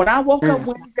 When I woke up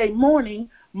Wednesday morning,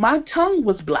 my tongue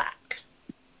was black.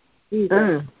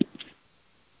 When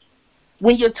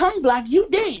your tongue black, you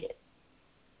dead.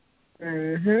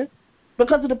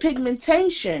 Because of the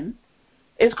pigmentation,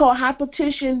 it's called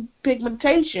hypertension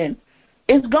pigmentation.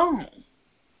 It's gone.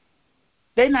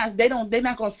 They're not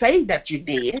gonna say that you're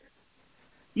dead.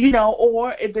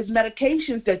 Or if it's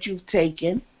medications that you've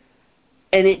taken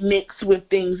and it mixed with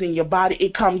things in your body,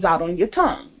 it comes out on your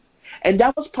tongue. And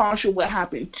that was partial what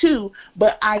happened too,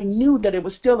 but I knew that it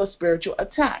was still a spiritual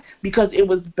attack because it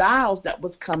was bowels that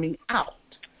was coming out.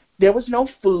 There was no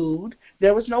food,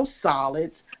 there was no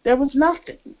solids, there was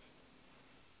nothing.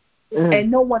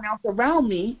 And no one else around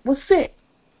me was sick.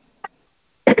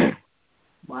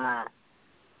 Wow.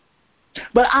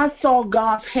 But I saw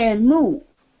God's hand move.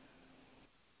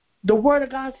 The Word of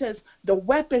God says the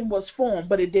weapon was formed,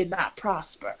 but it did not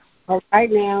prosper. All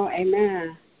right now,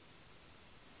 amen.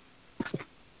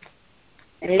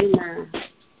 Amen.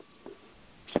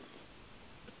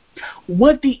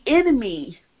 What the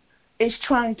enemy is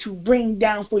trying to bring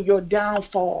down for your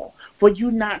downfall, for you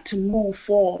not to move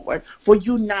forward, for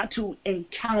you not to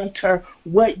encounter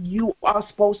what you are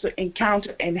supposed to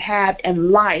encounter and have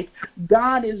in life,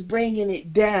 God is bringing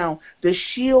it down. The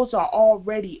shields are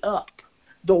already up.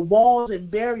 The walls and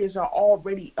barriers are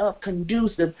already up,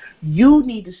 conducive. You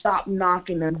need to stop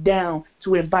knocking them down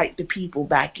to invite the people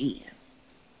back in.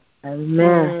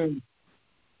 Amen.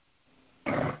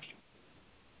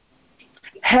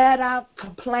 Had I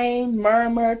complained,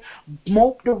 murmured,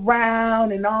 moped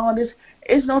around and all this,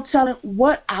 it's no telling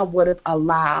what I would have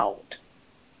allowed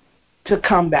to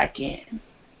come back in.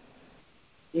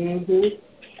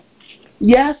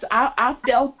 Yes, I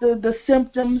felt the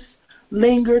symptoms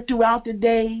linger throughout the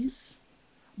days,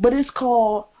 but it's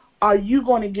called, are you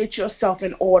going to get yourself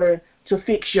in order to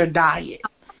fix your diet?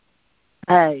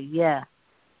 Hey, yeah.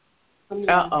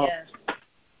 Uh-oh.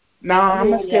 No,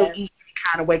 I'm going to still eat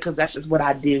kind of way because that's just what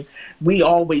I do. We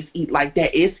always eat like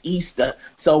that. It's Easter,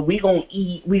 so we gonna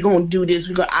eat. We gonna do this.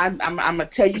 I'm gonna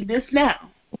tell you this now.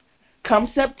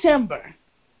 Come September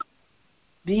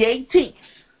the 18th,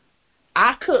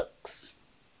 I cooks.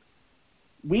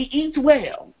 We eat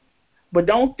well, but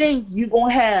don't think you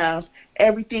gonna have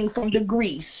everything from the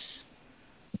grease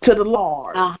to the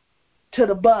lard to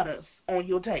the butters on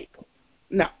your table.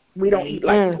 No, we don't eat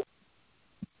like that.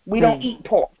 We don't eat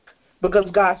pork because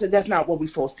God said that's not what we're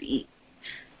supposed to eat.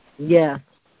 Yeah.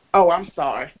 Oh, I'm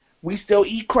sorry. We still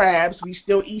eat crabs. We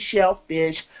still eat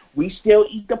shellfish. We still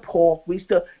eat the pork.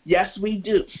 Yes, we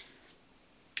do.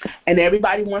 And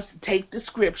everybody wants to take the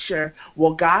scripture.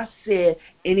 Well, God said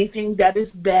anything that is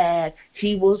bad,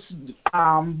 He will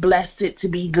bless it to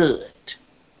be good.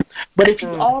 But if He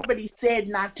already said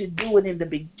not to do it in the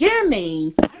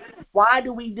beginning, why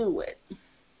do we do it?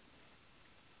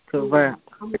 Correct.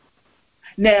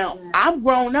 Now, I've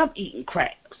grown up eating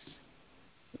crabs.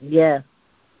 Yeah.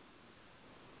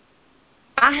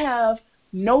 I have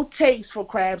no taste for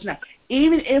crabs now.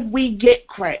 Even if we get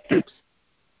crabs,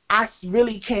 I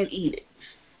really can't eat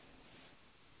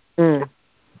it.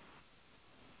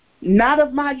 Not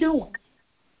of my doing.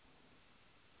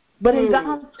 But in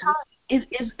God's time,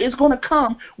 it's going to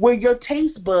come where your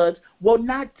taste buds will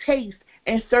not taste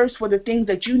and thirst for the things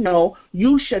that you know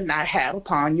you should not have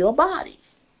upon your body.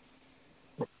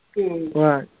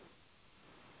 Right.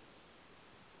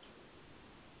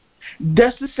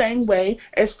 Just the same way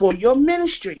as for your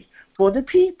ministry, for the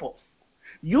people.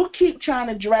 You keep trying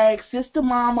to drag Sister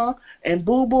Mama and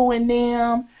Boo Boo and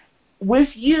them with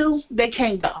you, they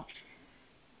can't go.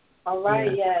 All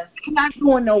right, yes. They're not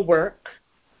doing no work.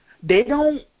 They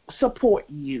don't support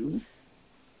you.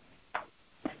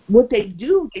 What they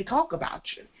do, they talk about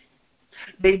you.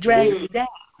 They drag you down.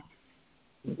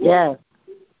 Yes.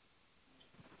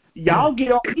 Y'all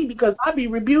get on me because I be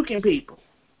rebuking people.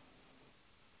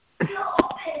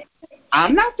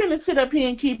 I'm not going to sit up here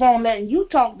and keep on letting you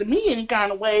talk to me any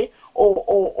kind of way,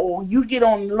 or you get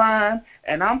on the line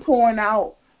and I'm pouring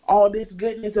out all this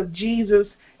goodness of Jesus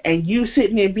and you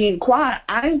sitting there being quiet.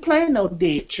 I ain't playing no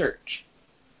dead church.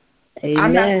 Amen.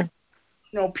 I'm not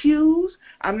no pews.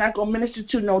 I'm not going to minister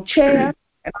to no chair,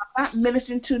 and I'm not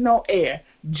ministering to no air.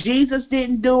 Jesus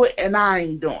didn't do it, and I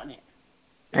ain't doing it.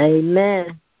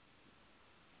 Amen.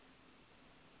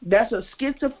 That's a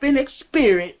schizophrenic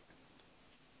spirit.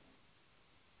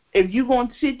 If you're going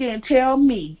to sit there and tell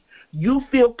me you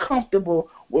feel comfortable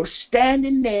with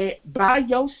standing there by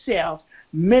yourself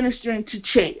ministering to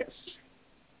chairs,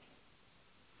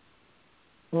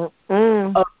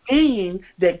 a being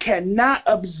that cannot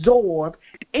absorb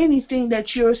anything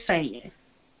that you're saying,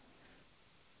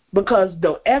 because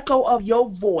the echo of your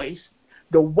voice,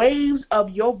 the waves of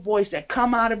your voice that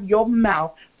come out of your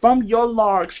mouth, from your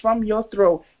larynx, from your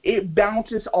throat, it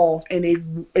bounces off and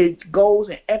it goes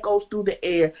and echoes through the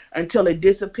air until it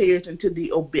disappears into the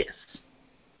abyss.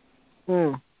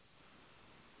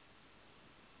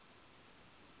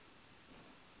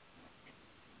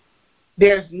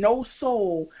 There's no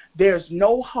soul, there's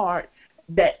no heart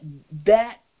that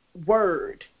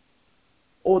word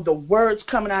or the words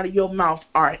coming out of your mouth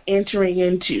are entering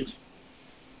into.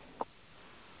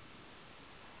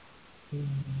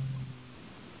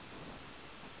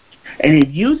 And if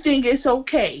you think it's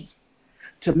okay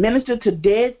to minister to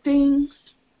dead things,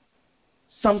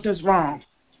 something's wrong.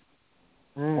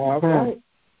 All right.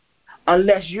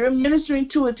 Unless you're ministering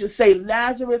to it to say,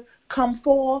 Lazarus, come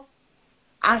forth.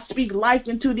 I speak life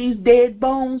into these dead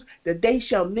bones, that they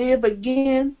shall live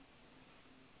again.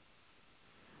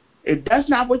 If that's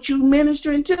not what you're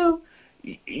ministering to,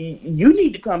 you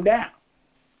need to come down.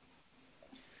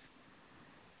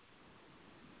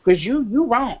 Because you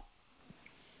wrong.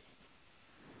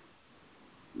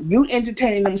 You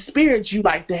entertaining them spirits you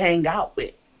like to hang out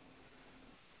with.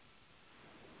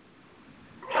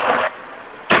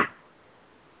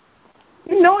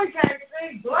 You know he can't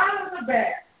see. Blind as a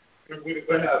bat. With the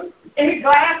glasses. Any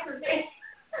glasses?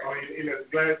 Oh, he has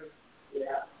glasses?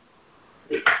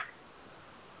 Yeah.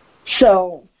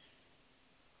 So,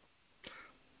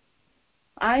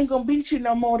 I ain't going to beat you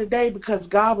no more today because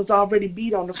God was already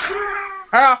beat on the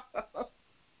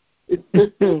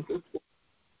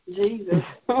Jesus.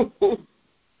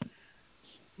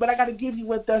 But I got to give you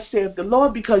what thus saith the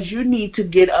Lord, because you need to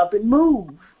get up and move.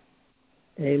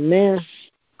 Amen.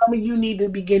 Some of you need to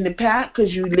begin to pack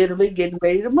because you literally getting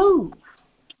ready to move.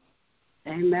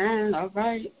 Amen. All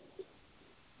right.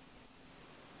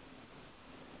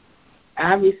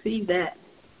 I received that.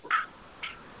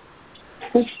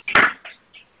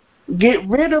 Get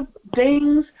rid of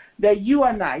things that you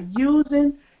are not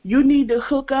using. You need to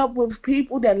hook up with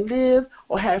people that live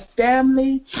or have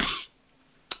family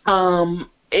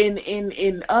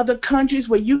in other countries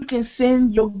where you can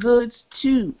send your goods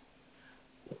to.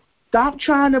 Stop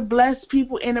trying to bless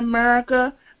people in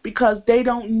America because they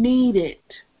don't need it.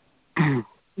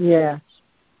 Yeah.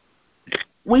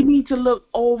 We need to look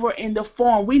over in the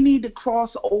farm. We need to cross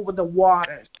over the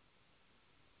waters.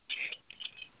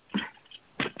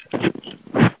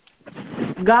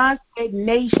 God said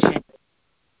nation.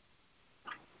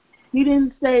 He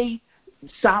didn't say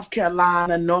South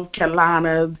Carolina, North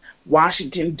Carolina,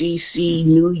 Washington, D.C.,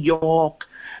 New York,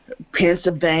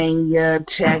 Pennsylvania,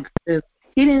 Texas.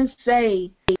 He didn't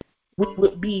say we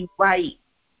would be right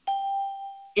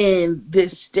in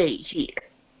this state here.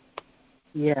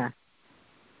 Yeah.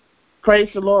 Praise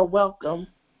the Lord. Welcome.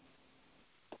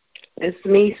 It's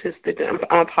me, Sister.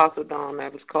 I'm Apostle Dawn. I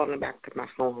was calling back to my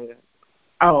phone.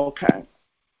 Oh, okay.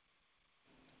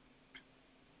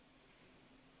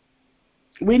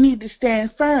 We need to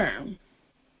stand firm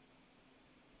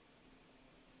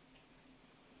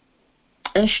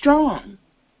and strong.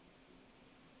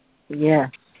 Yeah.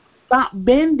 Stop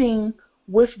bending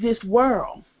with this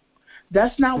world.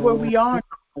 That's not where we are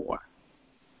anymore.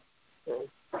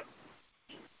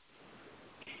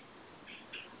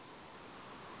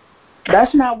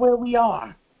 That's not where we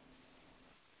are.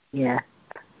 Yeah.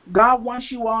 God wants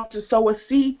you all to sow a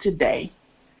seed today.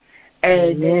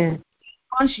 And He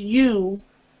wants you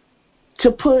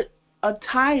to put a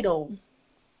title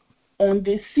on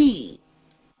this seed.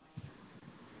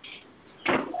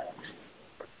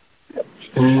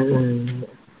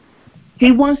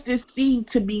 He wants this seed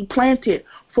to be planted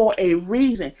for a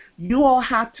reason. You all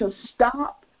have to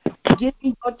stop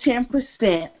giving your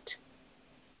 10%,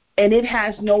 and it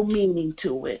has no meaning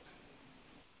to it.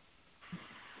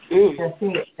 That's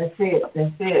it. That's it.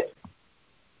 That's it.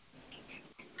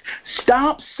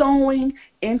 Stop sowing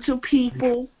into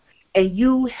people, and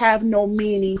you have no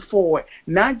meaning for it,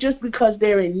 not just because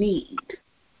they're in need.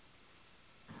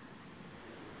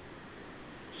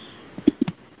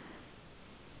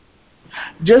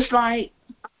 Just like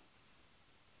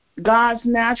God's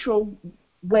natural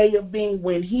way of being,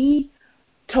 when He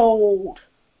told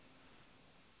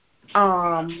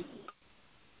help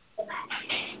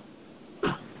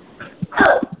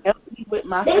me with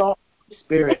my soul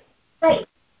spirit.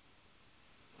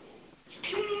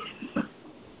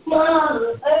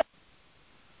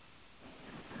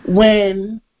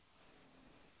 When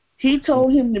He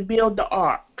told him to build the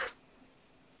ark,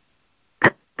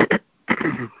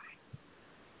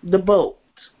 the boat,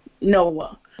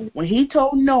 Noah. When He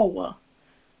told Noah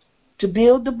to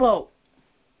build the boat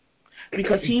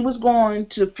because he was going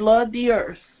to flood the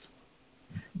earth,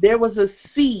 there was a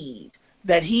seed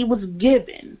that he was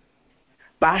given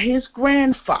by his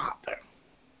grandfather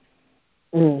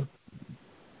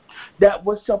that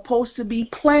was supposed to be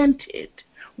planted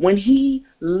when he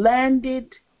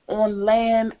landed on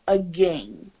land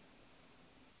again.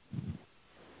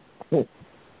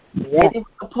 Yeah.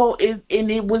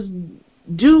 And it was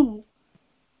due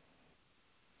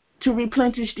to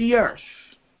replenish the earth.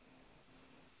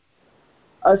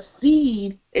 A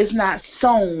seed is not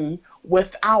sown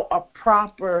without a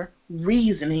proper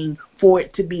reasoning for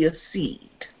it to be a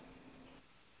seed.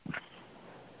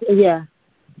 Yeah.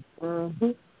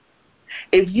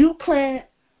 If you plant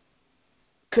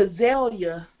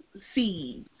cazellia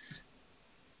seeds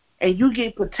and you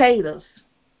get potatoes,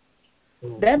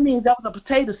 that means that was a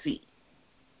potato seed.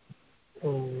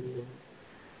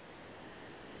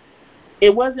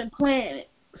 It wasn't planted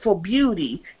for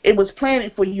beauty. It was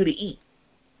planted for you to eat.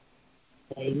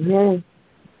 Amen.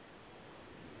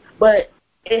 But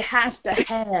it has to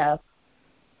have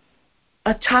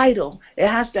a title. It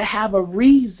has to have a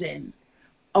reason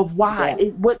of why. Yeah.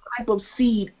 What type of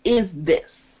seed is this?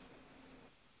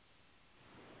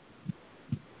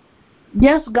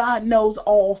 Yes, God knows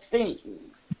all things.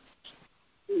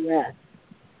 Yes.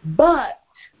 But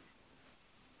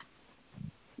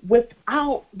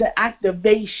without the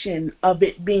activation of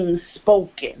it being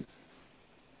spoken,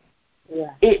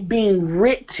 it being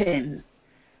written,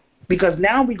 because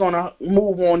now we're going to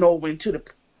move on over into the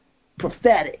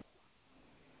prophetic.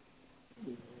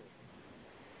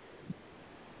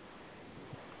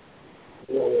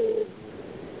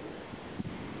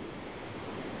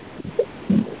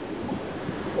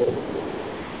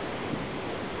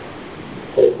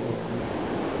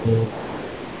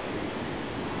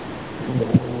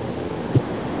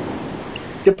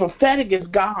 The The prophetic is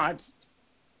God's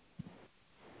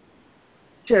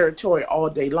territory all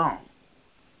day long.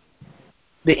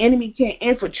 The enemy can't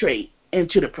infiltrate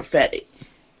into the prophetic.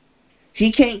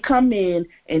 He can't come in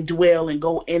and dwell and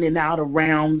go in and out of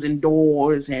realms and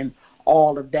doors and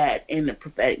all of that in the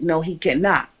prophetic. No, he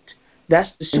cannot. That's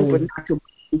the supernatural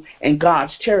and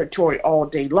God's territory all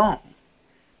day long.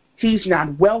 He's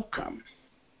not welcome.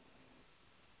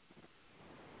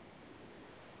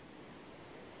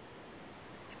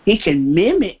 He can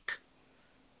mimic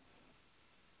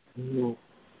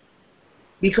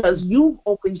because you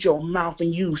opened your mouth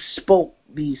and you spoke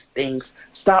these things.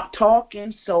 Stop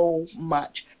talking so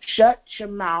much. Shut your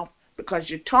mouth because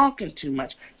you're talking too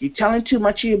much. You're telling too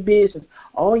much of your business.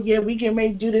 Oh, yeah, we getting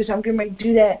ready to do this. I'm getting ready to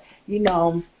do that. You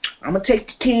know, I'm going to take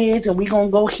the kids and we're going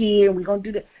to go here and we're going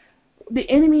to do that. The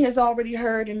enemy has already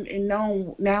heard and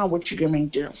known now what you're going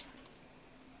to do.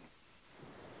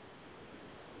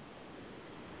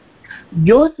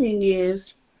 Your thing is,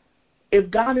 if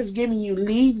God is giving you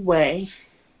leeway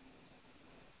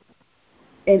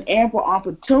and ample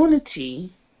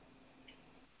opportunity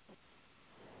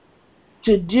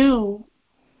to do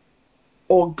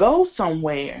or go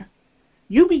somewhere,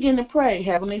 you begin to pray,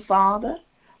 Heavenly Father,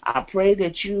 I pray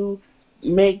that you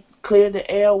make clear the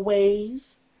airways,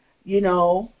 you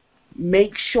know,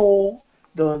 make sure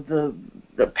the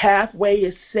pathway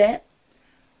is set,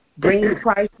 bring the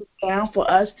prices down for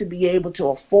us to be able to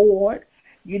afford,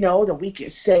 you know, that we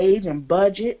can save and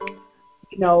budget,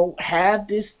 you know, have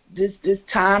this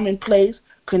time and place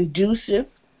conducive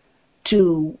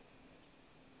to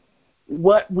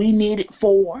what we need it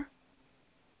for.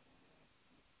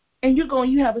 And you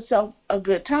have yourself a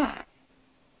good time.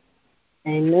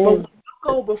 Amen. But when you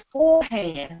go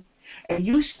beforehand and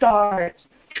you start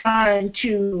trying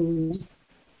to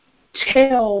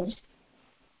tell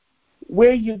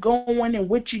where you're going and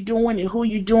what you're doing and who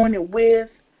you're doing it with,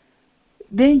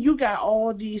 then you got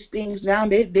all these things now.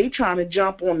 They trying to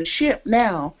jump on the ship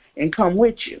now and come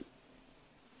with you.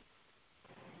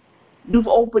 You've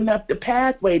opened up the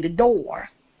pathway, the door.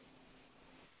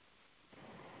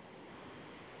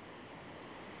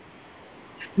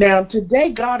 Now,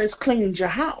 today, God has cleaned your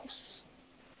house.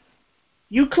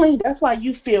 You clean. That's why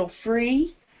you feel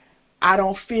free. I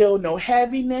don't feel no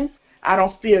heaviness. I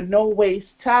don't feel no waist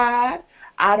tied.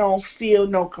 I don't feel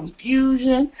no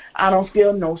confusion. I don't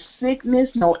feel no sickness,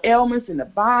 no ailments in the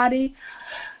body.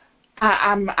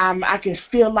 I can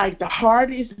feel like the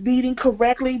heart is beating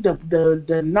correctly.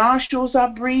 The nostrils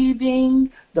are breathing.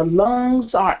 The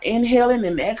lungs are inhaling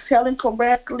and exhaling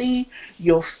correctly.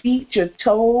 Your feet, your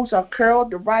toes are curled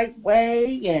the right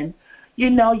way. And, you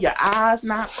know, your eyes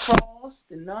not crossed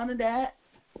and none of that.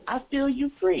 I feel you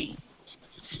free.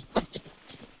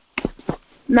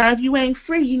 Now, if you ain't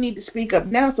free, you need to speak up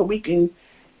now so we can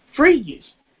free you.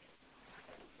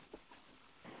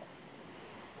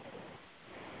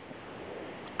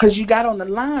 Because you got on the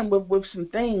line with some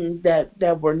things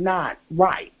that were not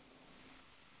right.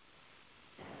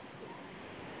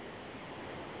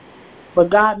 But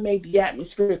God made the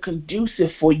atmosphere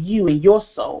conducive for you and your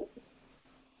soul.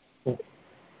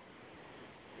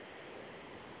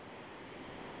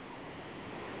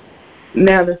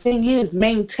 Now, the thing is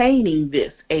maintaining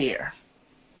this air.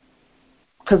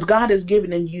 Because God has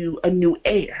given you a new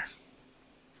air.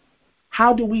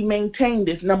 How do we maintain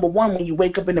this? Number one, when you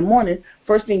wake up in the morning,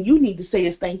 first thing you need to say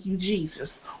is thank you, Jesus.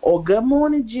 Or good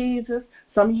morning, Jesus.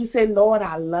 Some of you say, Lord,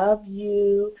 I love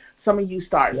you. Some of you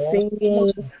start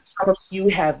singing. Some of you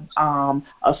have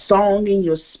a song in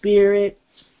your spirit.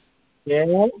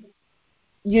 Yeah.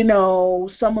 You know,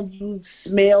 some of you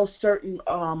smell certain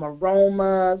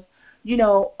aromas. You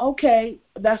know, okay,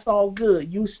 that's all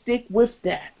good. You stick with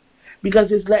that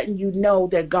because it's letting you know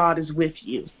that God is with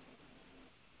you.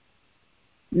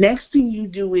 Next thing you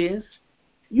do is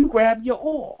you grab your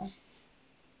oil.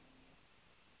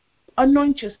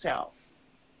 Anoint yourself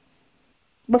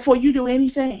before you do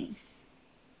anything.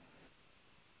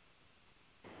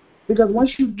 Because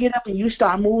once you get up and you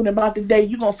start moving about the day,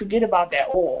 you're going to forget about that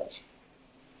oil.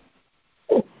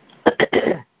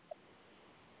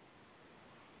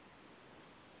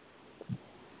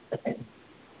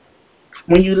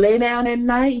 When you lay down at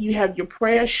night, you have your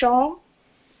prayer shawl.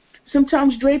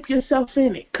 Sometimes drape yourself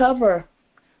in it. Cover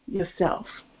yourself.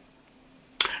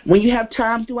 When you have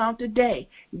time throughout the day,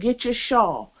 get your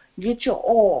shawl, get your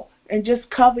oil, and just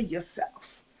cover yourself.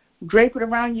 Drape it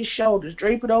around your shoulders.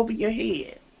 Drape it over your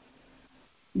head.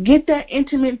 Get that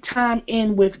intimate time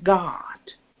in with God.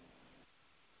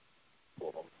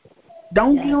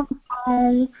 Don't get on the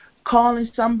phone calling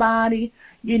somebody,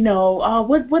 you know,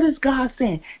 what is God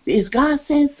saying? Is God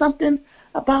saying something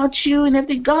about you and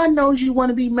everything. God knows you want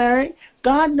to be married.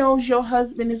 God knows your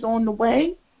husband is on the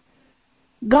way.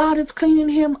 God is cleaning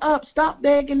him up. Stop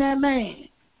begging that man.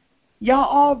 Y'all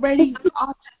already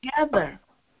are together.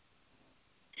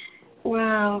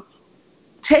 Wow.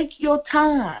 Take your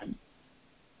time.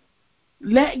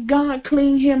 Let God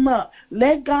clean him up.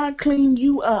 Let God clean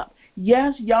you up.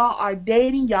 Yes, y'all are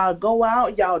dating. Y'all go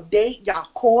out. Y'all date. Y'all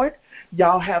court.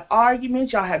 Y'all have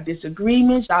arguments. Y'all have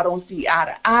disagreements. Y'all don't see eye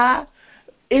to eye.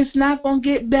 It's not going to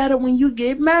get better when you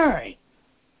get married.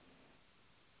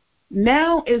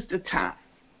 Now is the time.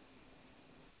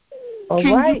 All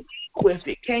Can right. you deal with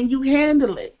it? Can you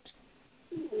handle it?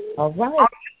 All right. Are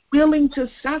you willing to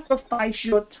sacrifice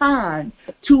your time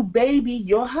to baby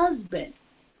your husband?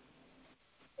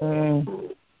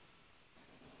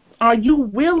 Are you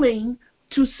willing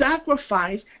to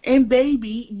sacrifice and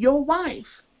baby your wife?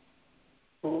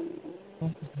 Are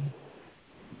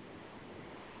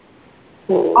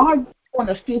you doing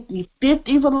a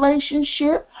 50-50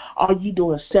 relationship? Are you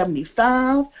doing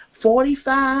 75,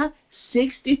 45,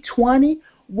 60, 20?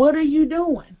 What are you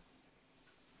doing?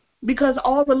 Because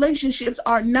all relationships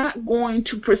are not going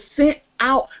to present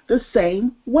out the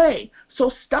same way.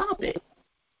 So stop it.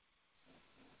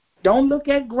 Don't look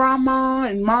at grandma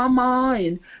and mama,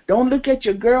 and don't look at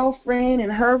your girlfriend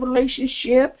and her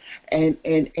relationship and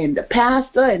the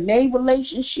pastor and their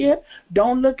relationship.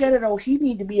 Don't look at it, oh, he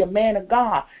need to be a man of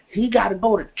God. He got to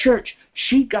go to church.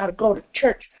 She got to go to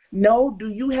church. No, do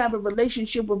you have a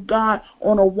relationship with God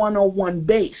on a one-on-one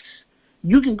base?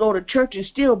 You can go to church and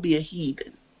still be a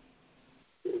heathen.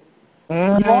 You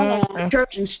can go to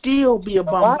church and still be a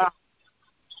bombard.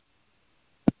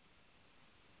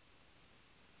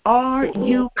 Are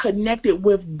you connected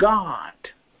with God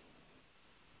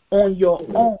on your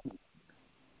own?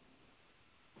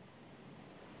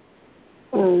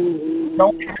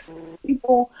 Don't have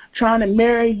people trying to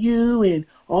marry you and,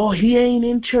 oh, he ain't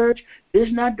in church.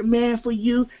 It's not the man for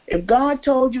you. If God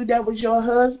told you that was your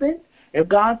husband, if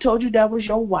God told you that was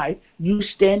your wife, you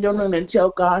stand on it until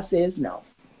God says no.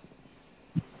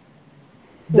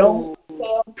 Don't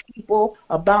tell people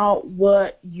about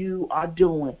what you are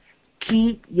doing.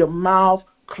 Keep your mouth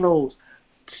closed.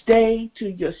 Stay to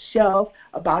yourself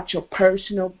about your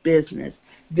personal business.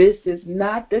 This is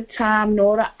not the time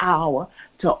nor the hour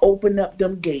to open up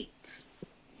them gates.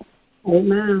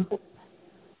 Amen.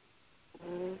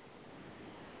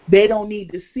 They don't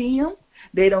need to see them.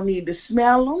 They don't need to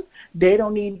smell them. They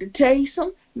don't need to taste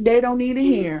them. They don't need to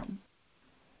hear them.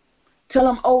 Tell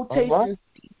them, oh, taste and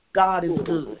see, God is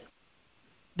good.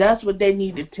 That's what they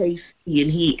need to taste, see,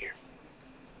 and hear.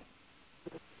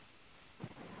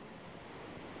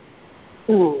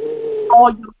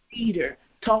 Call your leader.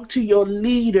 Talk to your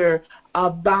leader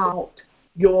about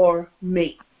your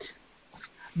mate,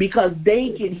 because they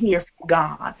can hear from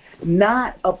God,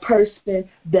 not a person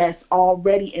that's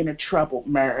already in a troubled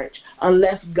marriage,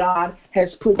 unless God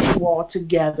has put you all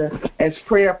together as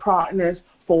prayer partners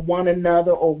for one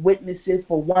another or witnesses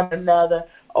for one another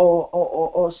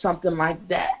or something like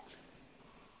that.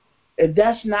 If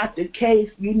that's not the case,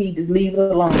 you need to leave it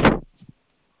alone,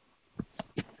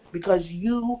 because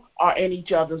you are in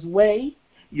each other's way.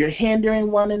 You're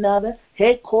hindering one another.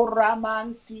 Hey,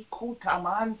 koramansi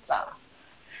kutamansa.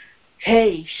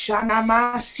 Hey,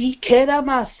 shanamasi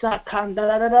keramasa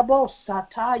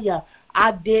kandarabosataya.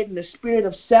 I did in the spirit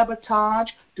of sabotage,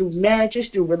 through marriages,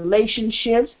 through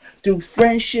relationships, through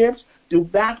friendships, through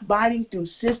backbiting, through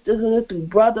sisterhood, through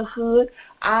brotherhood.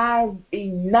 I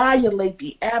annihilate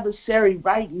the adversary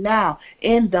right now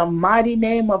in the mighty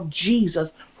name of Jesus,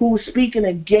 who is speaking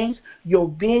against your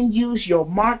venues, your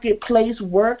marketplace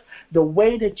work, the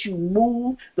way that you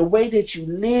move, the way that you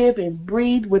live and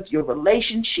breathe with your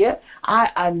relationship. I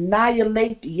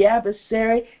annihilate the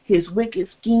adversary, his wicked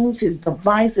schemes, his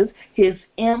devices, his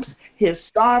imps. His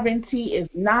sovereignty is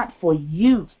not for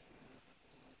you.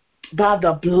 By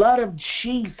the blood of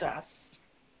Jesus,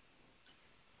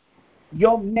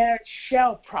 your marriage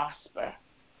shall prosper.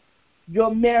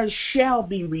 Your marriage shall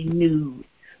be renewed.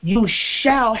 You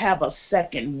shall have a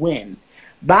second wind.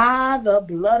 By the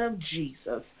blood of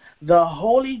Jesus, the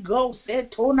Holy Ghost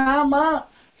said, Tonama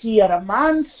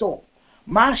hieramanso,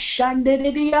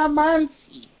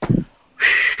 mashandediamansi,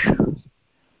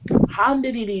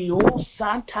 handidio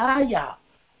santaya,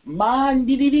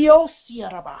 mandidio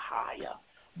sierabahaya,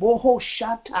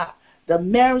 bohoshata. The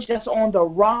marriage that's on the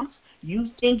rocks, you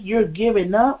think you're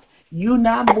giving up, you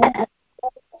not moving.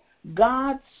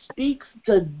 God speaks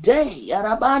today.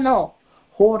 Arabano,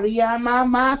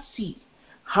 horiamamasi,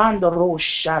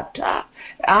 handaroshata.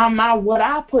 What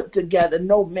I put together,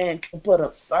 no man can put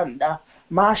asunder.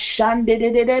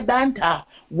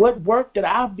 What work that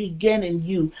I've begun in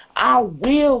you, I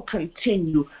will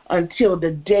continue until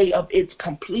the day of its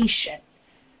completion.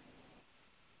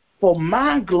 For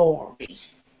my glory.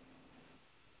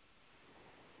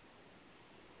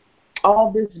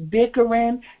 All this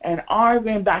bickering and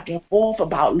arguing back and forth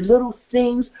about little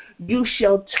things, you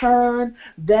shall turn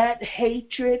that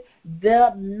hatred,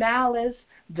 the malice,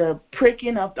 the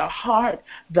pricking of the heart,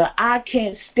 the I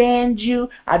can't stand you,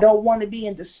 I don't want to be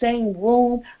in the same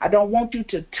room, I don't want you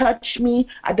to touch me,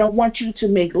 I don't want you to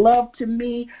make love to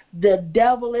me. The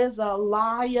devil is a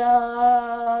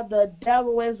liar. The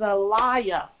devil is a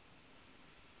liar.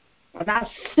 And I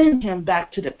send him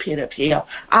back to the pit of hell.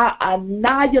 I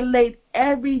annihilate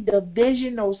every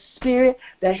divisional spirit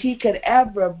that he could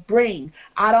ever bring.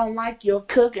 I don't like your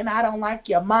cooking. I don't like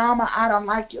your mama. I don't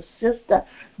like your sister.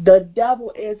 The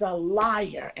devil is a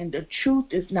liar, and the truth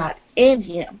is not in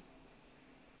him.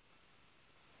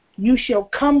 You shall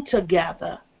come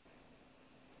together,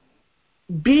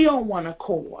 be on one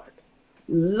accord,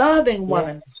 loving one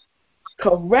another,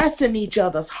 caressing each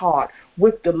other's heart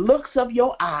with the looks of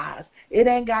your eyes. It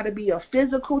ain't got to be a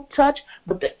physical touch,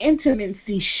 but the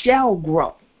intimacy shall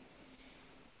grow.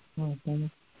 Mm-hmm.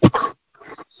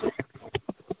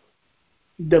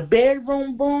 The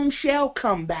bedroom boom shall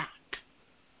come back.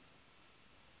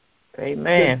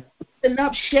 Amen. The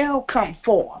enough shall come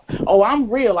forth. Oh,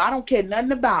 I'm real. I don't care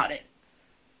nothing about it.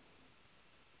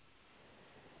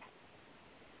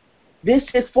 This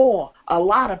is for a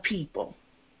lot of people.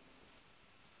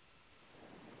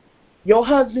 Your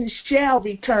husband shall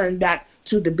return back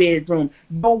to the bedroom.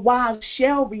 Your wives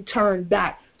shall return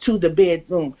back to the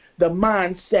bedroom. The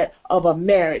mindset of a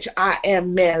marriage. I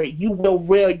am married. You will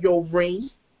wear your ring.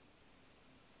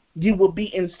 You will be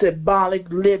in symbolic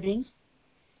living.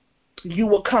 You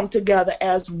will come together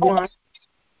as one.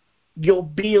 Your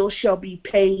bill shall be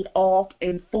paid off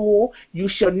in full. You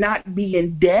shall not be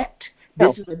in debt.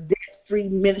 This is a debt-free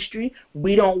ministry.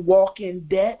 We don't walk in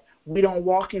debt. We don't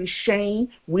walk in shame.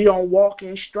 We don't walk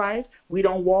in strife. We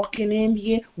don't walk in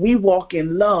envy. We walk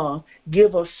in love.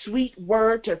 Give a sweet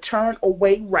word to turn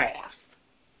away wrath.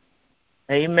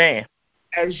 Amen.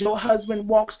 As your husband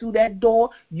walks through that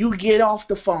door, you get off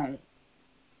the phone.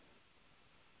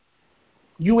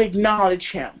 You acknowledge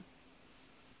him.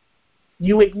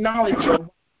 You acknowledge your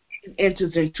wife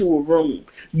enters into a room.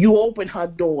 You open her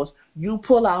doors. You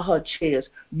pull out her chairs.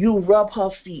 You rub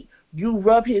her feet. You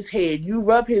rub his head. You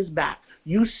rub his back.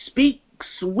 You speak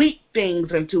sweet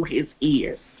things into his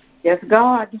ears. Yes,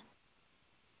 God.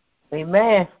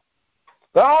 Amen.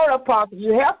 God, Apostle,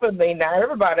 you helping me now.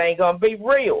 Everybody ain't going to be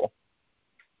real.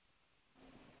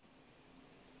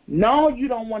 No, you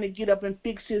don't want to get up and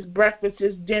fix his breakfast,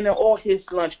 his dinner, or his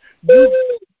lunch.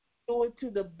 You do it to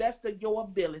the best of your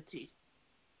ability.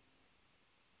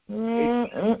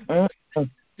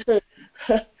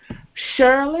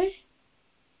 Shirley,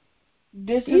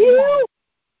 this is one.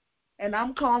 And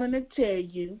I'm calling to tell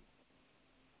you,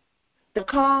 the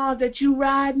car that you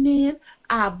riding in,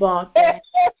 I bought that.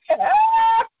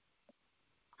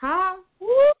 Huh?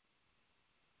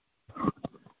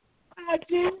 I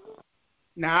did.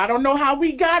 Now, I don't know how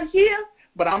we got here,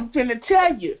 but I'm finna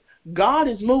tell you, God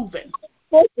is moving.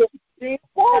 Oh,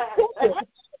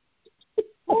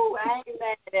 I ain't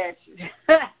mad at you.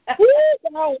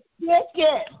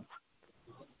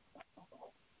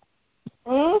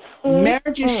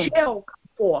 Marriages shall come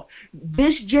forth.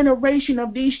 This generation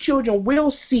of these children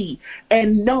will see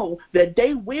and know that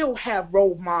they will have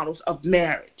role models of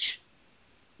marriage.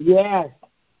 Yes.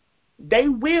 They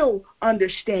will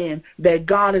understand that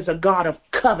God is a God of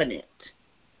covenant.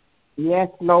 Yes,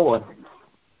 Lord.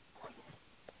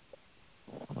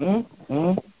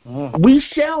 We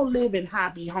shall live in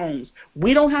happy homes.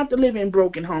 We don't have to live in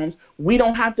broken homes. We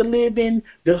don't have to live in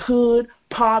the hood,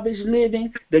 impoverished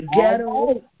living, the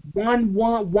ghetto,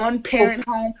 one parent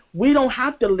home. We don't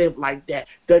have to live like that.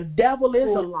 The devil is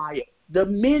a liar. The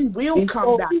men will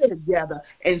come back together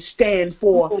and stand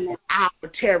for our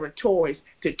territories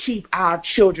to keep our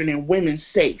children and women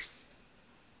safe.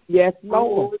 Yes,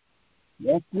 Lord.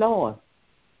 Yes, Lord.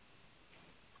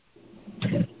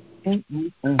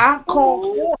 I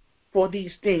call for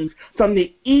these things. From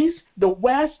the east, the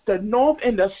west, the north,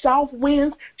 and the south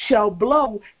winds shall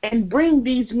blow and bring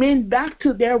these men back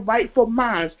to their rightful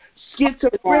minds.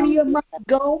 Schizophrenia must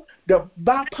go. The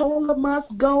bipolar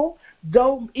must go.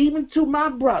 Though even to my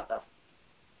brother.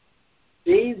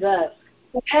 Jesus.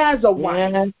 Who has a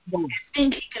wife.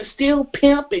 Think he can still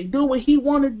pimp and do what he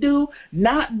want to do,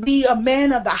 not be a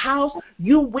man of the house.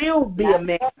 You will be a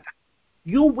man.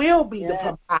 You will be the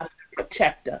provider.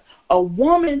 protector. A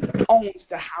woman owns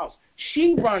the house.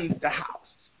 She runs the house.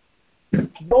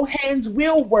 Your hands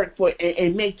will work for it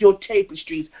and make your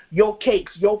tapestries, your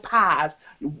cakes, your pies,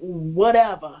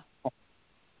 whatever.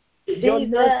 You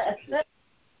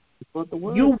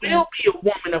will be a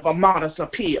woman of a modest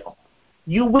appeal.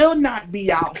 You will not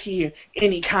be out here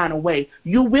any kind of way.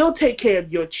 You will take care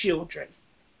of your children.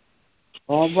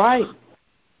 All right.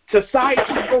 Society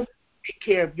will take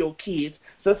care of your kids.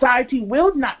 Society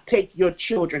will not take your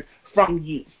children from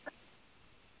you.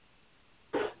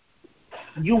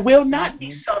 You will not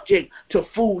be subject to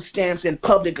food stamps and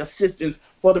public assistance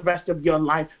for the rest of your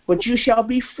life, but you shall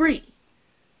be free.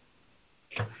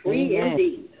 Free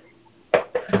indeed.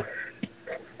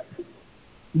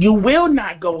 You will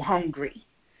not go hungry.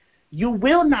 You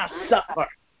will not suffer.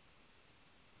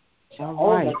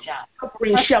 All right.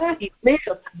 Suffering shall be lived,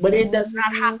 but it does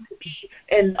not have to be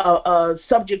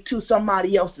subject to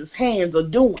somebody else's hands or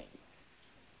doing.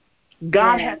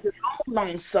 God has his own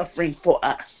long suffering for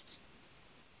us.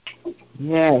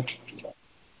 Yes.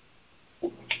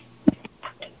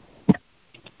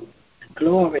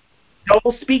 Glory.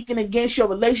 Those speaking against your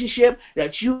relationship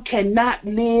that you cannot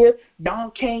live,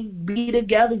 y'all can't be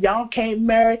together, y'all can't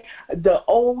marry, the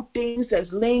old things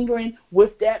that's lingering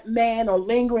with that man or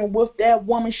lingering with that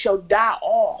woman shall die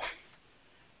off,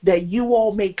 that you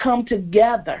all may come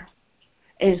together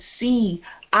and see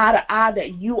eye to eye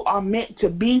that you are meant to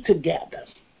be together.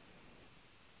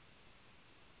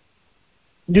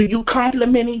 Do you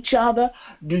complement each other?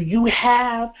 Do you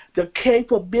have the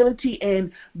capability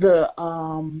and the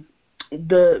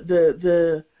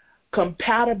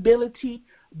compatibility?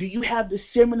 Do you have the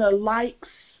similar likes?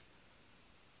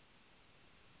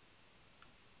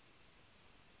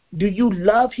 Do you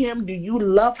love him? Do you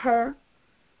love her?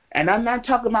 And I'm not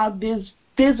talking about this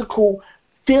physical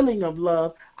feeling of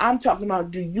love. I'm talking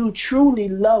about, do you truly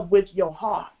love with your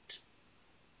heart?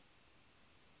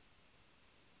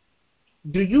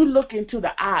 Do you look into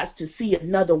the eyes to see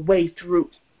another way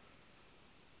through?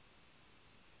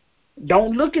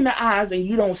 Don't look in the eyes and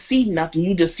you don't see nothing.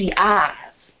 You just see eyes.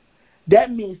 That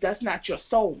means that's not your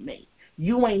soulmate.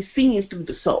 You ain't seeing through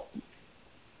the soul.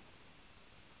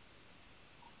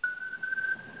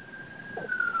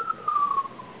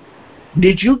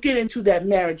 Did you get into that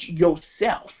marriage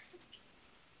yourself?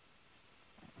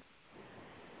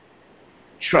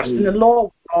 Trust in the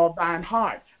Lord with all thine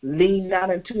heart. Lean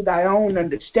not unto thy own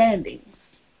understandings.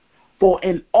 For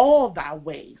in all thy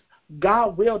ways,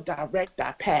 God will direct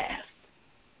thy path.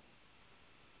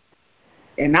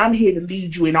 And I'm here to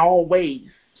lead you in all ways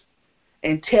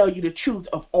and tell you the truth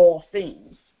of all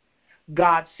things.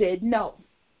 God said no.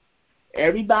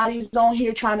 Everybody's on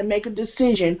here trying to make a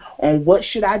decision on what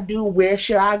should I do, where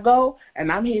should I go,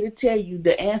 and I'm here to tell you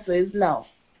the answer is no.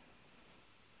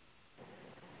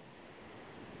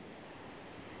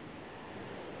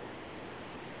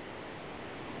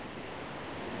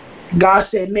 God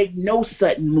said make no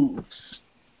sudden moves.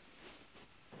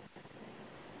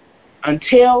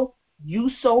 Until you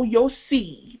sow your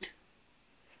seed,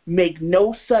 make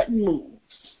no sudden moves.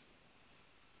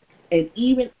 And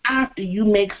even after you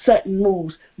make sudden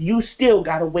moves, you still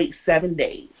got to wait 7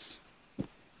 days.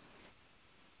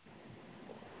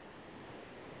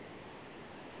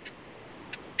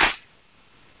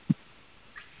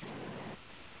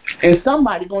 And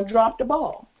somebody going to drop the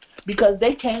ball because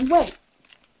they can't wait.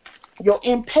 Your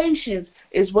impatience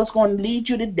is what's going to lead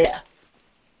you to death.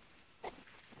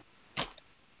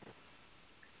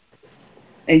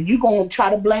 And you're going to try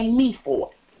to blame me for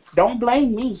it. Don't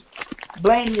blame me.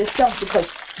 Blame yourself because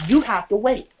you have to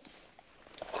wait.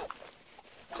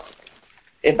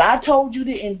 If I told you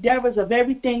the endeavors of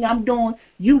everything I'm doing,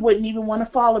 you wouldn't even want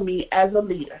to follow me as a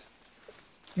leader.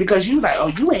 Because you're like,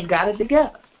 oh, you ain't got it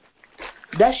together.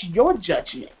 That's your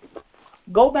judgment.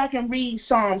 Go back and read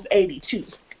Psalms 82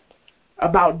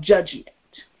 about judgment.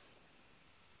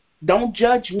 Don't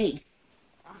judge me.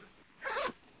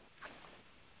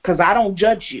 Because I don't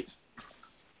judge you.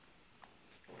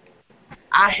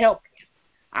 I help you.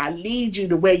 I lead you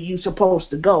the way you're supposed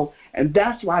to go. And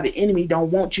that's why the enemy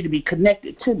don't want you to be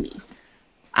connected to me.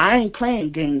 I ain't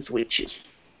playing games with you.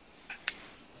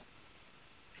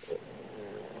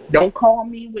 Don't call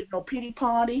me with no pity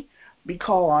party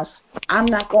because I'm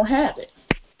not going to have it.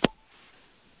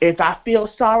 If I feel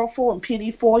sorrowful and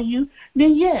pity for you,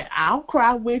 then yeah, I'll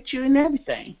cry with you and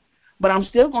everything. But I'm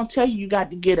still going to tell you, you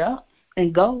got to get up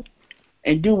and go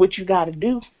and do what you got to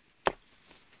do.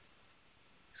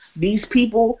 These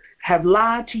people have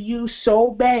lied to you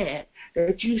so bad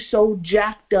that you so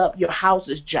jacked up, your house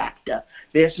is jacked up.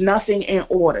 There's nothing in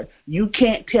order. You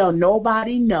can't tell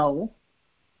nobody no.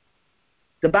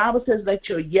 The Bible says, let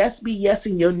your yes be yes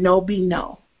and your no be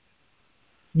no.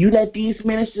 You let these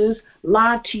ministers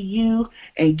lie to you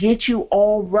and get you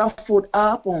all ruffled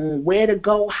up on where to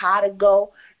go, how to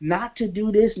go, not to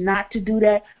do this, not to do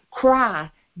that. Cry,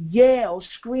 yell,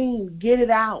 scream, get it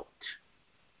out.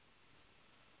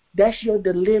 That's your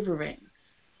deliverance.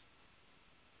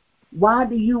 Why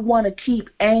do you want to keep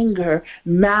anger,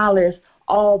 malice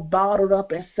all bottled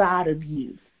up inside of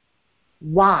you?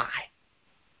 Why?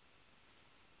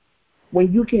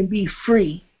 When you can be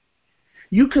free.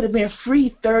 You could have been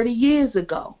free 30 years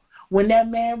ago when that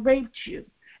man raped you.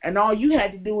 And all you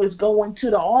had to do is go into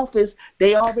the office.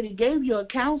 They already gave you a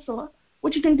counselor.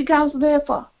 What you think the counselor there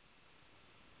for?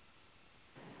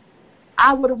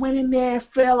 I would have went in there and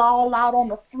fell all out on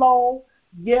the floor,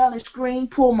 yell and scream,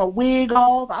 pull my wig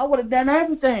off. I would have done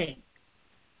everything.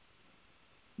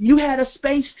 You had a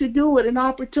space to do it, an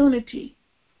opportunity.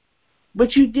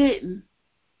 But you didn't.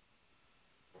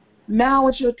 Now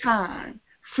is your time.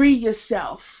 Free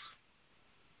yourself.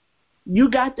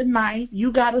 You got the knife,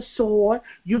 you got a sword,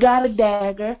 you got a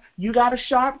dagger, you got a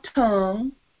sharp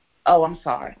tongue. Oh, I'm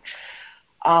sorry.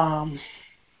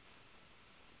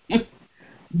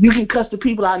 You can cuss the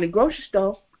people out in the grocery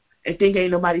store and think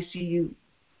ain't nobody see you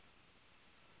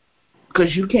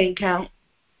because you can't count.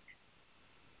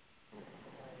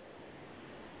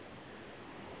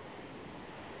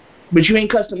 But you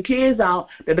ain't cuss them kids out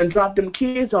that done dropped them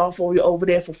kids off over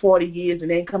there for 40 years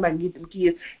and then come back and get them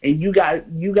kids, and you got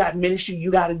ministry you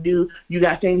got to do, you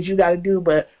got things you got to do,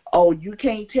 but, oh, you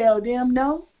can't tell them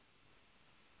no?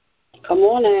 Come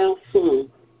on now.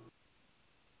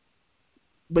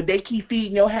 But they keep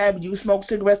feeding your habit. You smoke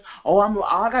cigarettes. Oh, all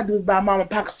I got to do is buy mama a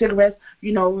pack of cigarettes,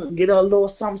 get her a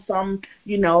little something,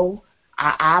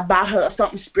 I buy her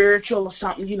something spiritual or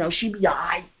something, she be all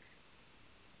right.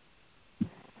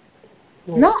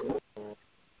 No.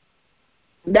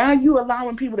 Now you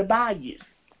allowing people to buy you.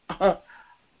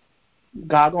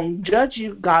 God gonna judge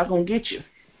you. God gonna get you.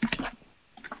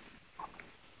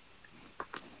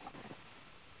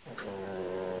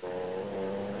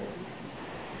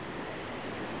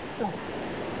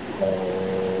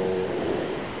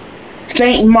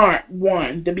 St. Mark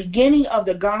 1, the beginning of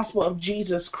the gospel of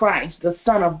Jesus Christ, the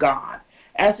Son of God.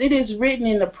 As it is written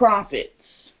in the prophets,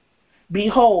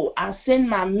 behold, I send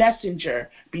my messenger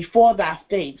before thy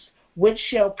face, which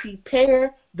shall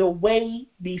prepare the way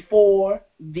before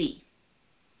thee.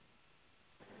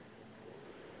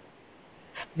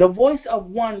 The voice of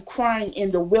one crying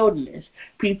in the wilderness,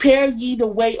 prepare ye the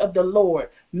way of the Lord,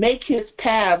 make his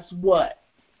paths what?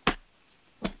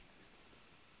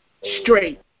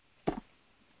 Straight.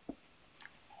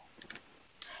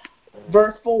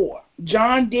 Verse 4,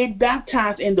 John did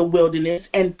baptize in the wilderness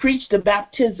and preached the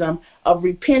baptism of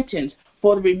repentance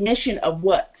for the remission of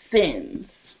what? Sins.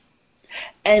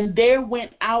 And there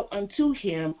went out unto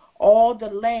him all the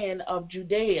land of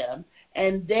Judea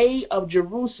and they of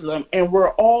Jerusalem, and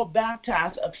were all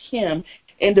baptized of him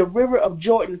in the river of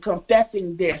Jordan,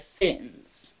 confessing their sins.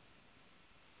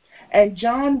 And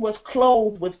John was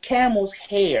clothed with camel's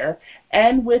hair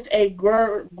and with a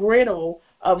girdle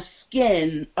of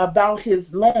skin about his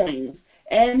loins,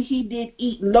 and he did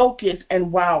eat locusts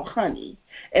and wild honey,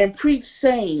 and preached,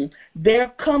 saying,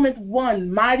 there cometh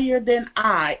one mightier than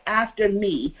I after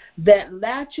me, that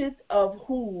latcheth of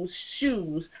whose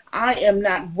shoes I am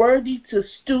not worthy to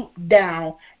stoop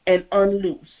down and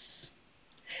unloose.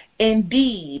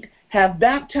 Indeed, have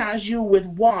baptized you with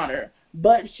water,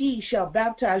 but he shall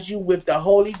baptize you with the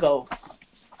Holy Ghost.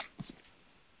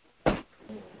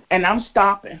 And I'm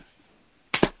stopping.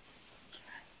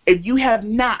 If you have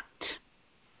not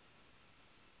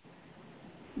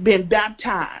been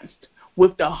baptized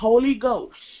with the Holy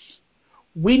Ghost,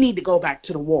 we need to go back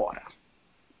to the water.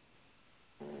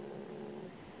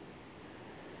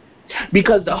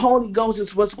 Because the Holy Ghost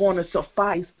is what's going to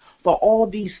suffice for all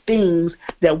these things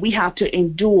that we have to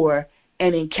endure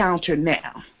and encounter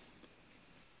now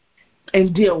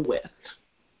and deal with.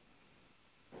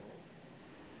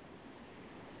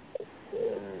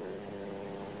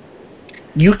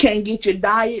 You can't get your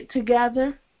diet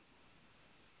together.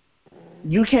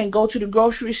 You can't go to the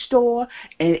grocery store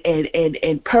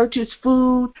and purchase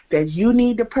food that you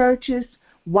need to purchase.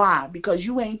 Why? Because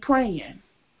you ain't praying.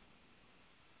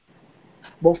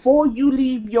 Before you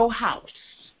leave your house,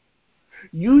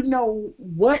 you know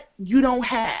what you don't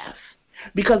have.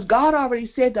 Because God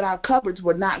already said that our cupboards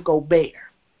will not go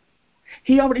bare.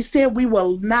 He already said we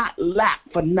will not lack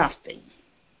for nothing.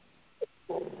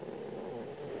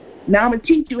 Now I'm going to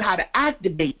teach you how to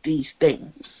activate these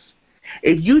things.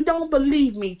 If you don't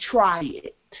believe me, try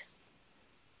it.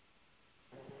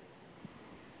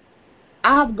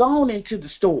 I've gone into the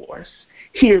stores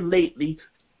here lately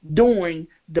during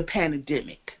the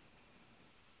pandemic.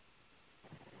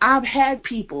 I've had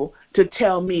people to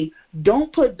tell me,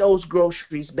 don't put those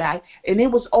groceries back, and it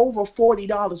was over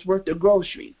 $40 worth of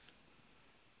groceries.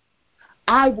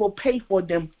 I will pay for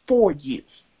them for you.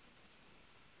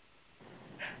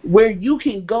 Where you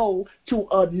can go to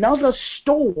another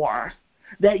store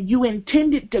that you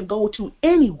intended to go to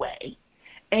anyway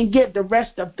and get the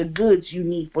rest of the goods you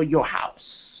need for your house.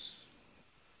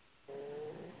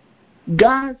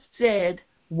 God said,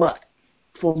 what?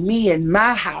 For me and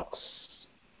my house,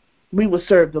 we will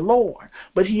serve the Lord.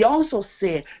 But he also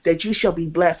said that you shall be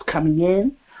blessed coming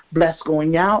in, blessed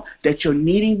going out, that your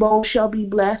kneading bowl shall be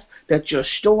blessed, that your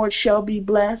storage shall be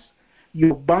blessed,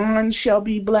 your barn shall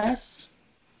be blessed.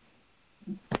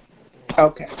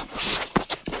 Okay.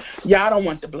 Y'all don't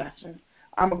want the blessing.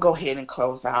 I'm going to go ahead and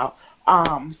close out.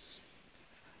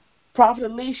 Prophet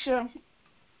Alicia,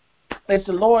 is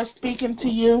the Lord speaking to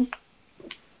you?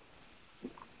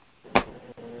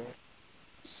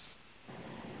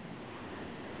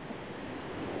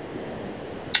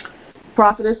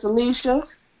 Prophetess Alicia?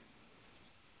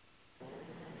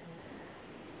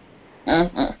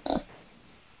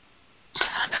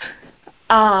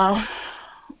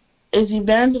 Is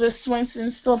Evangelist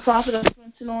Swinson still Prophetess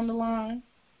Swinson on the line?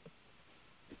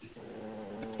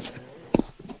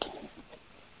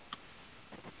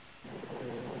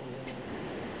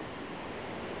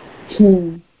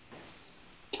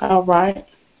 All right.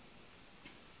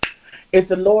 Is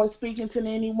the Lord speaking to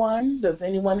anyone? Does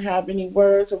anyone have any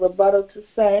words or rebuttal to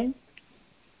say?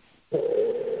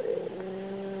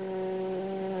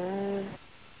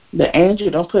 The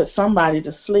angel don't put somebody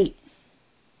to sleep.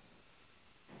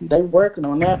 They working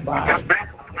on that body.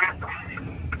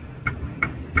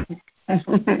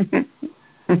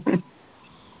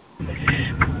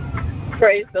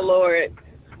 Praise the Lord.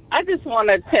 I just want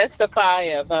to testify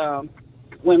of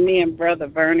when me and Brother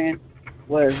Vernon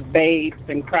was babes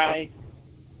in Christ.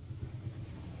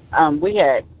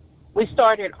 We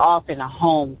started off in a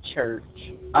home church.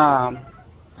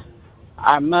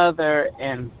 Our mother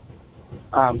and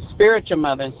spiritual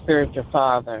mother and spiritual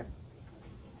father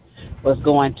was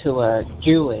going to a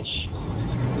Jewish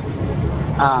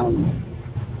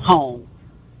home,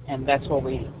 and that's where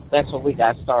we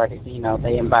got started. You know,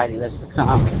 they invited us to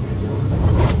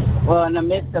come. Well, in the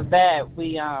midst of that,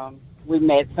 we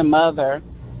met some other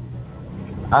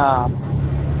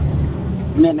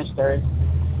ministers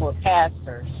or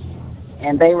pastors,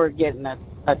 and they were getting a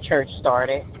church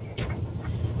started.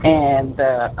 And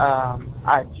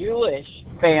our Jewish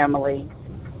family,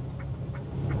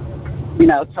 you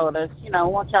know, told us, you know,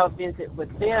 why don't y'all visit with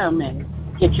them and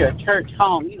get your church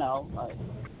home, you know,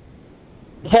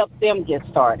 help them get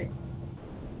started.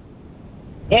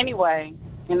 Anyway,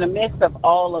 in the midst of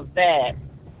all of that,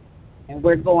 and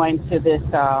we're going to this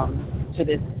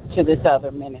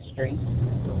other ministry.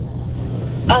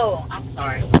 Oh, I'm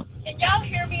sorry. Can y'all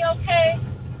hear me okay?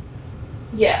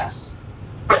 Yes.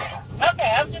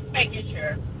 Okay, I'm just making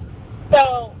sure.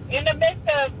 So, in the midst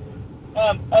of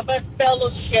us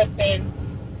fellowshipping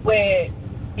with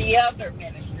the other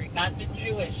ministry, not the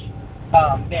Jewish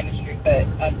ministry, but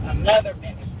another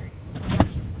ministry,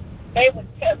 they would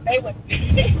tell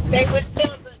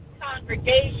the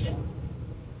congregation,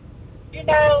 you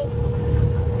know,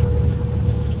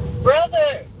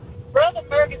 Brother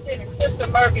Ferguson and Sister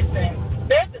Ferguson,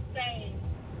 they're the same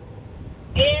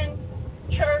in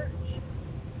church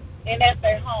and at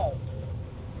their home.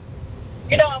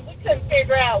 You know, and we couldn't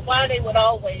figure out why they would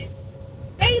always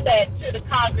say that to the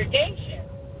congregation.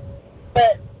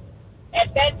 But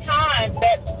at that time,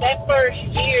 that first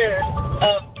year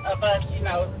of us, you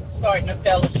know, starting a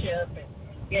fellowship and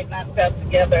getting ourselves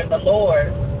together in the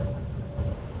Lord,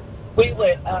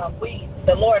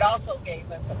 the Lord also gave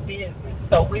us a business.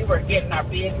 So we were getting our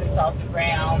business off the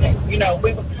ground, and, you know,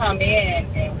 we would come in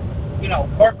and, you know,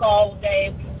 work all day,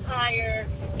 be tired,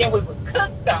 then we would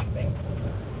cook something.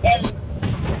 And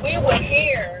we would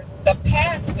hear the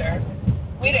pastor,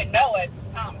 we didn't know at the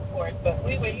time, of course, but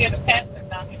we would hear the pastor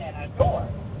knocking at our door.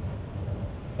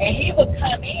 And he would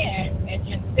come in and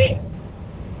just sit.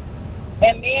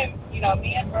 And me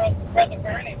and Brother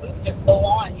Vernon, we would just go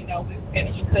on, you know, we would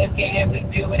finish cooking,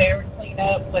 we'd do whatever, clean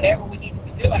up, whatever we needed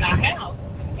to do in our house.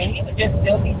 And he would just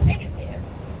still be sitting there.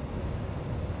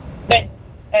 But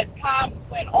as time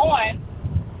went on,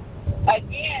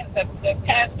 again, the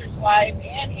pastor's wife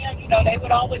and him, you know, they would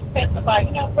always testify,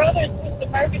 you know, Brother and Sister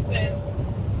Ferguson,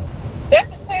 they're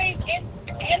the same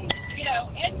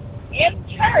in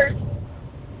church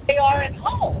they are at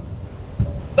home.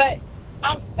 But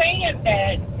I'm saying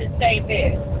that to say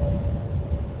this.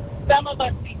 some of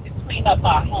us need to clean up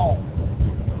our homes.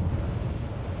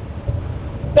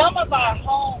 Some of our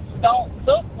homes don't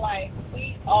look like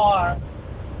we are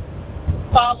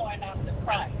following after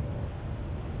Christ.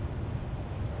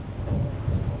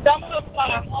 Some of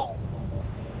our homes,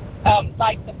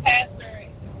 like the pastor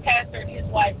and his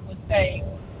wife would say,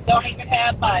 don't even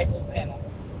have Bibles in them.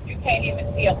 You can't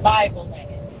even see a Bible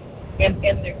in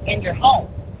it in your home.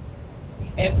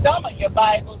 And some of your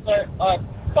Bibles are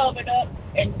covered up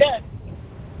and dusty.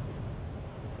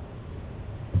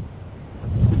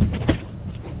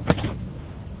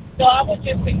 So I would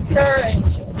just encourage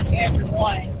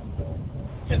everyone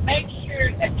to make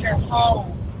sure that your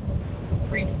home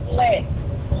reflects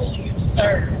who you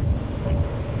serve.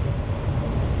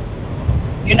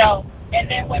 You know, and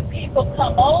then when people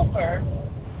come over,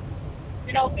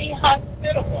 you know, be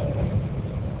hospitable.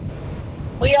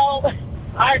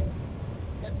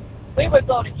 We would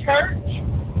go to church,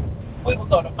 we would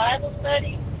go to Bible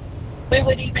study, we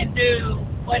would even do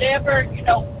whatever, you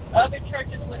know, other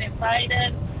churches would invite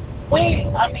us.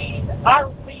 Our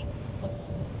week was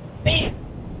big.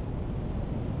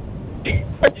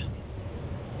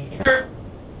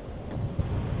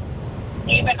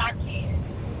 Even our kids.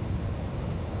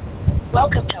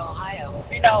 Welcome to Ohio.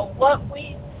 You know, what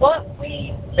we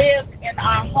lived in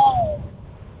our home,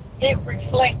 it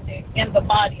reflected in the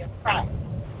body of Christ.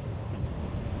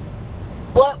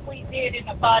 What we did in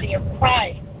the body of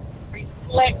Christ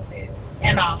reflected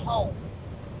in our home.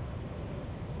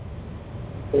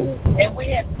 And we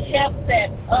have kept that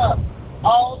up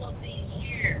all of these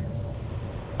years.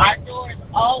 Our doors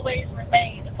always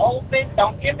remained open.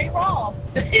 Don't get me wrong.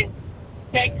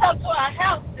 They come to our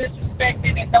house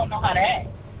disrespected and don't know how to act.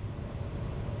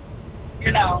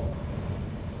 You know.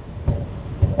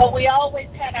 But we always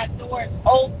had our doors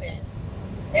open,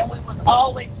 and we was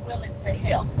always willing to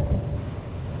help.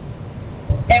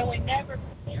 And we never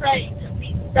tried to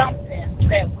be something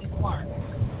that we weren't.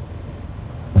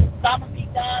 If I'm going to be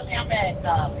godly, I'm at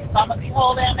godly. If I'm going to be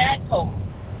holy, I'm at holy.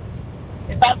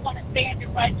 If I'm going to stand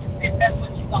in righteousness, that's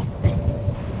what you're going to see.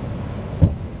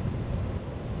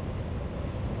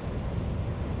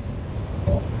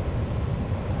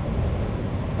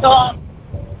 So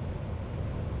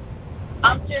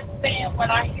I'm just saying what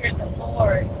I hear the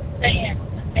Lord saying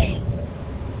to me.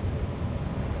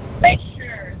 Make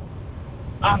sure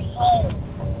our homes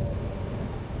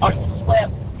are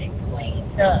swept and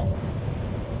cleaned up.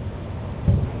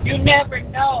 You never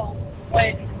know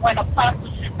when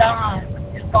Apostle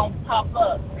Shadon is going to pop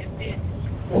up in this.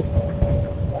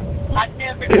 I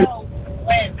never know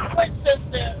when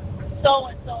Sister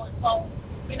so-and-so is going to,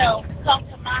 you know, come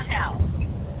to my house.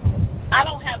 I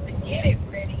don't have to get it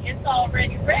ready. It's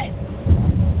already ready.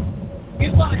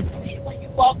 You're going to see when you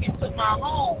walk into my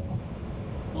home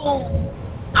who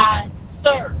I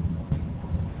serve.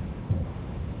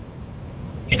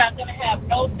 You're not going to have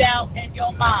no doubt in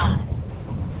your mind.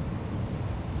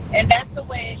 And that's the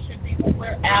way it should be when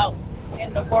we're out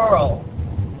in the world.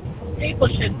 People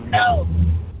should know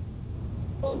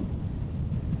who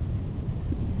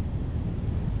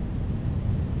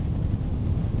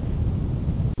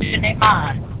in their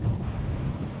mind.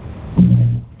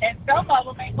 And some of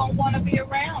them ain't going to want to be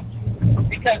around you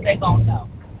because they're going to know.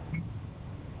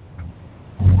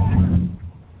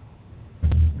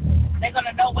 They're going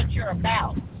to know what you're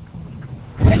about.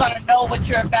 They're going to know what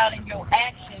you're about in your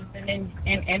actions and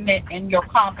in your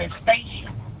conversation.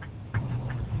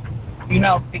 You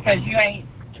know, because you ain't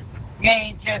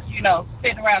just, you know,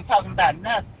 sitting around talking about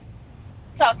nothing.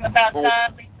 Talking about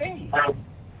godly things.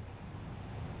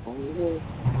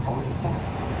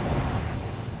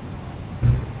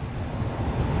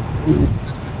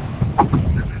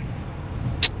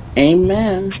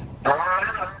 Amen.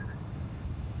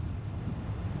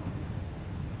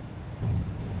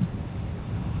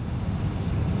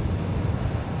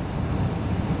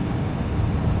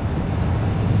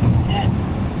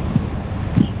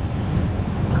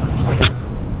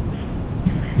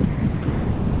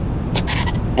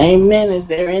 Amen. Is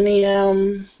there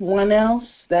anyone else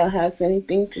that has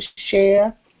anything to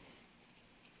share?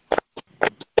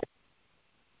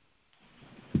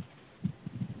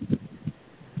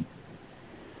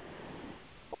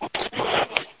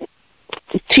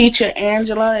 Teacher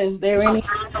Angela, is there any?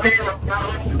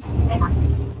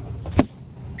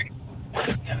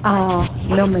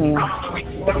 No, ma'am.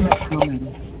 No, ma'am.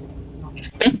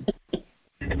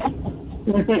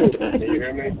 Can you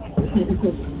hear me?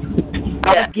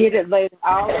 I'll get it later.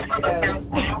 I'll let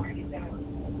you know.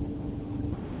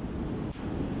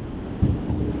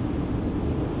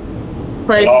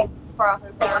 Praise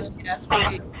Prophet. Yes,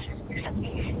 please.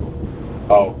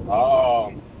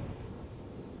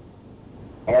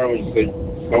 I heard when you say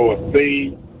sow a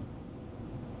seed.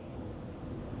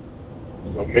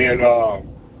 So me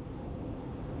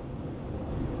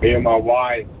and my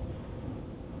wife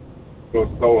we're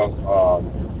gonna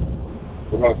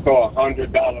sow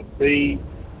 $100 seed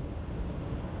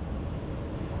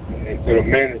into the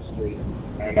ministry,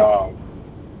 and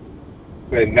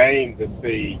they named the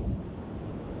seed.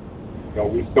 So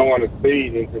we're sowing a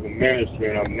seed into the ministry,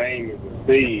 and I'm naming the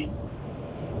seed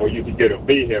for you to get a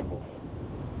vehicle.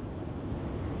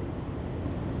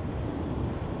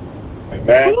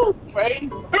 Amen. Ooh, praise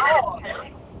the Lord.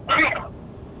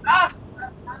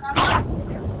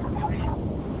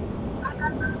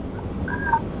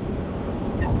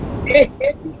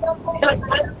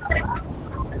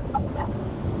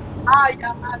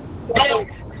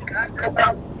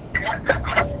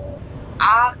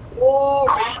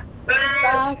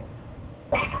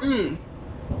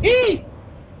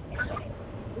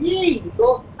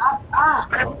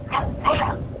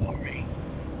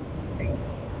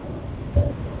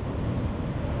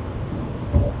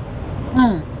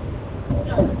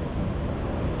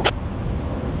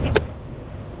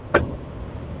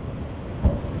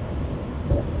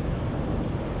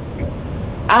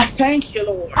 I thank you,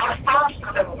 Lord.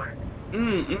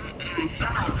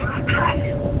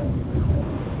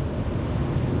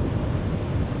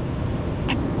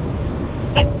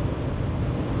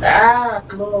 Ah,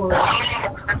 Lord.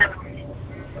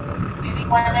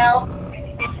 Anyone else?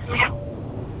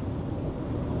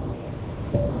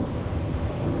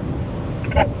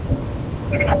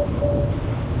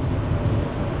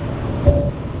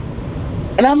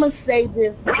 And I'm going to say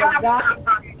this, because God,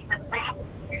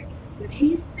 when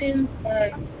He sends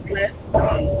us blessings,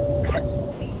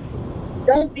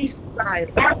 don't be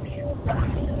silent.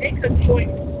 Make a choice.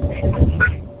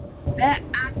 That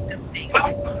activates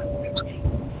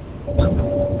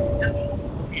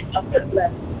of the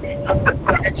blessing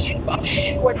that you are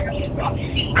sure that you are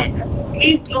seeing.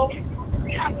 He goes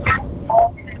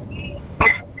all the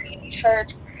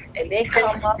church, and they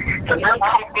come up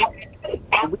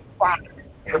and we cry.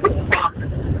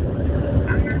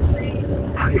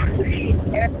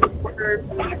 Every word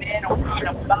we've been on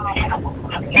about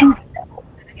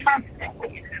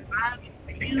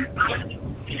you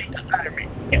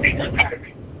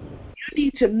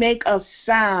need to make a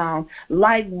sound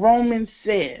like Romans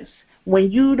says.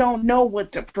 When you don't know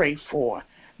what to pray for,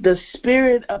 the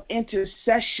spirit of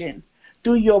intercession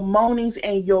through your moanings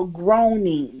and your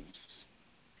groanings.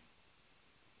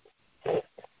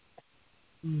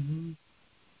 Mm-hmm.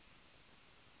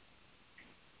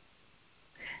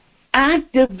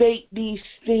 Activate these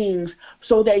things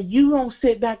so that you don't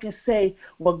sit back and say,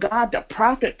 well, God, the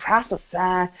prophet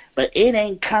prophesied, but it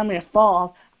ain't coming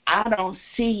forth. I don't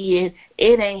see it.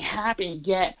 It ain't happened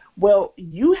yet. Well,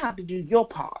 you have to do your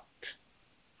part.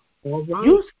 Right.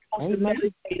 You're supposed to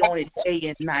meditate on it day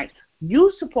and night.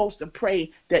 You're supposed to pray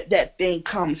that that thing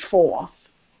comes forth.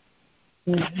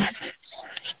 Mm-hmm.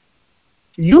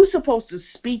 You're supposed to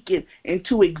speak it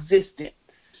into existence.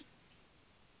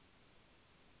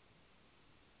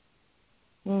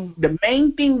 The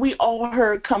main thing we all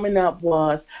heard coming up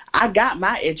was, I got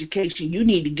my education, you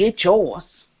need to get yours.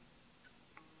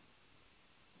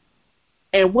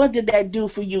 And what did that do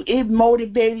for you? It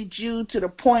motivated you to the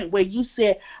point where you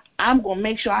said, I'm going to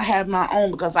make sure I have my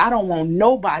own, because I don't want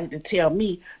nobody to tell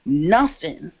me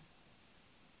nothing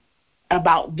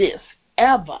about this,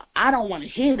 ever. I don't want to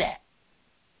hear that.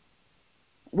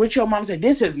 Which your mom said,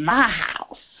 this is my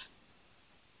house.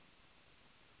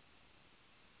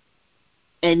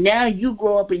 And now you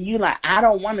grow up and you like, I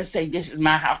don't want to say this is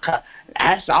my house, because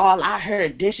that's all I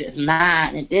heard. This is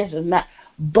mine and this is mine.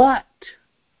 But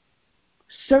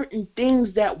certain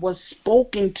things that was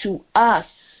spoken to us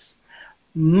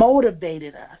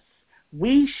motivated us.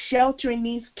 We sheltering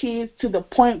these kids to the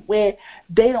point where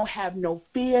they don't have no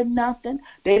fear, nothing.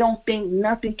 They don't think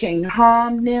nothing can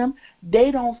harm them. They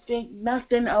don't think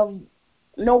nothing of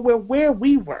nowhere where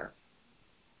we were.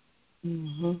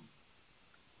 Mm-hmm.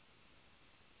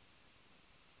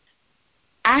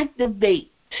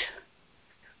 Activate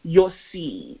your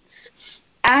seeds.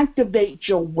 Activate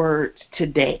your words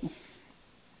today.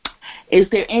 Is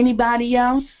there anybody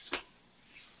else?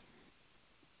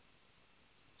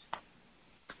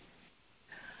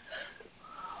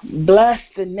 Bless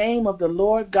the name of the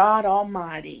Lord God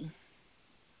Almighty.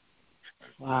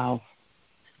 Wow.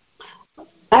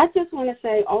 I just want to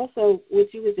say also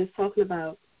what you were just talking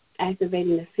about,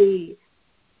 activating the seed.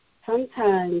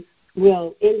 Sometimes,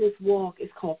 well, in this walk,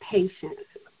 it's called patience,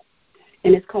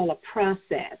 and it's called a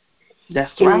process. That's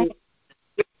right.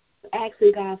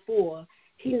 Asking God for,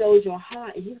 He knows your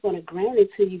heart, and he's going to grant it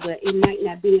to you, but it might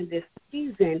not be in this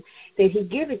season that he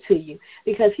give it to you,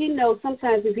 because he knows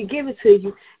sometimes if he give it to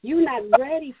you, you're not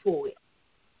ready for it.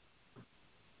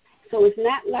 So it's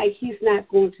not like he's not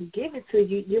going to give it to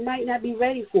you. You might not be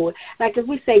ready for it. Like if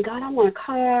we say, God, I want a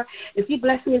car. If you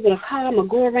bless me with a car, I'm going to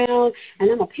go around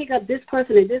and I'm going to pick up this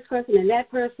person and this person and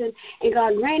that person, and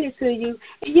God grant it to you,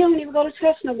 and you don't even go to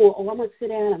church no more. Oh, I'm going to sit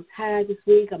down. I'm tired this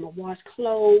week. I'm going to wash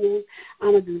clothes.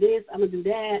 I'm going to do this. I'm going to do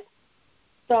that.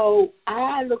 So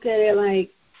I look at it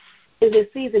like in this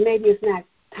season, maybe it's not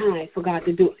time for God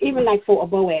to do it. Even like for a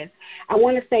Boaz. I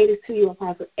want to say this to you,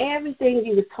 Apostle. Everything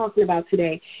you was talking about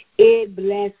today, it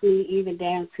blessed me even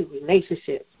down to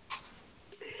relationships.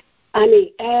 I mean,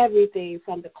 everything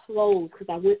from the clothes,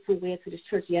 because I went somewhere to this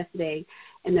church yesterday,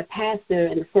 and the pastor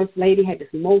and the first lady had this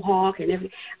mohawk and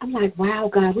everything. I'm like,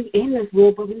 wow, God, we're in this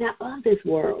world, but we're not of this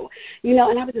world. And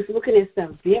I was just looking at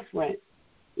stuff different,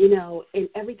 and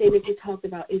everything that you talked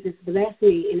about is just blessed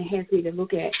me, and it has me to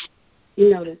look at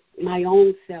my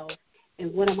own self,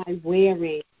 and what am I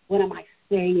wearing, what am I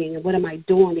saying, and what am I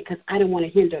doing, because I don't want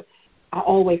to hinder. I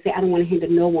always say I don't want to hinder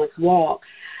no one's walk.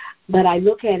 But I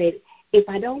look at it, if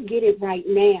I don't get it right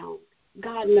now,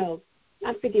 God knows.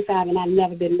 I'm 55 and I've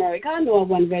never been married. God knows I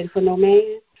wasn't ready for no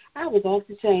man. I was off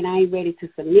the chain. I ain't ready to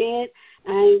submit.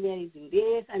 I ain't ready to do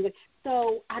this.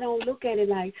 So I don't look at it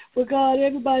like, well, God,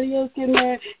 everybody else get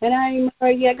married and I ain't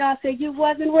married yet. God said you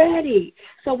wasn't ready.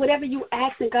 So whatever you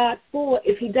asking God for,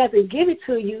 if he doesn't give it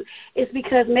to you, it's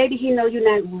because maybe he knows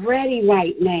you're not ready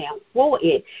right now for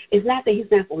it. It's not that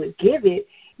he's not going to give it.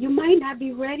 You might not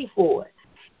be ready for it.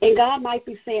 And God might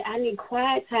be saying, I need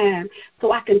quiet time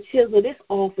so I can chisel this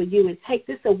off of you and take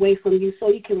this away from you so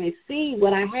you can receive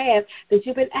what I have that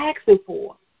you've been asking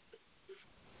for.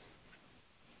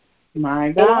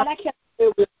 My God.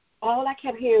 And all I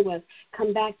kept hearing was,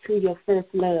 come back to your first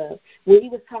love. When he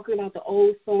was talking about the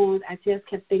old songs, I just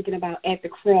kept thinking about at the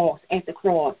cross,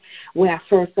 where I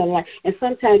first started life. And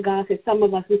sometimes God said, some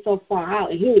of us are so far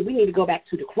out, and we need to go back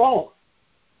to the cross.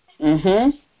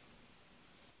 Mm-hmm.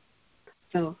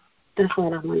 So that's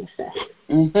what I want to say.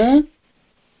 Mm-hmm.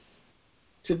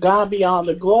 To God be all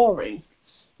the glory.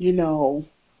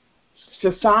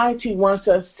 Society wants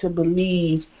us to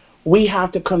believe we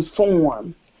have to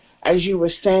conform. As you were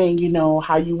saying,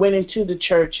 how you went into the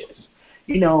churches.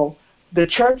 The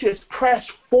churches press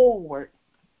forward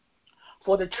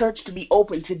for the church to be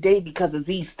open today because of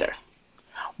Easter.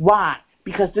 Why?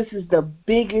 Because this is the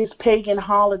biggest pagan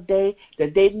holiday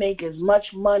that they make as much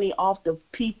money off the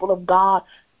people of God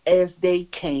as they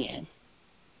can.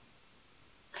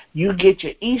 You get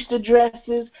your Easter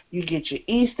dresses, you get your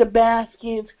Easter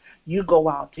baskets, you go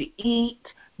out to eat,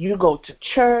 you go to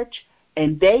church,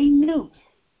 and they knew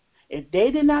if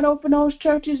they did not open those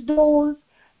churches' doors,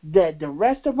 that the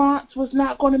restaurants was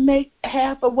not going to make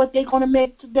half of what they're going to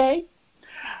make today,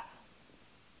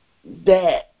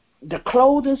 that the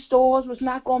clothing stores was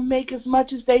not going to make as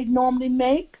much as they normally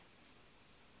make.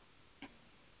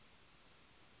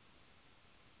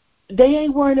 They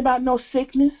ain't worrying about no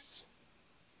sickness.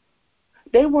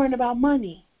 They worrying about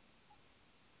money.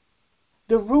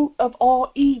 The root of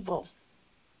all evil.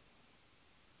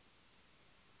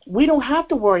 We don't have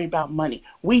to worry about money.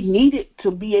 We need it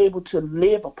to be able to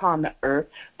live upon the earth,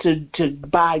 to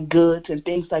buy goods and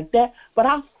things like that. But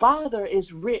our Father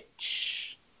is rich.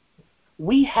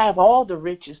 We have all the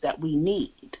riches that we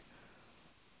need.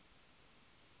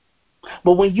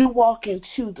 But when you walk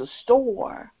into the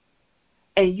store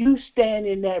and you stand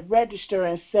in that register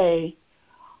and say,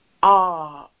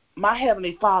 my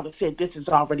Heavenly Father said this is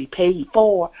already paid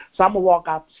for, so I'm going to walk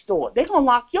out the store, they're going to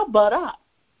lock your butt up.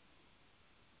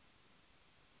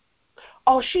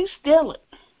 Oh, she's stealing.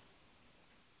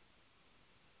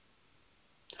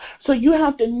 So you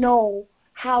have to know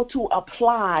how to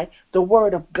apply the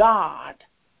Word of God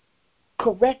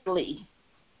correctly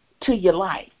to your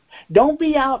life. Don't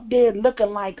be out there looking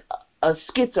like a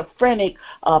schizophrenic,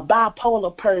 a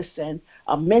bipolar person,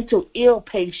 a mental ill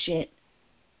patient,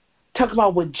 talking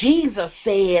about what Jesus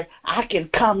said, I can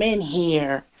come in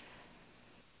here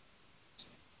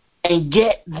and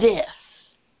get this.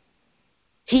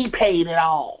 He paid it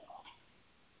all.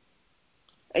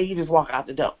 And you just walk out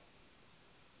the door.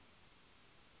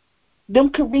 Them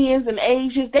Koreans and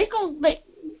Asians, they gonna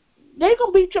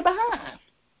beat you behind.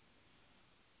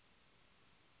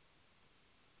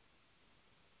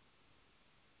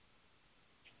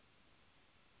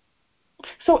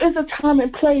 So it's a time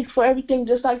and place for everything,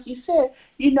 just like you said,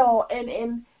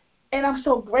 and I'm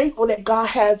so grateful that God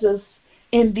has us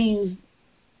in these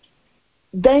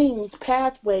veins,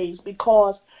 pathways,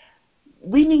 because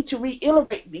we need to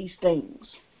reiterate these things.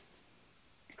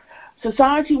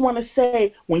 Society want to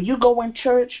say when you go in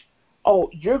church, oh,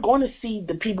 you're going to see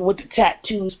the people with the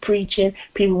tattoos preaching,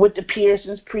 people with the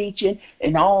piercings preaching,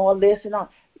 and all this and all.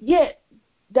 Yet,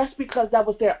 that's because that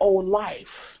was their old life.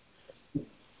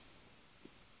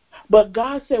 But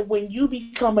God said when you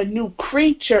become a new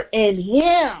creature in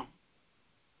Him,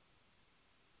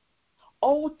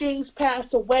 old things pass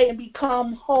away and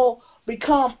become whole,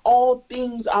 all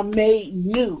things are made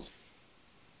new.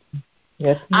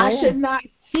 Yes, I should not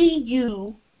see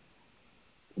you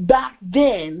back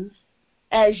then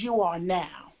as you are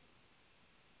now.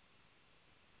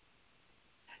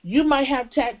 You might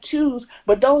have tattoos,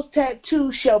 but those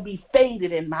tattoos shall be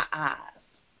faded in my eyes.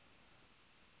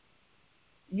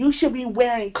 You should be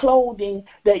wearing clothing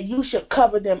that you should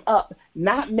cover them up,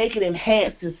 not make it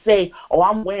enhanced and say, oh,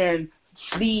 I'm wearing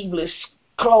sleeveless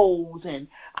clothes and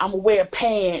I'm going to wear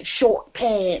pants, short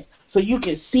pants, so you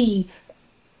can see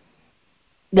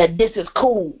that this is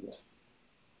cool.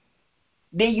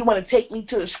 Then you want to take me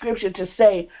to the scripture to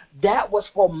say that was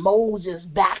for Moses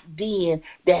back then,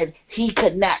 that he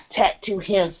could not tattoo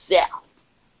himself.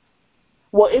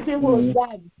 Well, if it was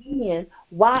back then,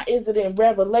 why is it in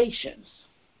Revelations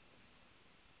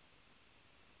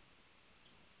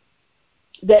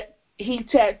that he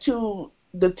tattooed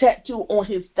the tattoo on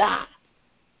his thigh?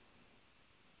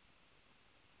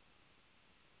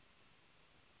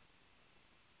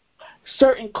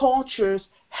 Certain cultures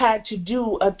had to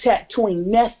do a tattooing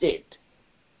method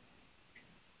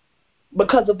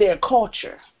because of their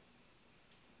culture,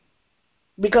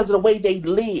 because of the way they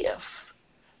live.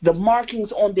 The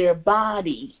markings on their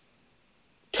body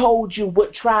told you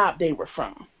what tribe they were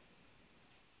from.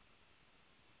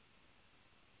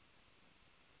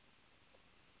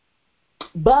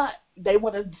 But they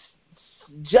want to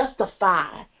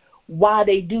justify why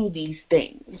they do these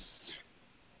things.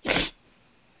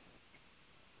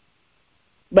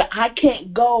 But I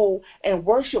can't go and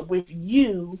worship with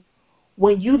you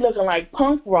when you looking like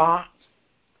punk rock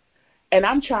and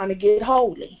I'm trying to get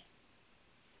holy.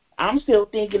 I'm still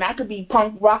thinking I could be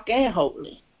punk rock and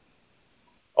holy.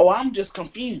 Or I'm just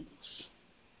confused.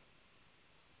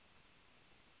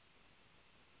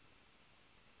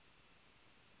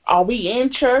 Are we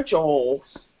in church or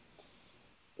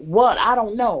what? I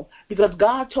don't know. Because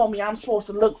God told me I'm supposed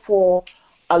to look for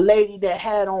a lady that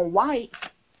had on white.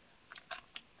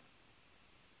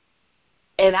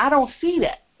 And I don't see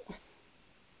that.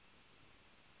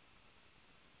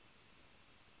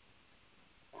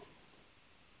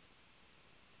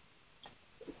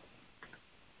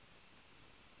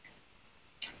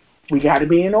 We got to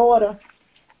be in order.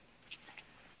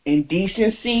 In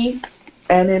decency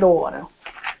and in order.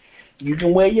 You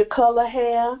can wear your color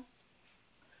hair,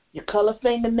 your color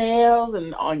fingernails,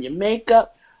 and on your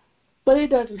makeup, but it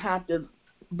doesn't have to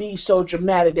be so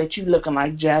dramatic that you looking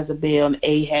like Jezebel and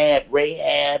Ahab,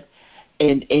 Rahab,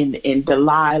 and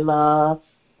Delilah,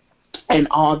 and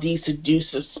all these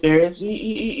seductive spirits.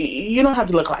 You don't have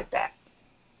to look like that.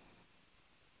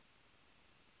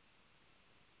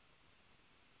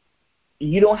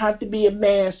 You don't have to be a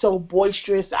man so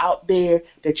boisterous out there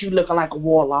that you looking like a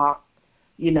warlock.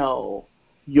 You know,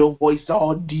 your voice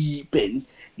all deep and,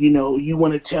 you know, you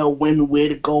want to tell women where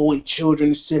to go and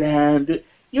children to sit down.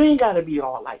 You ain't got to be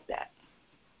all like that.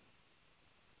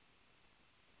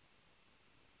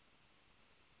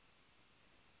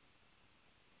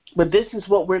 But this is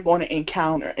what we're going to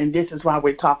encounter, and this is why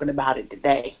we're talking about it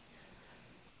today.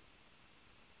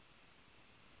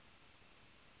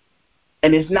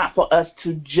 And it's not for us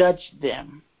to judge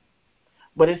them,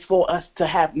 but it's for us to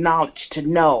have knowledge to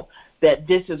know that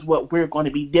this is what we're going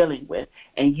to be dealing with,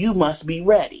 and you must be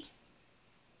ready.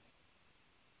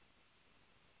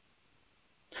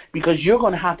 Because you're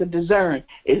going to have to discern,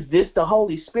 is this the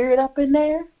Holy Spirit up in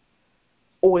there,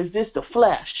 or is this the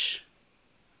flesh?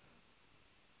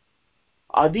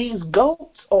 Are these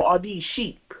goats or are these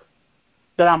sheep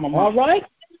that I'm among? All right.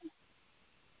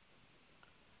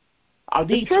 Are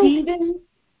these heathens?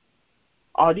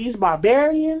 Are these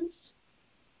barbarians?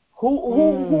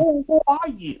 Who are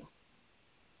you?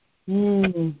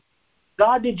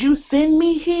 God, did you send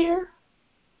me here?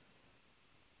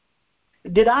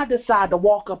 Did I decide to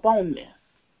walk up on this?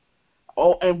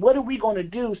 And what are we going to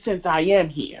do since I am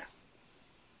here?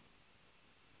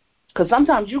 Because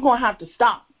sometimes you're going to have to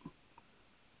stop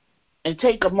and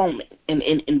take a moment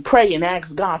and pray and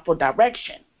ask God for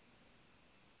direction.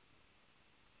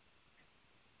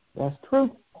 That's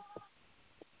true.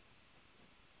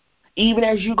 Even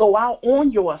as you go out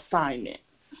on your assignment,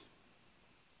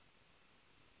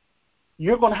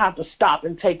 you're going to have to stop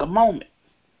and take a moment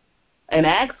and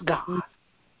ask God,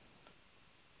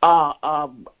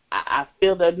 I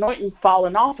feel the anointing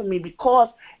falling off of me because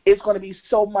it's going to be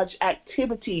so much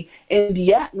activity in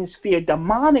the atmosphere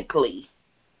demonically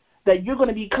that you're going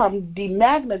to become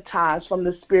demagnetized from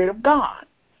the Spirit of God.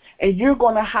 And you're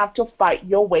going to have to fight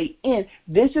your way in.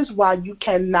 This is why you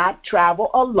cannot travel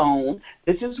alone.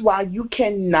 This is why you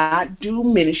cannot do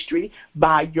ministry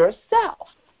by yourself.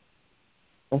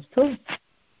 That's true.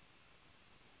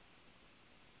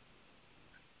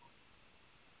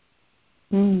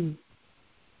 Mm.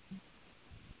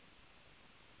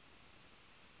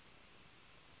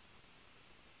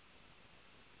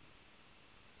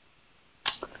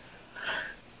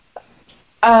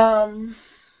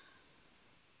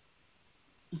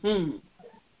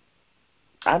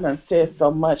 I done said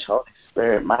so much, Holy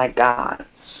Spirit, my God.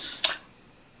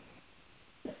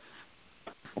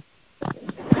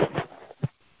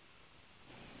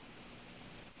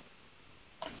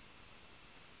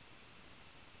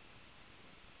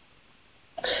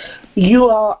 You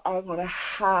all are going to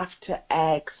have to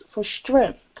ask for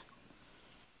strength.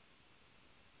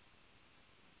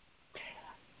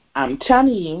 I'm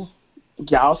telling you,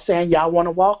 y'all saying y'all want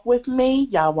to walk with me,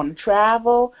 y'all want to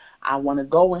travel, I want to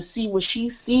go and see what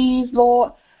she sees,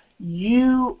 Lord.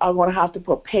 You are going to have to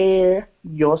prepare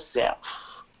yourself.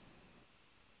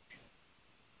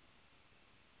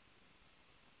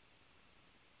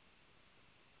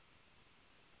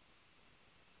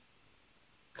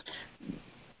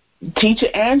 Teacher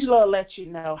Angela will let you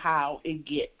know how it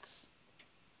gets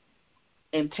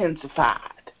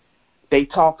intensified. They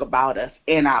talk about us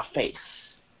in our face.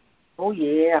 Oh,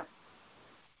 yeah.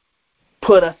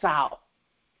 Put us out.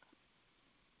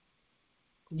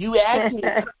 You asked me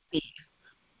to pray.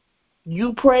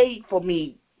 You prayed for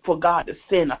me for God to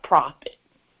send a prophet.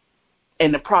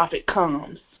 And the prophet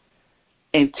comes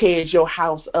and tears your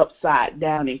house upside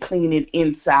down and clean it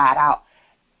inside out.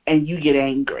 And you get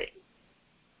angry.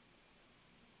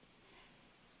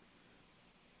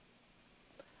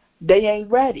 They ain't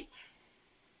ready.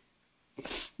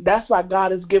 That's why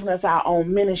God has given us our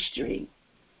own ministry.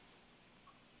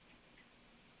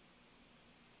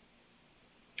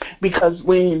 Because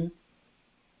when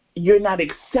you're not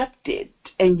accepted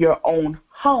in your own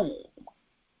home,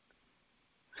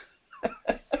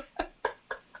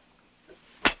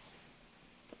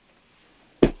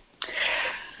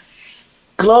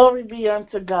 glory be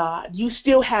unto God, you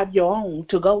still have your own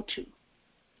to go to.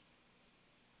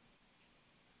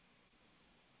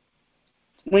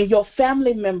 When your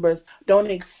family members don't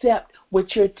accept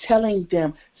what you're telling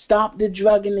them, stop the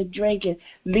drug and the drinking,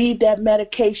 leave that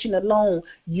medication alone.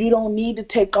 You don't need to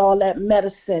take all that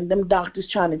medicine them doctors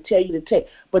trying to tell you to take,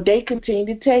 but they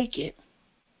continue to take it.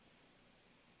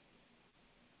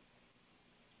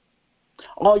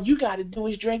 All you got to do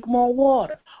is drink more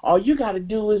water. All you got to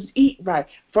do is eat right.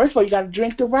 First of all, you got to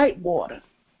drink the right water.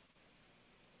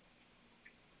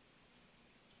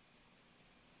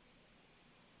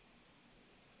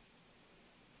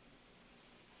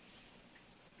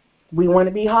 We want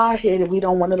to be hard-headed. We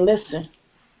don't want to listen.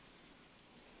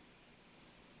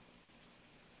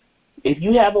 If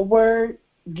you have a word,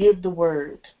 give the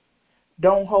word.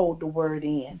 Don't hold the word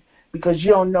in because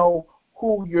you don't know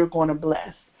who you're going to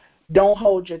bless. Don't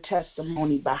hold your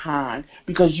testimony behind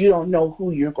because you don't know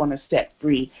who you're going to set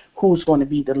free, who's going to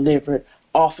be delivered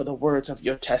off of the words of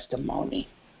your testimony.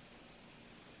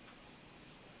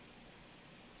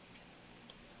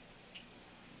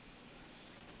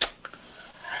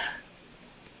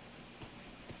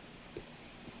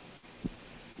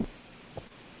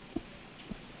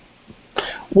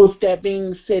 With that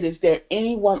being said, is there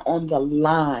anyone on the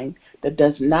line that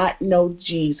does not know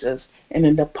Jesus and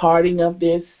in the parting of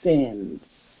their sins?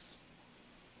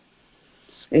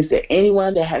 Is there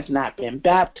anyone that has not been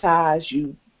baptized?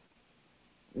 You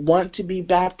want to be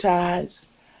baptized?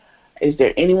 Is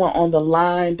there anyone on the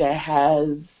line that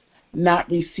has not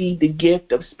received the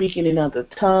gift of speaking in other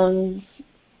tongues?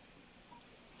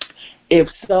 If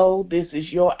so, this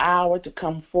is your hour to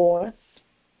come forth,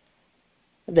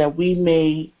 that we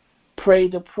may pray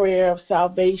the prayer of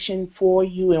salvation for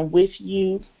you and with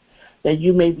you, that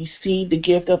you may receive the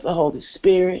gift of the Holy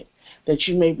Spirit, that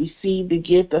you may receive the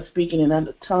gift of speaking in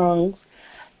other tongues.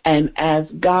 And as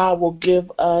God will give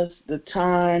us the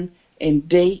time and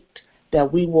date,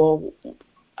 that we will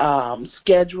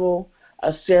schedule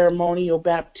a ceremonial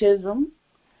baptism,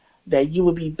 that you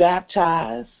will be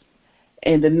baptized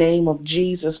in the name of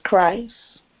Jesus Christ,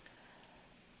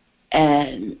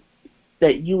 and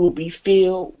that you will be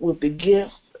filled with the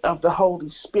gift of the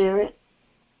Holy Spirit,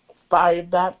 fire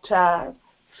baptized,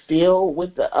 filled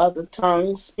with the other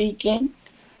tongues speaking.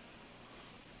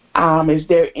 Is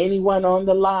there anyone on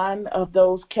the line of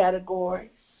those categories?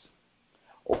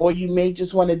 or you may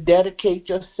just want to dedicate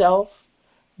yourself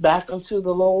back unto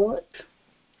the Lord.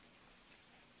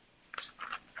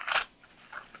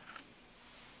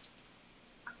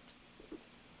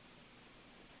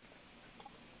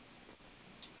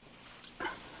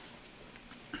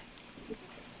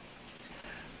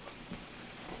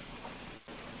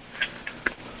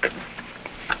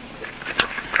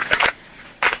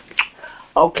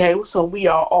 Okay, so we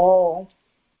are all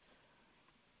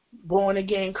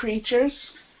born-again creatures.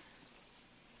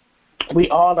 We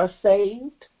all are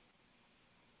saved.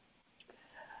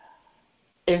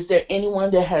 Is there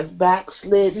anyone that has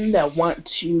backslidden that want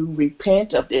to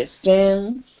repent of their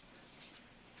sins?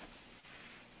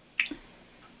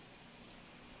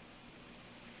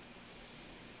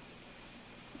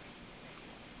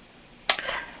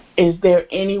 Is there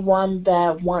anyone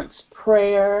that wants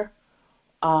prayer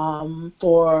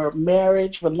for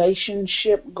marriage,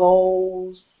 relationship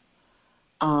goals,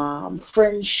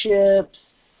 friendships,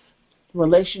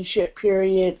 relationship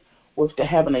period with the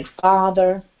Heavenly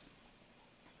Father?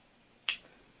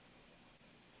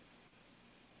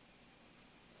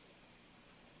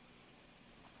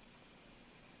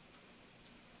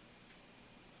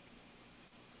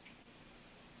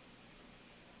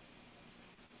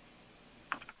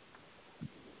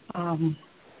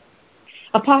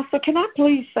 Apostle, can I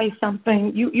please say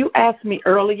something? You asked me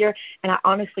earlier, and I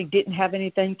honestly didn't have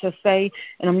anything to say,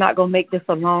 and I'm not going to make this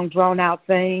a long, drawn-out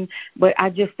thing, but I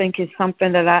just think it's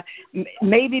something that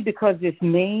maybe because it's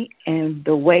me and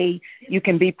the way you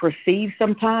can be perceived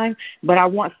sometimes, but I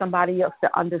want somebody else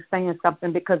to understand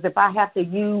something, because if I have to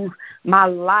use my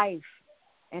life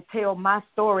and tell my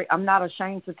story, I'm not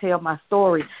ashamed to tell my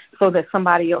story so that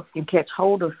somebody else can catch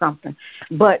hold of something.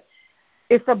 But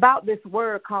it's about this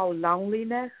word called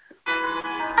loneliness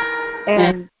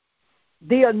and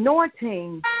the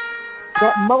anointing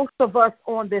that most of us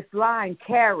on this line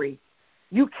carry.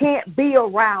 You can't be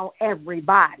around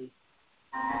everybody.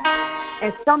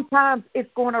 And sometimes it's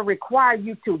going to require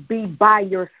you to be by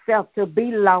yourself, to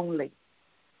be lonely.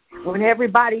 When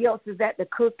everybody else is at the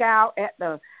cookout, at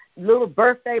the little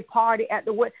birthday party, at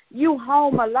the wedding, you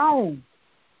home alone.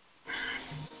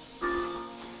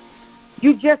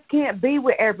 You just can't be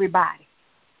with everybody.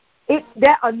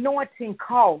 That anointing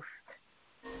costs.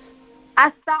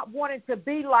 I stopped wanting to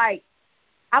be like,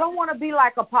 I don't want to be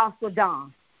like Apostle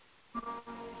Dawn.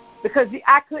 Because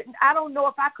I don't know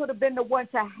if I could have been the one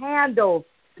to handle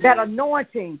that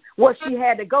anointing, what she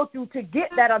had to go through to get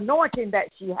that anointing that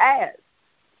she has.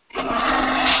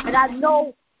 And I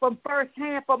know from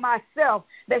firsthand for myself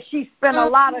that she spent a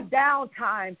lot of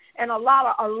downtime and a lot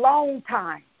of alone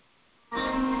time.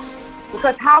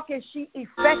 Because how can she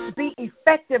be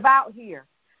effective out here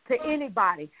to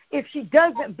anybody if she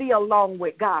doesn't be alone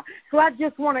with God? So I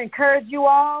just want to encourage you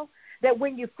all that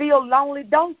when you feel lonely,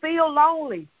 don't feel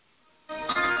lonely.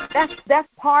 That's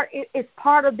part. It's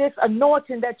part of this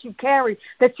anointing that you carry,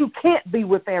 that you can't be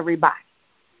with everybody.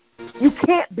 You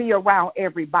can't be around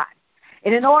everybody.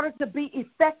 And in order to be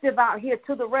effective out here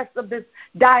to the rest of this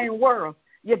dying world,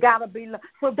 you got to be.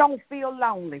 So don't feel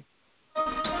lonely.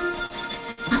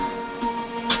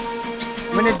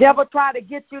 When the devil try to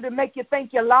get you to make you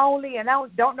think you're lonely and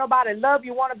don't nobody love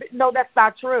you, no, that's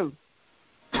not true.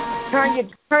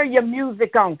 Turn your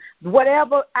music on.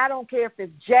 Whatever, I don't care if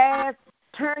it's jazz,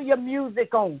 turn your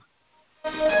music on.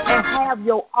 And have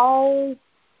your own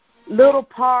little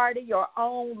party, your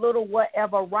own little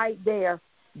whatever right there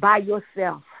by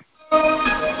yourself.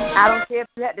 I don't care if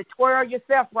you had to twirl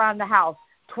yourself around the house.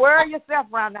 Twirl yourself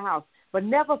around the house. But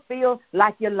never feel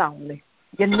like you're lonely.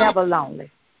 You're never lonely.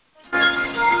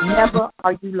 Never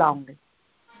are you lonely.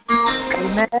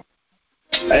 Amen.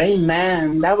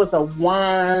 Amen. That was a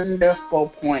wonderful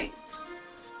point.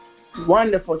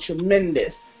 Wonderful,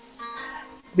 tremendous.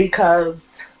 Because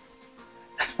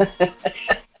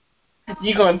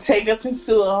you're going to take us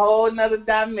into a whole nother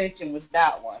dimension with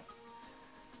that one.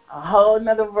 A whole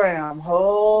nother realm.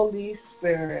 Holy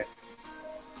Spirit.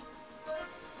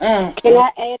 Can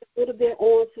I add a little bit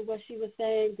on to what she was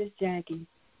saying, this Jackie?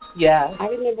 Yeah. I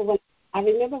remember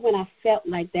when I felt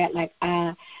like that, like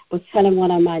I was telling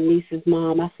one of my niece's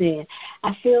mom, I said,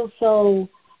 I feel so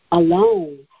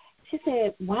alone. She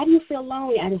said, why do you feel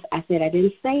lonely? I said, I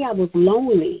didn't say I was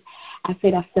lonely. I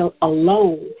said I felt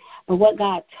alone. But what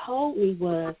God told me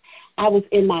was I was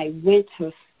in my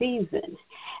winter season.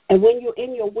 And when you're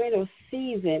in your winter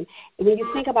season, when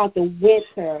you think about the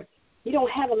winter, you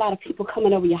don't have a lot of people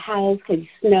coming over your house because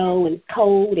it's snow and it's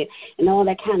cold and all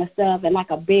that kind of stuff. And like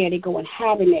a bear, they go and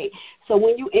hibernate. So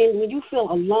when you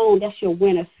feel alone, that's your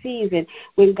winter season.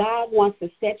 When God wants to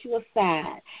set you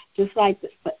aside, just like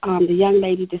the young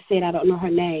lady just said, I don't know her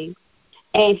name,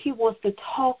 and he wants to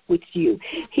talk with you.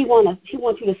 He wants you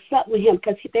to sup with him,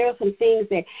 because there are some things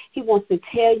that he wants to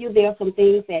tell you. There are some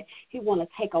things that he wants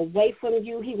to take away from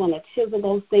you. He wants to chisel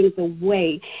those things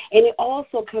away. And it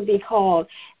also can be called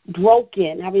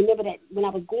Broken. I remember that when I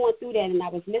was going through that and I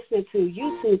was listening to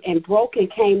YouTube, and Broken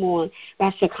came on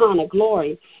by Shekinah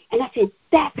Glory. And I said,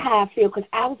 that's how I feel, because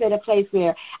I was at a place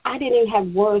where I didn't even have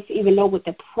words to even know what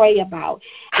to pray about.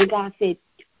 And God said,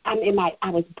 I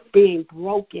was being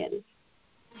broken.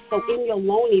 So in your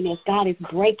loneliness, God is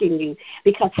breaking you,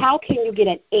 because how can you get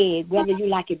an egg, whether you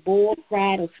like it boiled,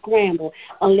 fried, or scrambled,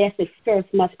 unless it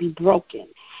first must be broken?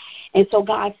 And so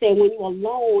God said, when you're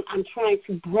alone, I'm trying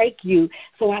to break you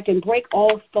so I can break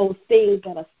all those things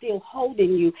that are still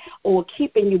holding you or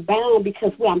keeping you bound,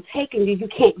 because where I'm taking you, you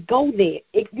can't go there.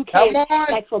 You can't,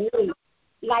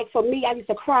 like for me, I used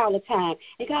to cry all the time.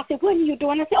 And God said, what are you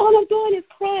doing? I said, all I'm doing is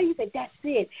crying. He said, that's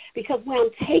it. Because where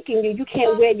I'm taking you, you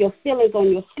can't wear your feelings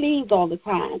on your sleeves all the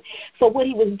time. So what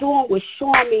he was doing was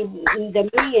showing me the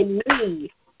me and me,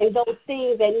 and those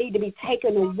things that need to be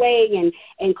taken away,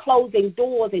 and closing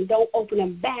doors and don't open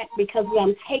them back, because where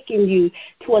I'm taking you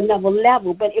to another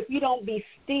level. But if you don't be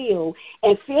still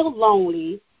and feel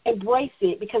lonely, embrace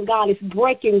it, because God is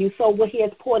breaking you so what he has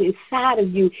poured inside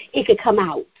of you, it could come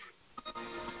out.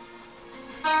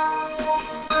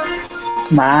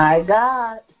 My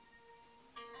God.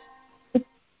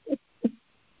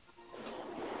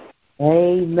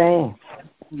 Amen.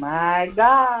 My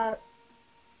God.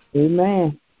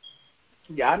 Amen.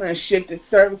 Y'all done shifted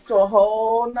service to a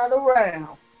whole nother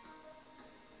round.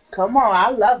 Come on, I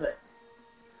love it.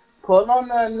 Pull on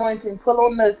the anointing, pull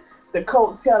on the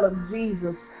coattail of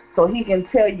Jesus so he can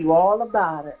tell you all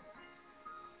about it.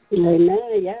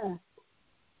 Amen, yeah.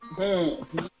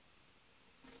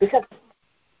 Because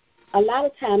a lot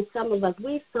of times some of us,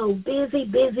 we're so busy.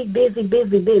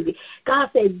 God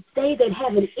said, they that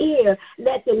have an ear,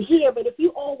 let them hear. But if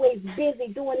you're always busy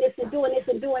doing this and doing this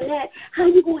and doing that, how are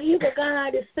you going to hear what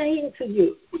God is saying to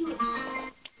you?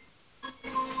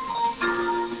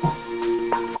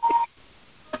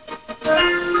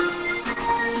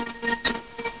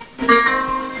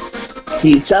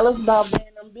 He tell us about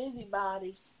being them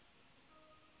busybodies.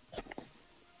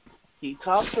 He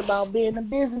talks about being a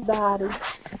busybody.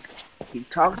 He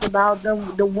talks about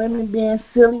the women being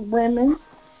silly women.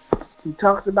 He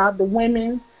talks about the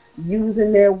women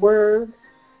using their words,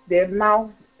 their mouth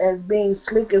as being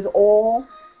slick as oil.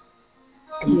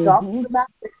 He talks about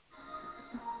it.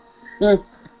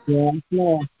 Yes,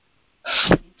 Lord.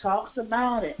 He talks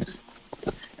about it.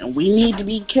 And we need to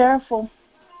be careful.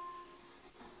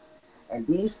 And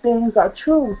these things are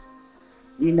true.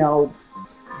 You know,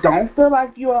 don't feel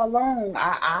like you're alone.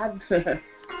 I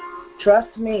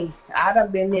trust me, I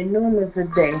done been there numerous a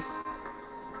day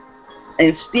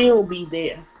and still be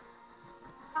there.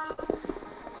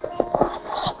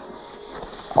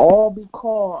 All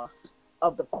because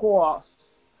of the cost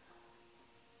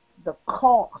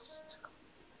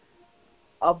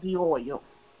of the oil.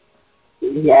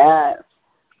 Yes.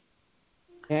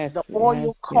 Yes. The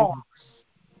oil cost.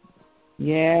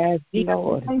 Yes,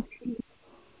 Lord.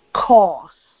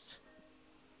 Cost.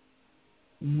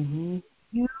 Mm-hmm.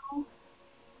 You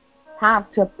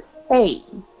have to pay.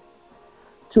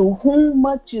 To whom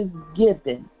much is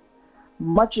given,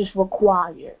 much is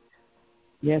required.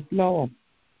 Yes, Lord.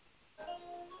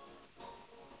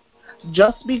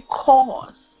 Just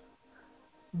because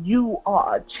you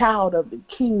are a child of the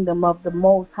kingdom of the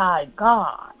Most High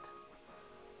God,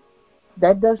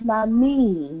 that does not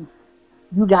mean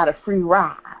you got a free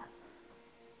ride.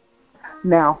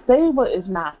 Now, favor is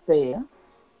not fair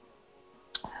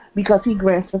because he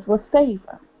grants us with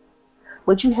favor.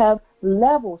 But you have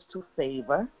levels to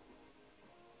favor.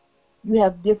 You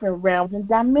have different realms and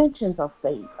dimensions of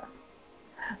favor.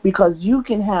 Because you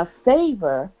can have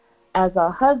favor as a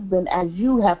husband as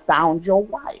you have found your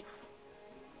wife.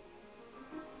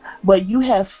 But you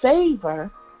have favor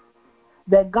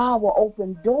that God will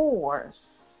open doors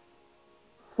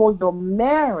for your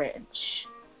marriage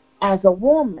as a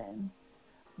woman.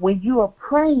 When you are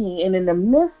praying and in the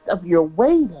midst of your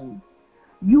waiting,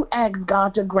 you ask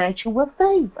God to grant you a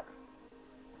favor.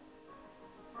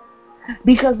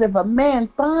 Because if a man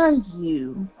finds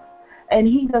you and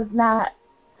he does not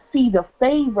see the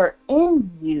favor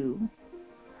in you,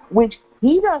 which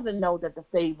he doesn't know that the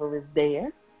favor is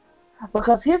there,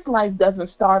 because his life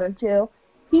doesn't start until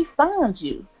he finds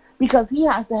you, because he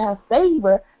has to have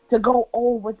favor to go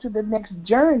over to the next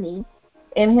journey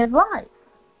in his life.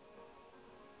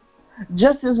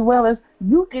 Just as well as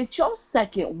you get your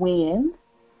second wind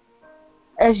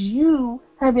as you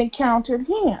have encountered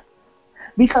him.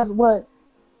 Because what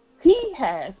he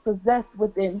has possessed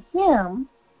within him.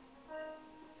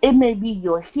 It may be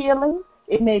your healing.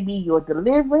 It may be your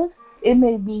deliverance. It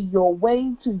may be your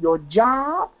way to your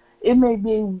job. It may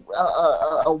be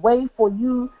a way for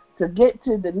you to get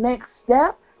to the next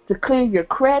step, to clear your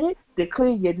credit, to clear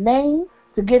your name,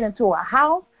 to get into a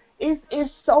house.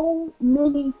 It's so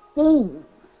many things.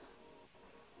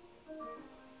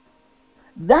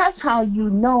 That's how you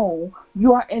know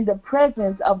you are in the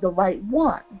presence of the right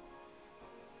one.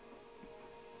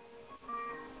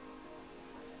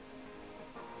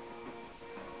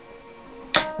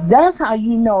 That's how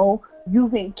you know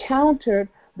you've encountered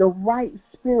the right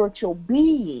spiritual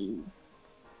being,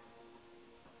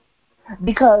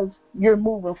 because you're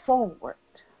moving forward.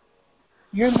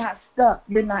 You're not stuck.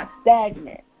 You're not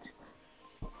stagnant.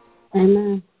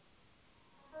 Amen.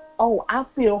 Oh, I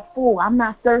feel full. I'm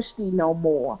not thirsty no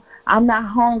more. I'm not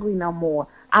hungry no more.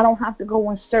 I don't have to go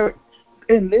and search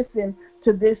and listen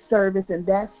to this service and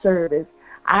that service.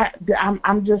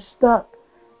 I'm just stuck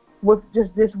with just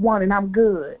this one, and I'm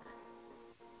good.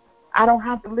 I don't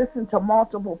have to listen to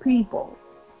multiple people.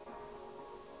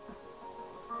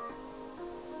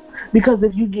 Because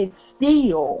if you get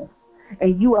still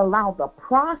and you allow the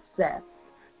process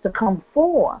to come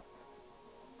forth,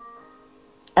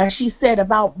 as she said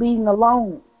about being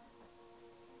alone,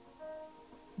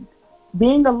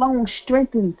 being alone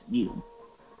strengthens you.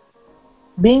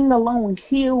 Being alone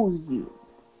heals you.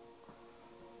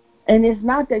 And it's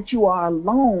not that you are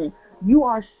alone. You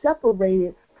are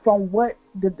separated from what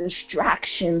the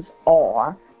distractions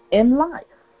are in life.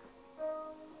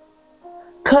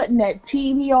 Cutting that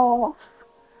TV off,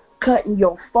 cutting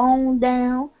your phone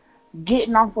down,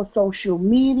 getting off of social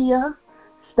media,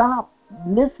 stop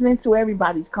listening to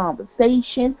everybody's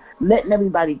conversation, letting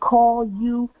everybody call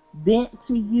you, vent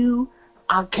to you,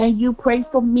 can you pray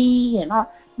for me? And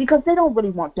because they don't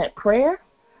really want that prayer.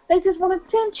 They just want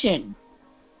attention.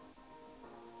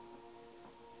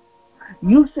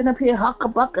 You sit up here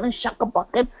huckabucking and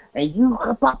shuckabucking, and you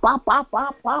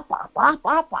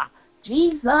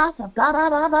Jesus, da da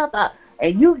da da da,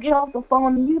 and you get off the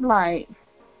phone and you like,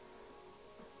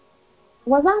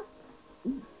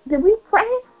 did we pray?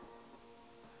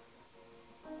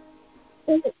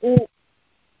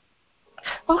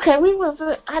 Okay,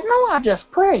 I know I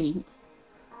just prayed.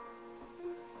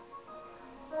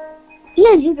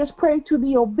 Yeah, you just prayed to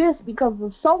the abyss because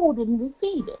the soul didn't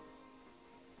receive it.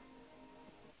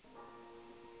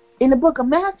 In the book of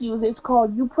Matthew, it's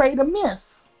called You Prayed Amiss.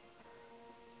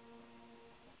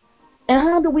 And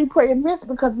how do we pray amiss?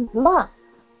 Because it's lust.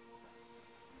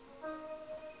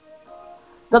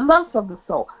 The lust of the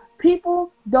soul.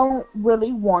 People don't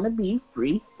really want to be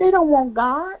free. They don't want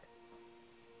God.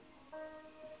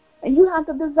 And you have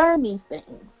to discern these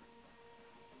things.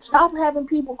 Stop having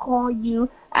people call you,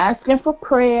 asking for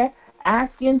prayer,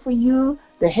 asking for you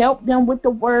to help them with the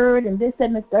word and this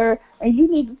and the third. And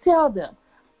you need to tell them,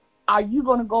 are you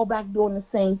going to go back doing the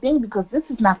same thing? Because this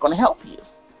is not going to help you.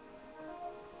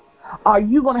 Are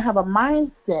you going to have a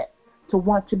mindset to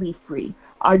want to be free?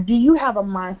 Or do you have a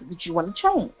mindset that you want to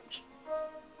change?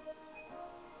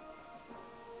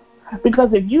 Because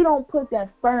if you don't put that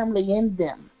firmly in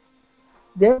them,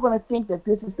 they're going to think that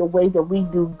this is the way that we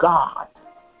do God.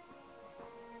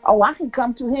 Oh, I can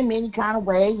come to him any kind of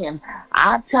way, and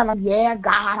I'll tell him, yeah,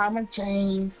 God, I'm going to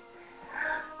change.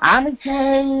 I'm going to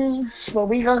change, but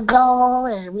we're going to go,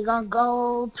 and we're going to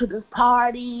go to this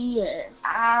party, and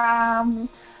I'm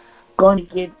going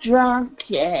to get drunk,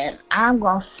 and I'm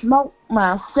going to smoke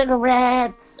my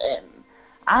cigarettes, and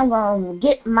I'm going to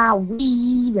get my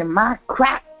weed and my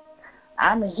crack.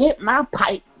 I'm going to hit my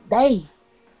pipe day.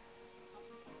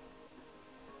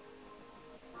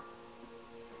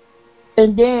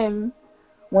 And then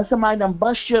when somebody done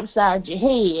bust you upside your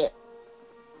head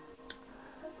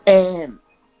and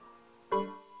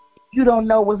you don't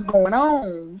know what's going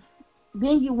on,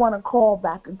 then you want to call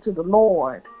back into the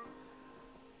Lord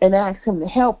and ask him to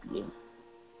help you.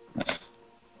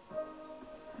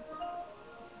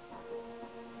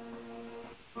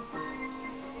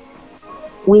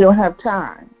 We don't have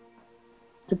time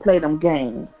to play them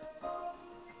games.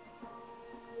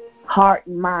 Heart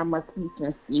and mind must be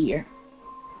sincere.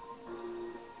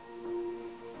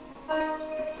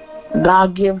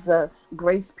 God gives us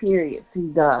grace periods, he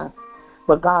does,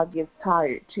 but God gets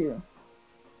tired too.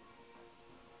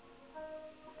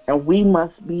 And we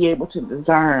must be able to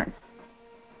discern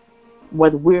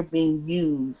whether we're being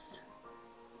used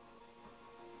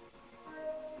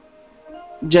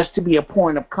just to be a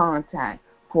point of contact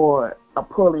for a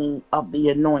pulling of the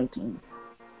anointing.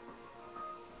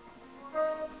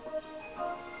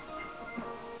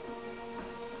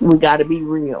 We got to be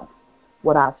real.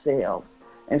 with ourselves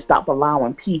and stop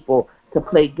allowing people to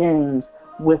play games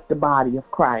with the body of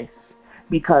Christ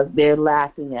because they're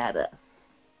laughing at us.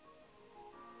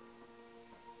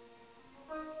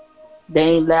 They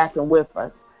ain't laughing with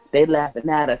us. They're laughing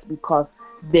at us because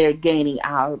they're gaining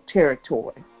our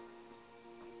territory.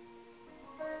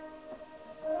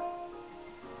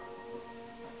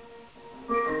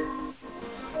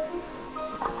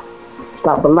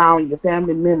 Stop allowing your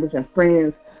family members and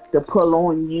friends to pull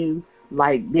on you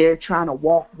like they're trying to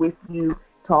walk with you,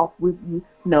 talk with you.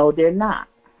 No, they're not.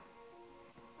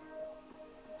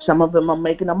 Some of them are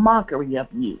making a mockery of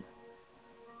you.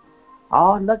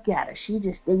 Oh, look at her. She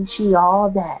just thinks she all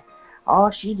that.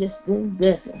 Oh, she just thinks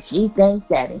this, and she thinks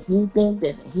that, and he thinks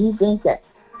this, and he thinks that.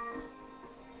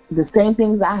 The same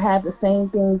things I have, the same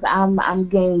things I'm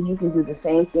gaining, you can do the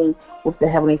same thing with the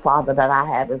Heavenly Father that I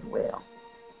have as well.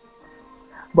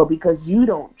 But because you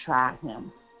don't try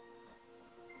him,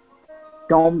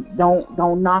 don't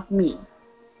knock me.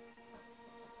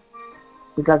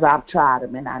 Because I've tried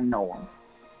him and I know him.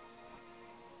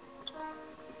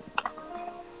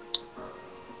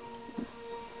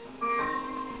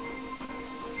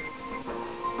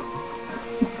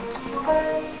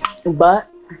 But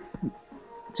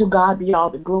to God be all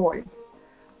the glory,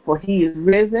 for he is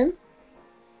risen.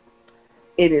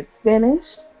 It is finished.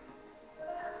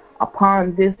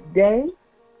 Upon this day,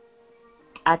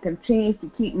 I continue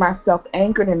to keep myself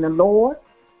anchored in the Lord.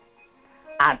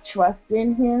 I trust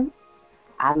in him.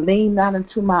 I lean not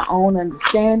into my own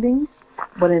understanding,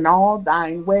 but in all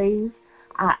thine ways,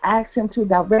 I ask him to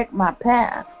direct my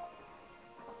path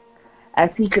as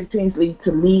he continues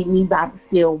to lead me by the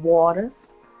still waters,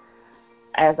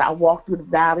 as I walk through the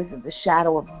valleys of the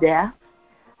shadow of death,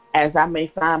 as I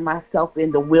may find myself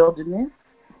in the wilderness,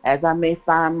 as I may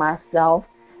find myself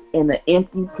in an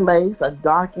empty place, a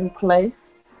darkened place.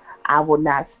 I will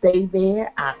not stay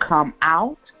there. I come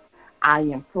out. I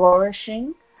am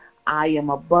flourishing. I am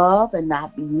above and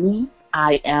not beneath.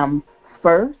 I am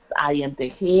first. I am the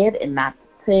head and not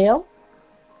the tail.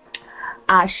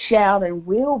 I shall and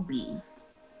will be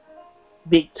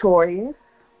victorious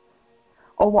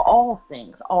over all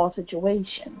things, all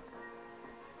situations.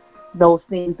 Those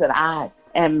things that I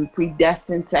am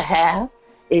predestined to have,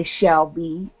 it shall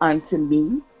be unto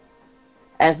me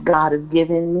as God has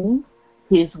given me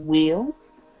his will,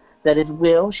 that his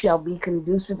will shall be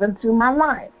conducive unto my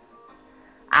life.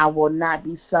 I will not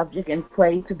be subject and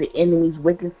prey to the enemy's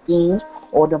wicked schemes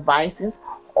or devices.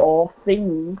 All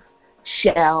things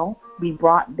shall be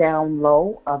brought down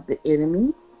low of the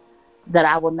enemy, that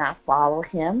I will not follow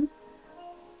him,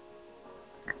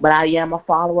 but I am a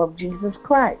follower of Jesus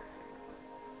Christ.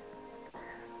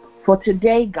 For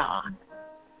today, God,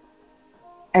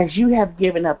 as you have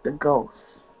given up the ghost,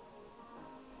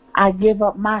 I give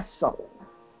up my soul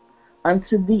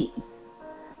unto thee,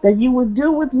 that you will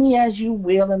do with me as you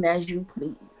will and as you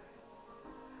please,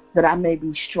 that I may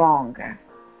be stronger,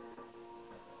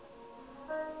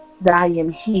 that I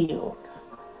am healed,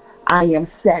 I am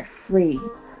set free,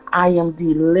 I am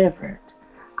delivered,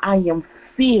 I am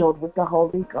filled with the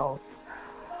Holy Ghost.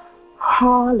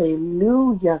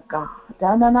 Hallelujah, God.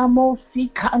 I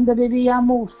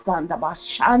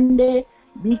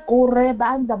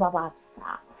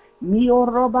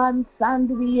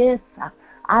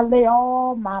lay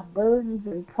all my burdens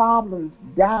and problems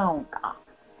down, God.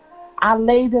 I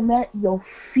lay them at your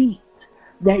feet,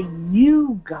 that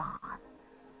you, God,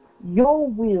 your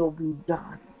will be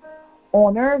done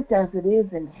on earth as it is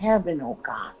in heaven, oh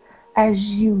God. As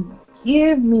you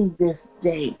give me this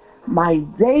day my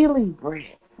daily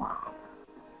bread, Father,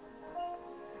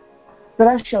 that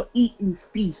I shall eat and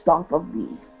feast off of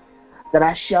thee, that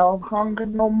I shall hunger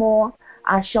no more,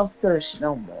 I shall thirst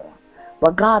no more.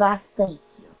 But God, I thank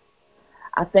you.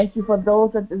 I thank you for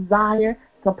those that desire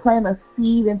to plant a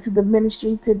seed into the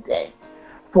ministry today,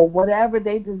 for whatever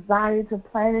they desire to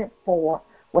plant it for,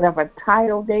 whatever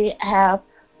title they have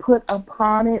put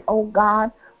upon it, oh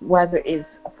God, whether it's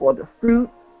for the fruit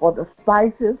or the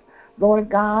spices, Lord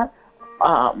God,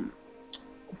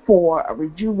 for a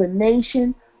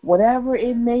rejuvenation, whatever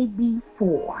it may be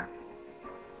for.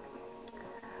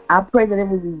 I pray that it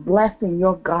will be blessed in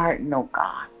your garden, oh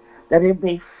God, that it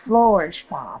may flourish,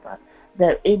 Father,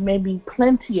 that it may be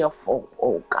plentiful,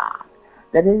 oh God,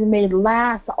 that it may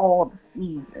last all the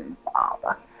seasons,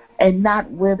 Father, and not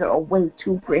wither away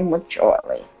too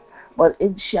prematurely, but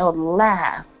it shall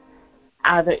last,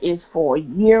 either it's for a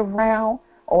year round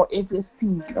or if it's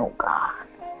seasonal, God.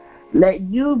 Let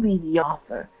you be the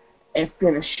author and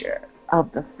finisher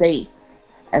of the faith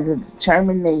and the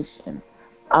determination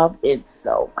of it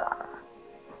so, God.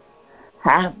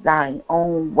 Have thine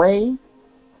own way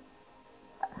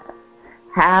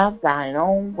Have thine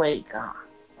own way, God.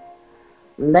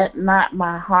 Let not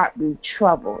my heart be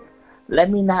troubled. Let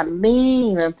me not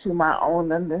lean unto my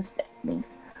own understanding,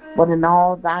 but in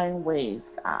all thine ways,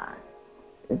 God,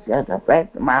 is just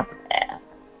direct my path.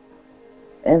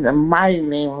 In the mighty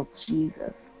name of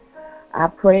Jesus, I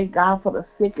pray, God, for the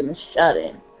sick and the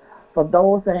shut-in, for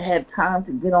those that had time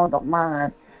to get on the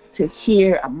line to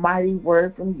hear a mighty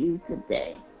word from you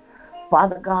today.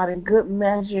 Father God, in good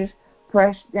measures,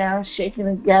 pressed down, shaken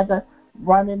together,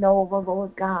 running over,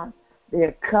 Lord God.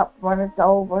 Their cup runneth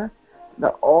over.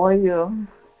 The oil,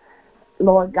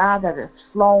 Lord God, that is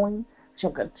flowing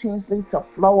shall continuously to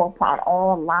flow upon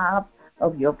all lives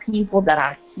of your people that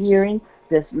are hearing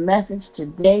this message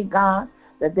today, God,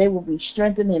 that they will be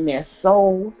strengthened in their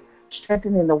souls,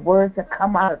 strengthened in the words that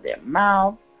come out of their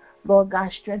mouths, Lord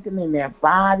God, strengthened in their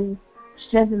bodies,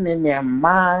 strengthened in their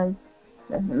minds,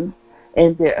 and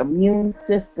their immune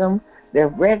system, their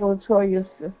regulatory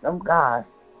system, God.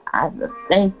 I just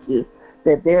thank you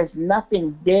that there's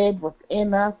nothing dead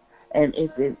within us, and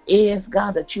if it is,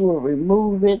 God, that you will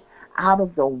remove it out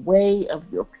of the way of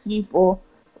your people.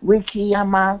 Riki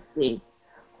Yamasi.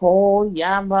 Ho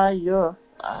Yama Yo.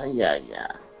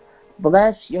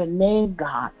 Bless your name,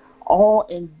 God. All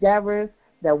endeavors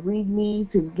that we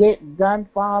need to get done,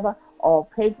 Father, all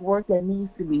paperwork that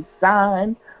needs to be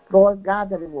signed, Lord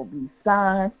God, that it will be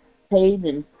signed, paid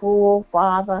in full,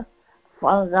 Father.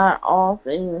 Father God, all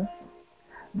things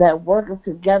that worketh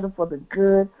together for the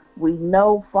good. We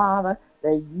know, Father,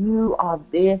 that you are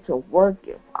there to work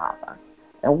it, Father.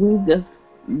 And we just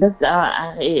lift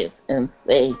our heads and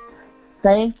say,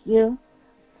 thank you,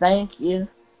 thank you,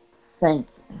 thank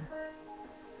you.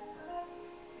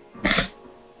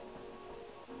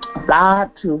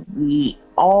 God, to be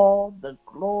all the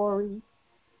glory.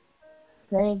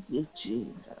 Thank you,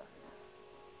 Jesus.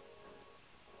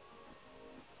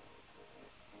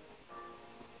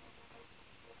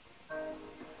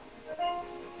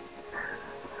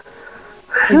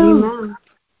 Amen.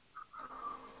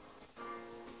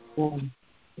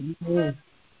 Amen.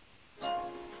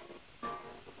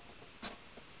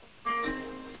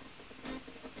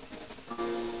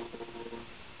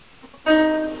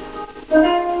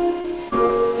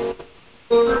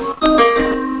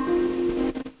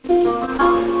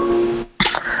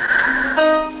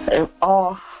 If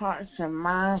all hearts and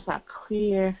minds are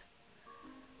clear,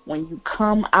 when you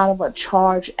come out of a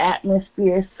charged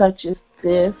atmosphere such as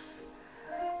this,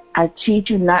 I teach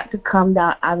you not to come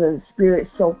down out of the spirit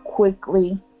so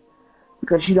quickly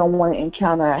because you don't want to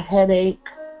encounter a headache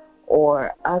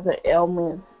or other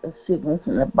ailments or sickness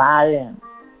in the body.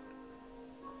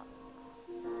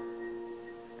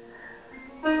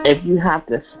 If you have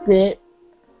to spit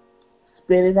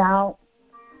it out.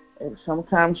 If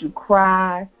sometimes you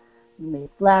cry, you may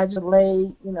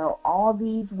flagellate. All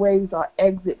these ways are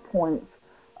exit points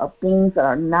of things that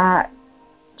are not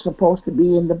supposed to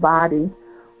be in the body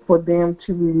for them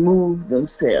to remove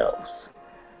themselves.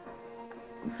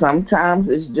 Sometimes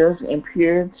it's just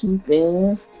impurity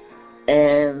things,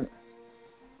 and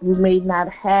you may not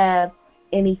have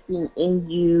anything in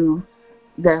you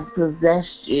that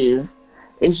possessed you.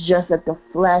 It's just that the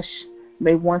flesh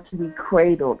may want to be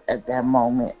cradled at that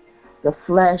moment. The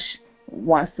flesh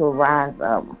wants to rise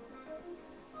up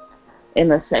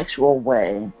in a sexual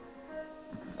way.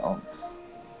 So,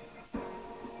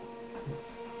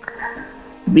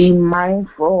 be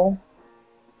mindful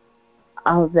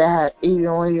of that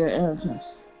even when you're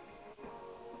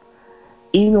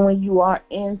even when you are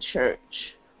in church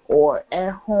or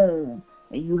at home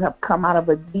and you have come out of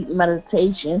a deep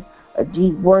meditation, a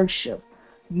deep worship.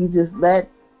 You just let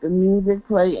the music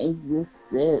play and you just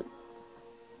sit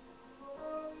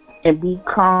and be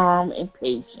calm and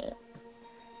patient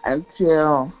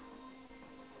until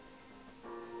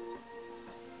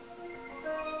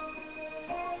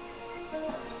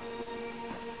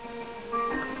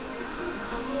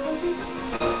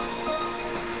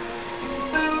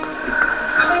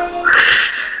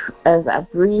as I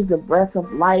breathe the breath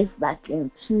of life back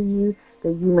into you, that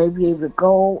you may be able to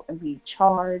go and be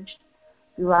charged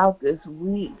throughout this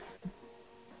week.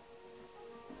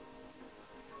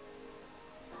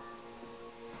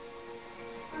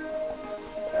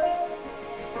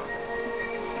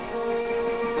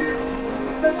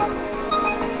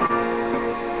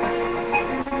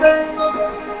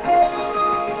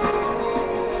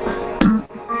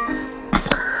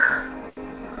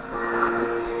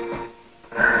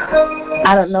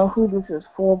 I don't know who this is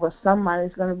for, but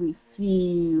somebody's going to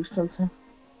receive something.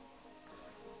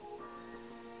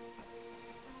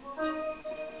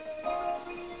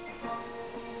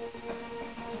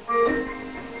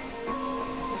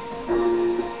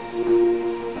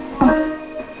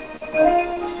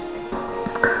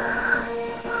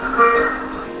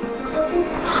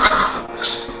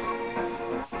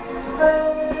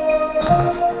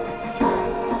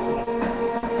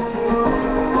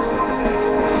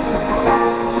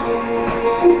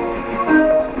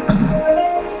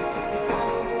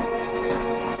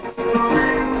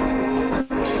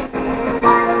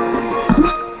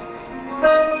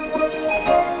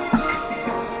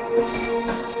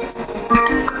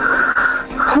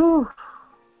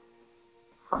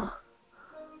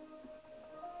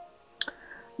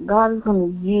 God is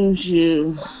going to use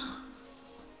you.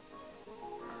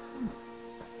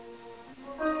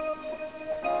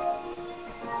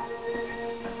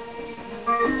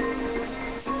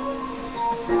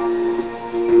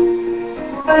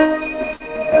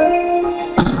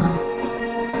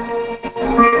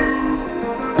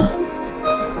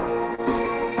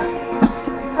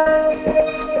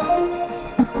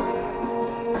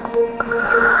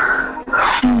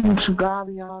 To God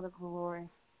be all the glory.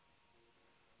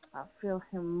 I feel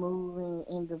him moving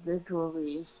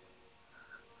individually.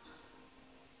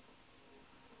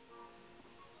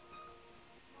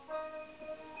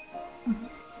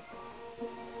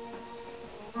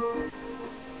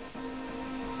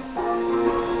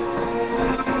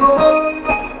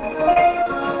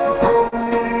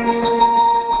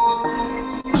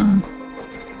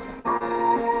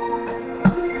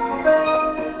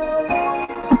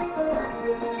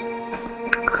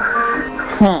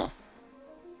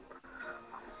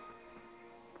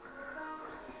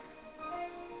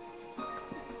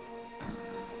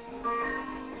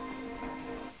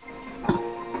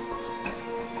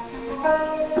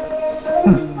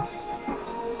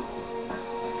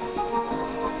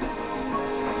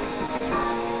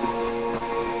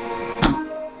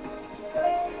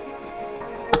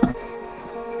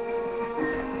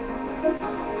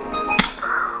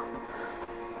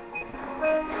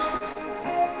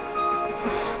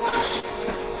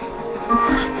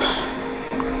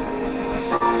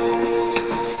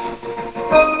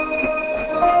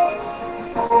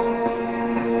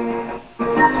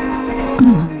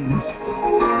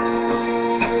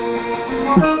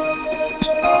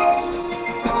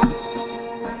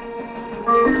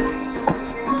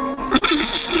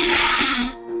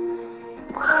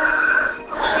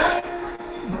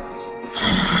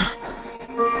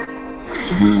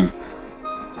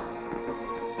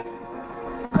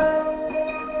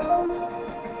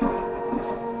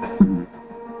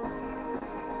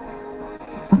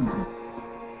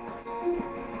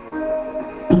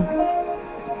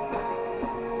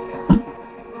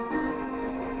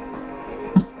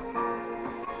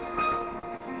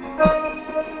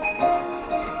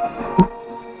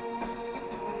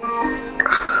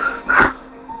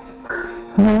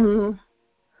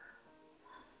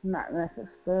 Not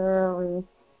necessarily.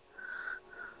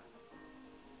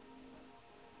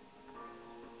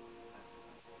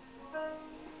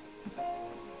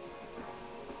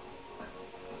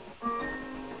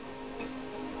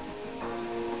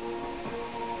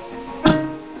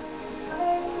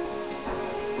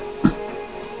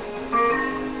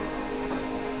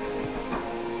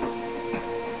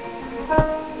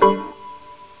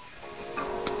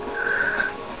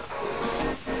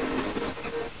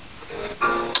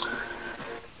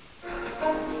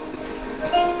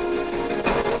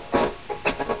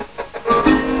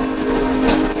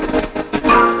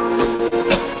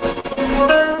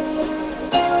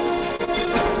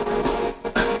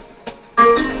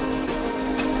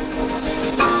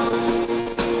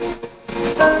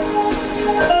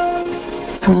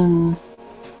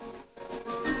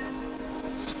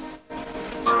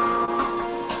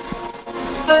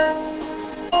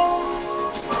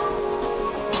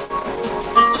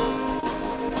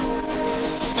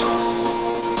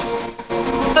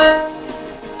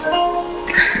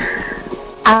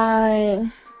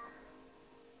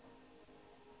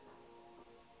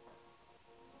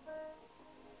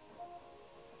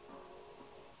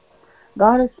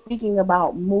 God is speaking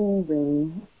about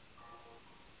moving.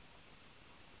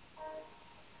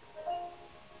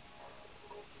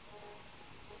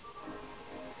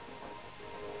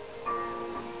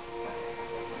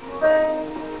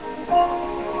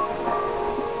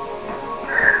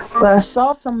 But I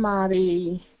saw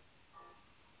somebody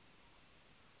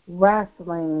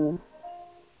wrestling.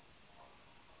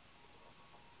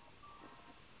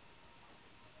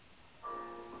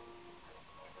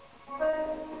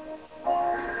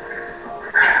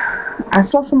 I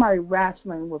saw somebody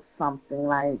wrestling with something,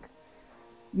 like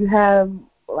you have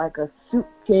like a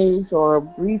suitcase or a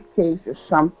briefcase or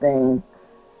something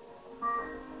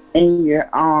in your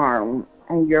arm,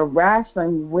 and you're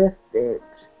wrestling with it,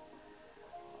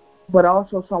 but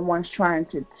also someone's trying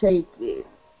to take it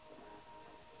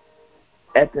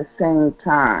at the same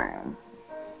time.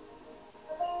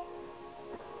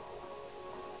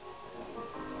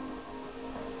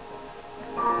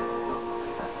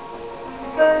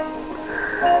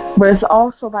 But it's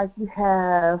also like you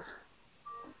have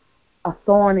a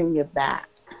thorn in your back.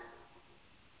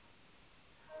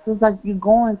 So it's like you're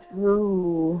going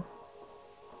through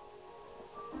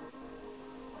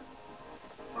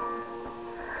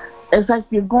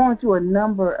a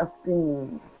number of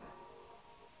things.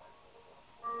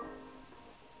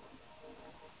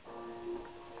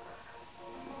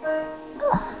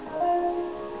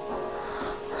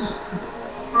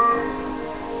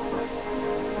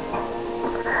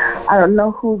 I don't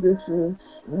know who this is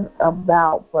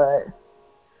about, but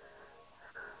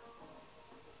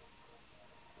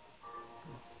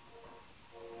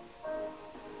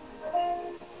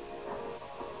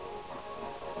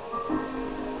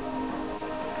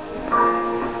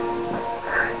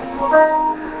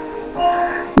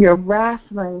you're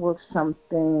wrestling with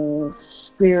something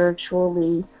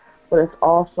spiritually, but it's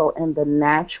also in the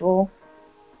natural.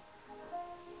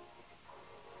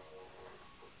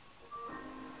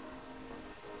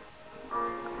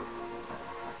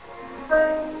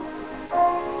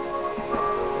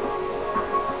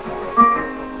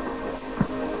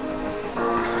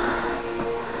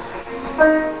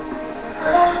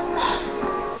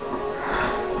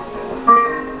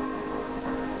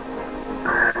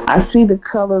 I see the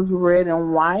colors red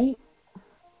and white.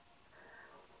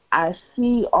 I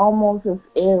see almost as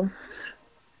if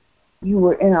you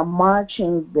were in a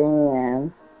marching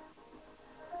band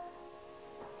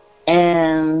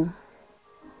and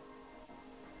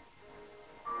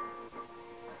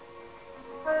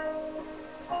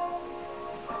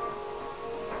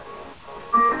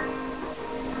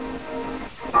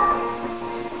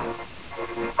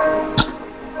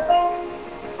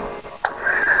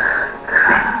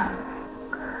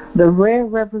the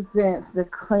red represents the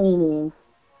cleaning.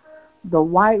 The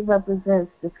white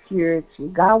represents the purity.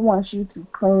 God wants you to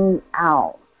clean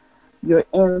out your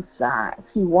insides.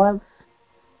 He wants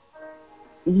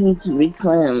you to be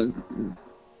cleansed.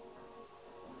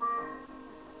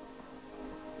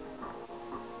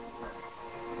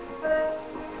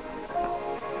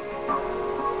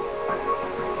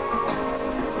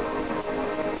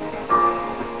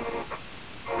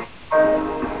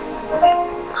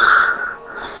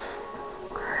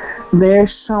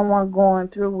 There's someone going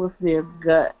through with their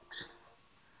gut,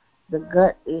 the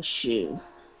gut issue.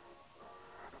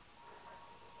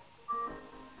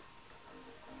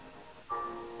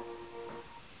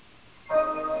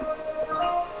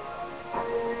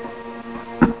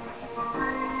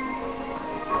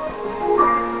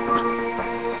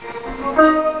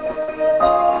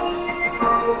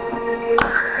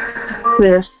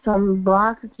 There's some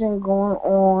blockaging going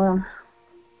on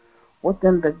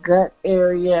within the gut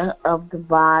area of the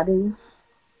body,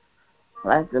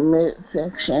 like the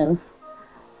midsection,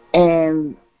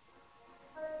 and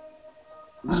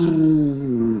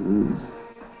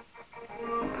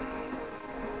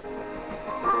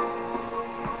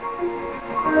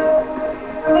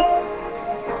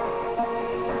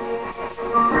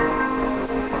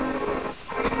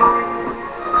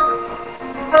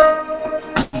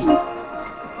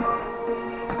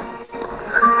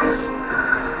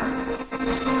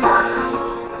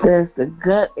there's the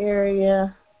gut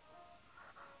area.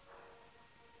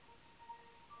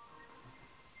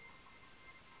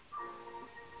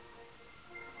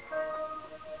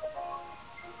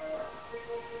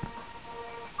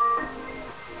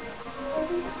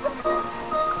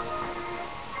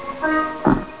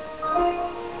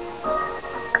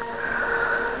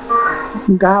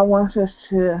 God wants us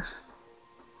to,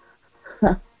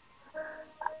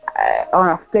 on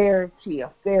a fair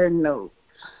note,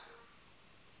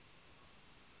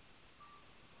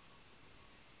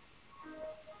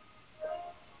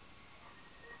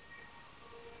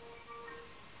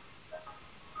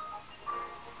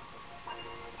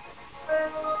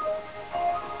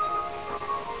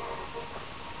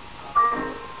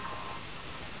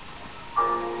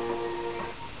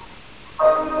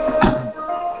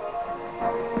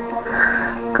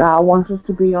 God wants us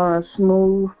to be on a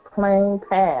smooth, plain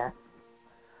path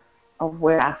of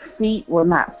where our feet will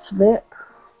not slip,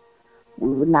 we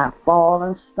will not fall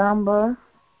and stumble,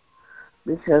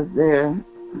 because they're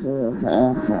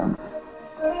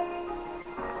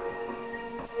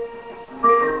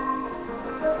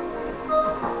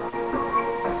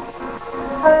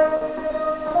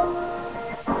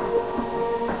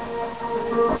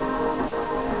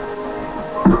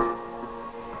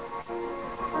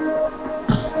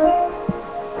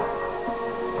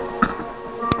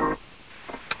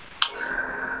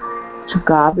to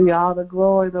God be all the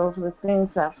glory. Those are the things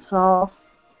I saw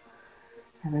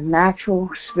in the natural,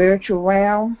 spiritual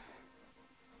realm,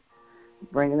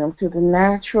 bringing them to the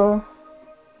natural.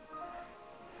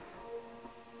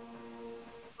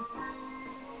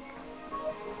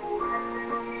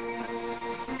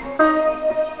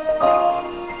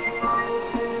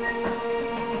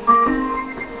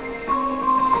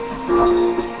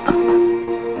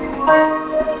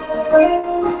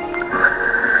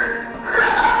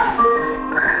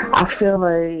 I feel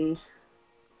a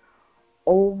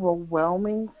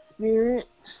overwhelming spirit.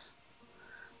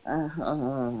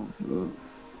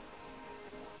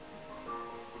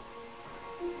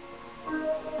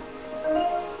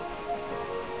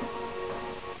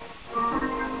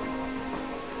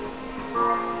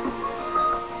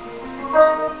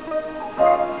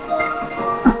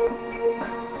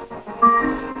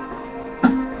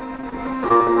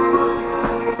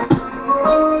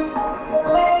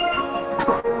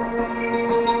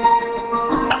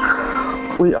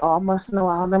 We all must know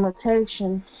our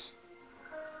limitations.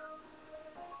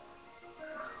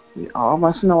 We all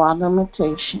must know our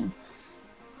limitations.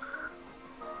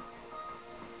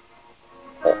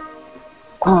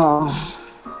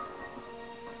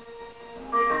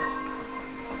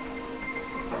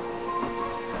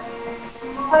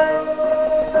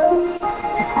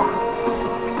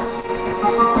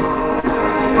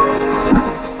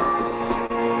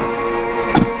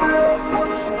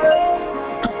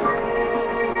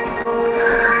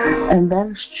 And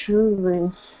that is truly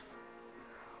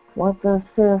what thus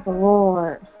says the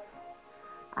Lord.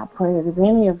 I pray that if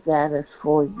any of that is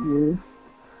for you,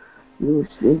 you will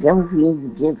speak up if you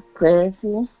need to give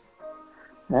clarity.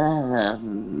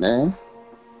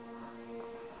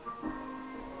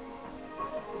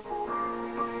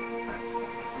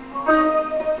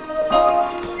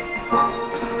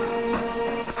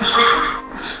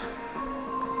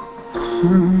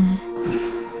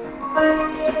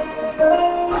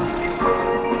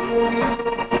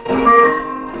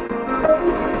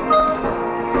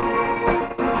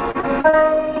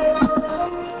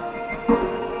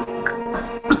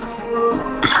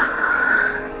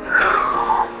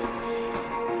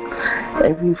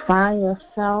 If you find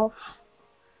yourself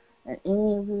in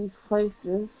any of these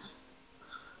places,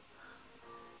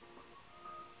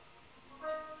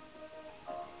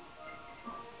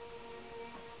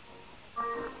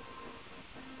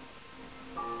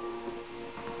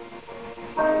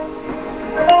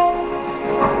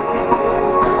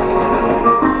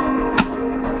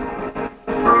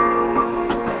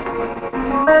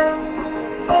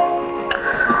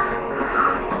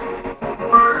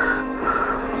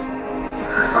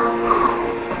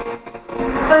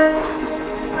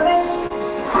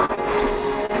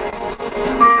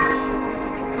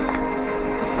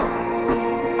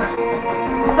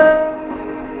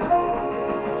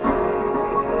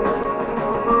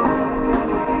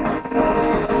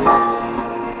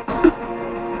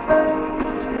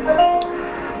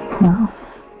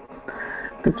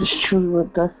 this is truly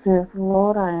what thus says the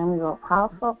Lord. I am your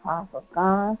apostle, Apostle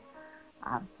Don.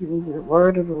 I've given you the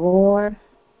word of the Lord.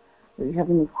 Do you have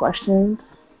any questions?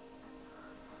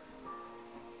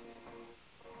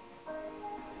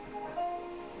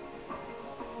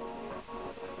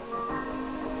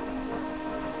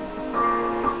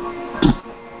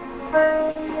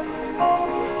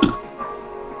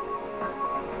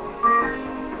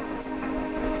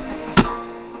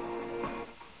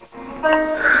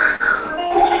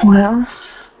 Well,